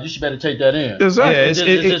with it. Like you should better take that in. Exactly. Yeah, it's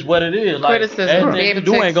just what it is. Like criticism. everything you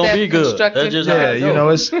do ain't gonna be good. That's just how it you know,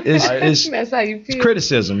 it's that's how you feel.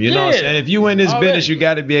 criticism. You know what I'm saying? If you in this business, you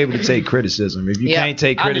got to be able to take criticism. If you can't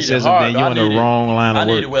take criticism, then you're in the wrong line of work.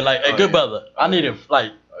 I need it with like, hey, good brother. I need it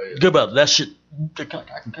like, good brother. That shit. Can I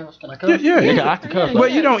curse? Can I curse? Yeah. Nigga, I can curse. Well,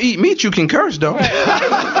 you don't eat meat, you can curse though. It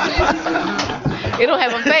don't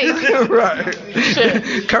have a face. Right.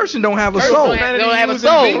 Cursing don't have a soul. Don't have a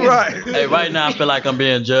soul. Right. Hey, right now I feel like I'm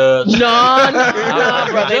being judged. No,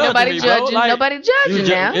 brother. Ain't nobody judging. Like, nobody judging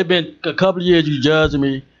now. It been a couple of years you judging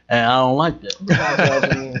me, and I don't like that.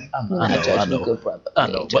 I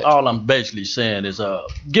know. But all I'm basically saying is,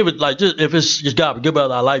 give it like just if it's just got good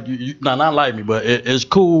brother. I like you. Not like me, but it's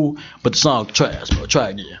cool. But the song trash. Bro, try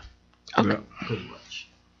again. Okay. Pretty much.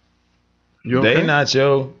 They not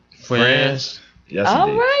your friends. Yes,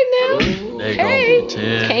 all right now. Hey,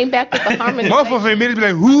 came back with the harmony. Motherfucker made it be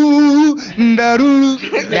like, whoo, da-doo.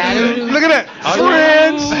 Look at that.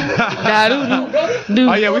 Friends.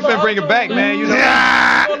 Oh yeah, we finna bring it back, man. You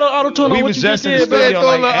know, we was just in the studio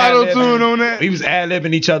like auto-tune on that. We was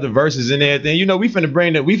ad-libbing each other verses and everything. You know, we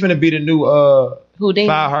finna be the new Houdini.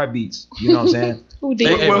 5 Heartbeats. You know what I'm saying?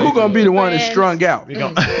 Houdini. Well, who gonna be the one that's strung out? We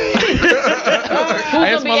gonna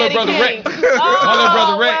That's my little brother Rick. My little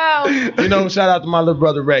brother Rick. Wow. You know, shout out to my little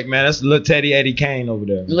brother Rick, man. That's little Teddy Eddie Kane over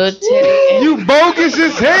there. Little Teddy. You bogus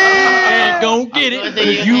as hell. Ain't gonna get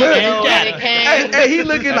it. You ain't got it. Hey, he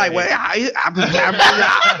looking like, well,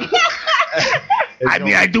 I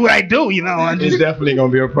mean, I do what I do, you know. It's definitely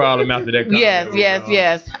gonna be a problem after that. Yes.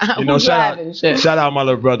 You know, shout out my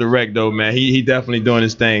little brother Rick though, man. He definitely doing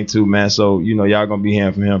his thing too, man. So you know, y'all gonna be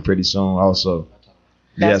hearing from him pretty soon, also.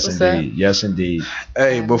 Yes, indeed.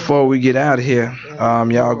 Hey, before we get out of here,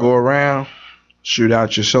 y'all go around, shoot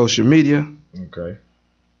out your social media. Okay.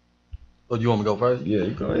 Oh, you want me to go first? Yeah,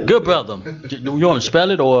 you go ahead. Good brother. Do you want to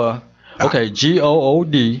spell it or? Okay,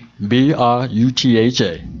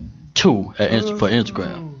 GOODBRUTHA 2 for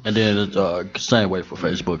Instagram. And then it's same way for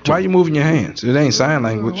Facebook too. Why you moving your hands? It ain't sign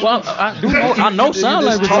language. Well, I know sign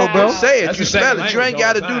language, bro. Say it. You spell it. You ain't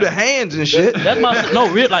got to do the hands and shit.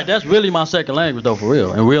 That's really my second language though, for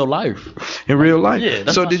real. In real life. In real life.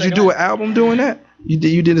 Yeah. So did you do an album doing that?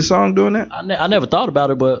 You did a song doing that? I never thought about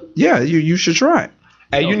it, but yeah, you should try it.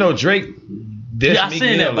 Hey, you know Drake. Yeah, I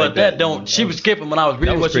seen that, but that don't. She was skipping when I was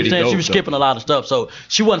reading what she was saying. She was skipping a lot of stuff, so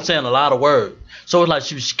she wasn't saying a lot of words. So it's like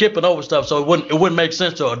she was skipping over stuff, so it wouldn't make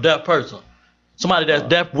sense to a deaf person. Somebody that's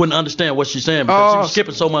deaf wouldn't understand what she's saying because she was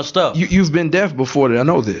skipping so much stuff. You've been deaf before, I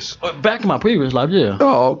know this. Back in my previous life, yeah.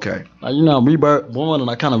 Oh, okay. Like, you know, I'm reborn and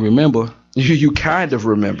I kind of remember You kind of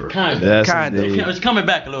remember. Kind Yes, of. indeed. It's coming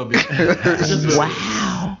back a little bit.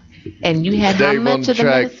 Wow. And you had how Dave on much the of the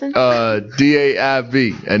track, medicine?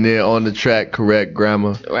 DAIV, and then on the track, correct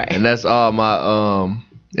grammar. Right. And that's all my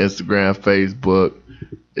Instagram, Facebook.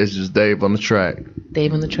 It's just Dave on the track.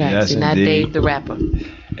 Dave on the track. Yes, See, not indeed. Dave the rapper.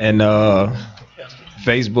 And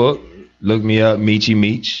Facebook, look me up, Meechie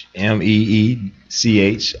Meech, MEECHIE,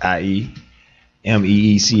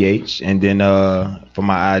 MEECH, and then for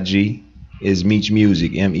my IG is Meech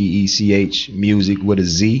Music, MEECH Music with a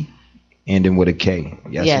Z, and then with a K.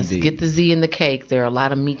 Yes, indeed. Get the Z in the cake. There are a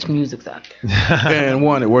lot of Meech Musics out there. And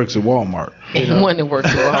one that works at Walmart. And one that works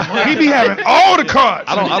at Walmart. He be having all the cards.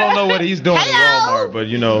 I don't know what he's doing at Walmart, but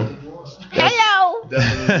you know. Hello. He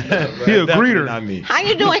a greeter. Not me. How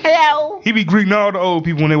you doing? Hello. He be greeting all the old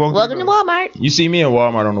people when they walk. Welcome to Walmart. You see me in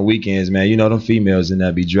Walmart on the weekends, man. You know them females in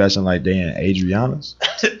there be dressing like they in Adriana's.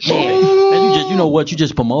 Man, you know what? You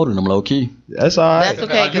just promoting them low key. That's all right. That's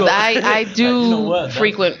okay, because I do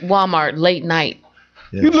frequent Walmart late night.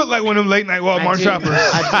 You look like one of them late night Walmart shoppers.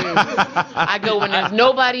 I go when there's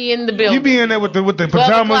nobody in the building. You be in there with the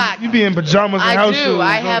pajamas. You be in pajamas and I house do. shoes.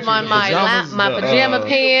 I have on my pajama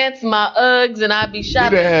pants, my Uggs, and I be We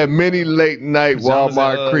shopping. done had many late night Pajamas Walmart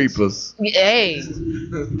and Uggs. creepers. Hey,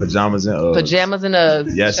 Pajamas and Uggs. pajamas and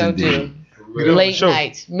Uggs. Yes, Sure indeed. do. Late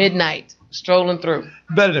night, midnight, strolling through.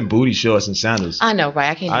 Better than booty shorts and sandals. I know, right?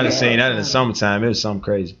 I can't. I do done seen that in the summertime. It was something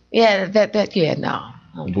crazy. Yeah, yeah, no.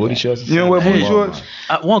 Booty shorts. You know what booty shorts?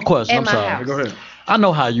 One question. In I'm my sorry. house. Go ahead. I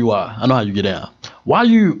know how you are. I know how you get down. Why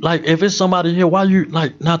you like if it's somebody here? Why you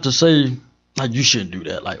like not to say like you shouldn't do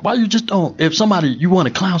that? Like why you just don't? If somebody you want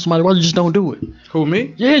to clown somebody, why you just don't do it? Who,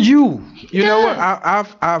 me? Yeah, you. You know what?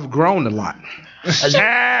 I've grown a lot.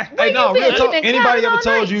 Hey, no, real talk. Anybody ever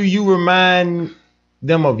told you remind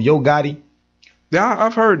them of Yo Gotti? Yeah,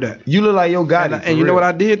 I've heard that. You look like Yo Gotti. And you know what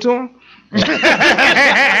I did to him?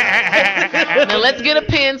 Now let's get a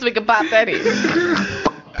pen so we can pop that in.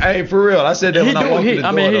 Hey, for real. I said that when I walked in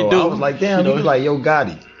the door. I was like, damn, he was like Yo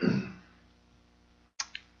Gotti.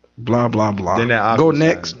 Blah, blah, blah. Then that Go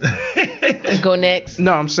next. Go next.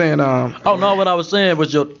 No, I'm saying, Oh no, what I was saying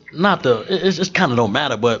was it's kind of don't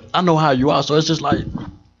matter, but I know how you are, so it's just like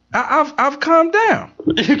I've calmed down.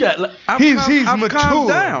 you got. Like, He's I've matured. calmed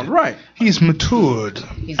down, right? He's matured.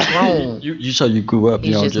 He's grown. you so you grew up. He's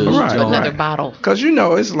You know, just just moved right, to another right. bottle. Cause you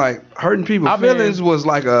know it's like hurting people's I mean- feelings was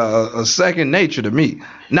like a second nature to me,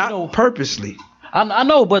 not purposely. I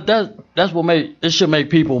know, but that's what it should make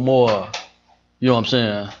people more. You know what I'm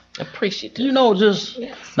saying? Appreciative. You know, just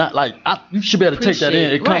not like you should be able to take that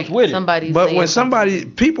in. It comes with it. But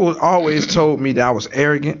when people always told me that I was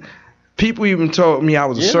arrogant. People even told me I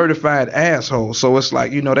was a certified asshole. So it's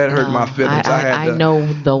like, you know, that hurt my feelings. I know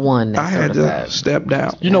the one. That's I had certified. to step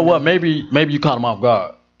down. You know what? Maybe you caught them off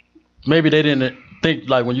guard. Maybe they didn't think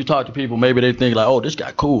like when you talk to people. Maybe they think like, oh, this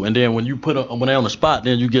guy cool. And then when you when they're on the spot,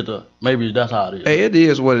 then you get maybe that's how it is. Hey, it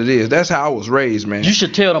is what it is. That's how I was raised, man. You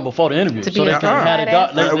should tell them before the interview so they can have it.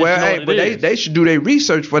 They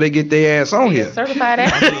research before they get their ass on here. Certified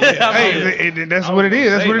Hey, that's what it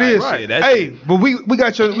is. That's what it is. Right, Hey, but we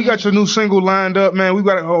got your new single lined up, man. We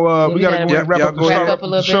got to go ahead and wrap up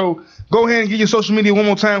the show. Go ahead and get your social media one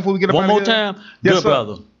more time before we get up One out more of here. time. Yes, Good sir.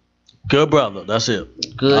 brother. Good brother. That's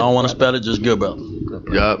it. Good I don't want to spell it. Just good brother.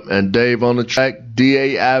 Yup, and Dave on the track,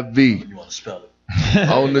 DAIV. You want to spell it?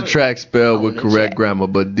 On the track, spelled with correct grammar,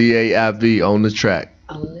 but DAIV on the track.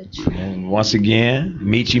 And once again,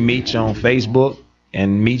 Meechie Meech on Facebook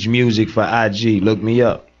and Meech Music for IG. Look me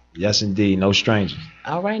up. Yes, indeed. No strangers.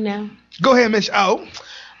 All right now. Go ahead, Miss O.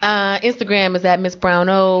 Instagram is at Miss Brown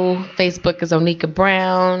O. Facebook is Onika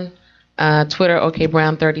Brown. Twitter,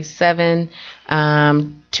 OKBrown37.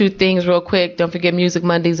 Two things real quick. Don't forget Music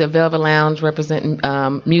Mondays at Velvet Lounge representing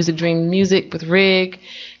Music Dream Music with Rig.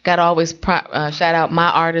 Got to always shout out my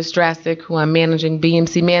artist, Drastic, who I'm managing,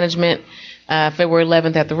 BMC Management, February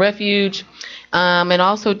 11th at the Refuge. And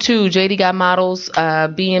also, too, JD Got Models,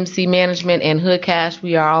 BMC Management, and Hood Cash.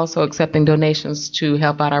 We are also accepting donations to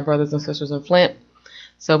help out our brothers and sisters in Flint.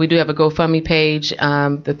 So we do have a GoFundMe page.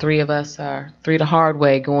 The three of us are the hard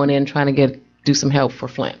way going in trying to do some help for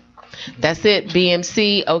Flint. That's it.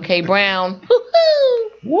 BMC, OK Brown.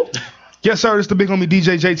 Woo-hoo. Yes, sir. This is the big homie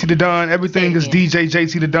DJ JT the Don. Everything is DJ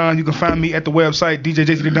JT the Don. You can find me at the website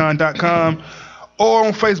djjtthedon.com or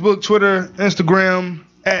on Facebook, Twitter, Instagram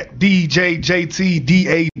at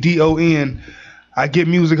DJJTDADON. I get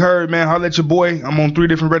music heard, man. Holla at your boy. I'm on 3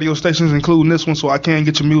 different radio stations, including this one, so I can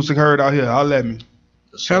get your music heard out here. Holla at me.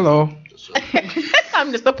 Hello.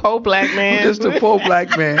 I'm just a poor black man. Just a poor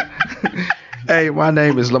black man. Hey, my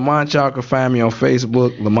name is Lamont. Y'all can find me on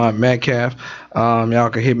Facebook, Lamont Metcalf. Y'all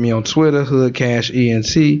can hit me on Twitter, Hood Cash ENT,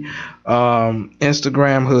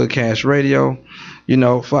 Instagram, Hood Cash Radio. You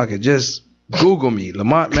know, fuck it, just Google me,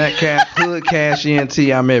 Lamont Metcalf, Hood Cash ENT.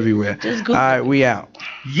 I'm everywhere. All right, we out.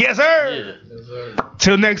 Yes, sir.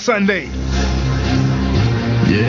 Till next Sunday.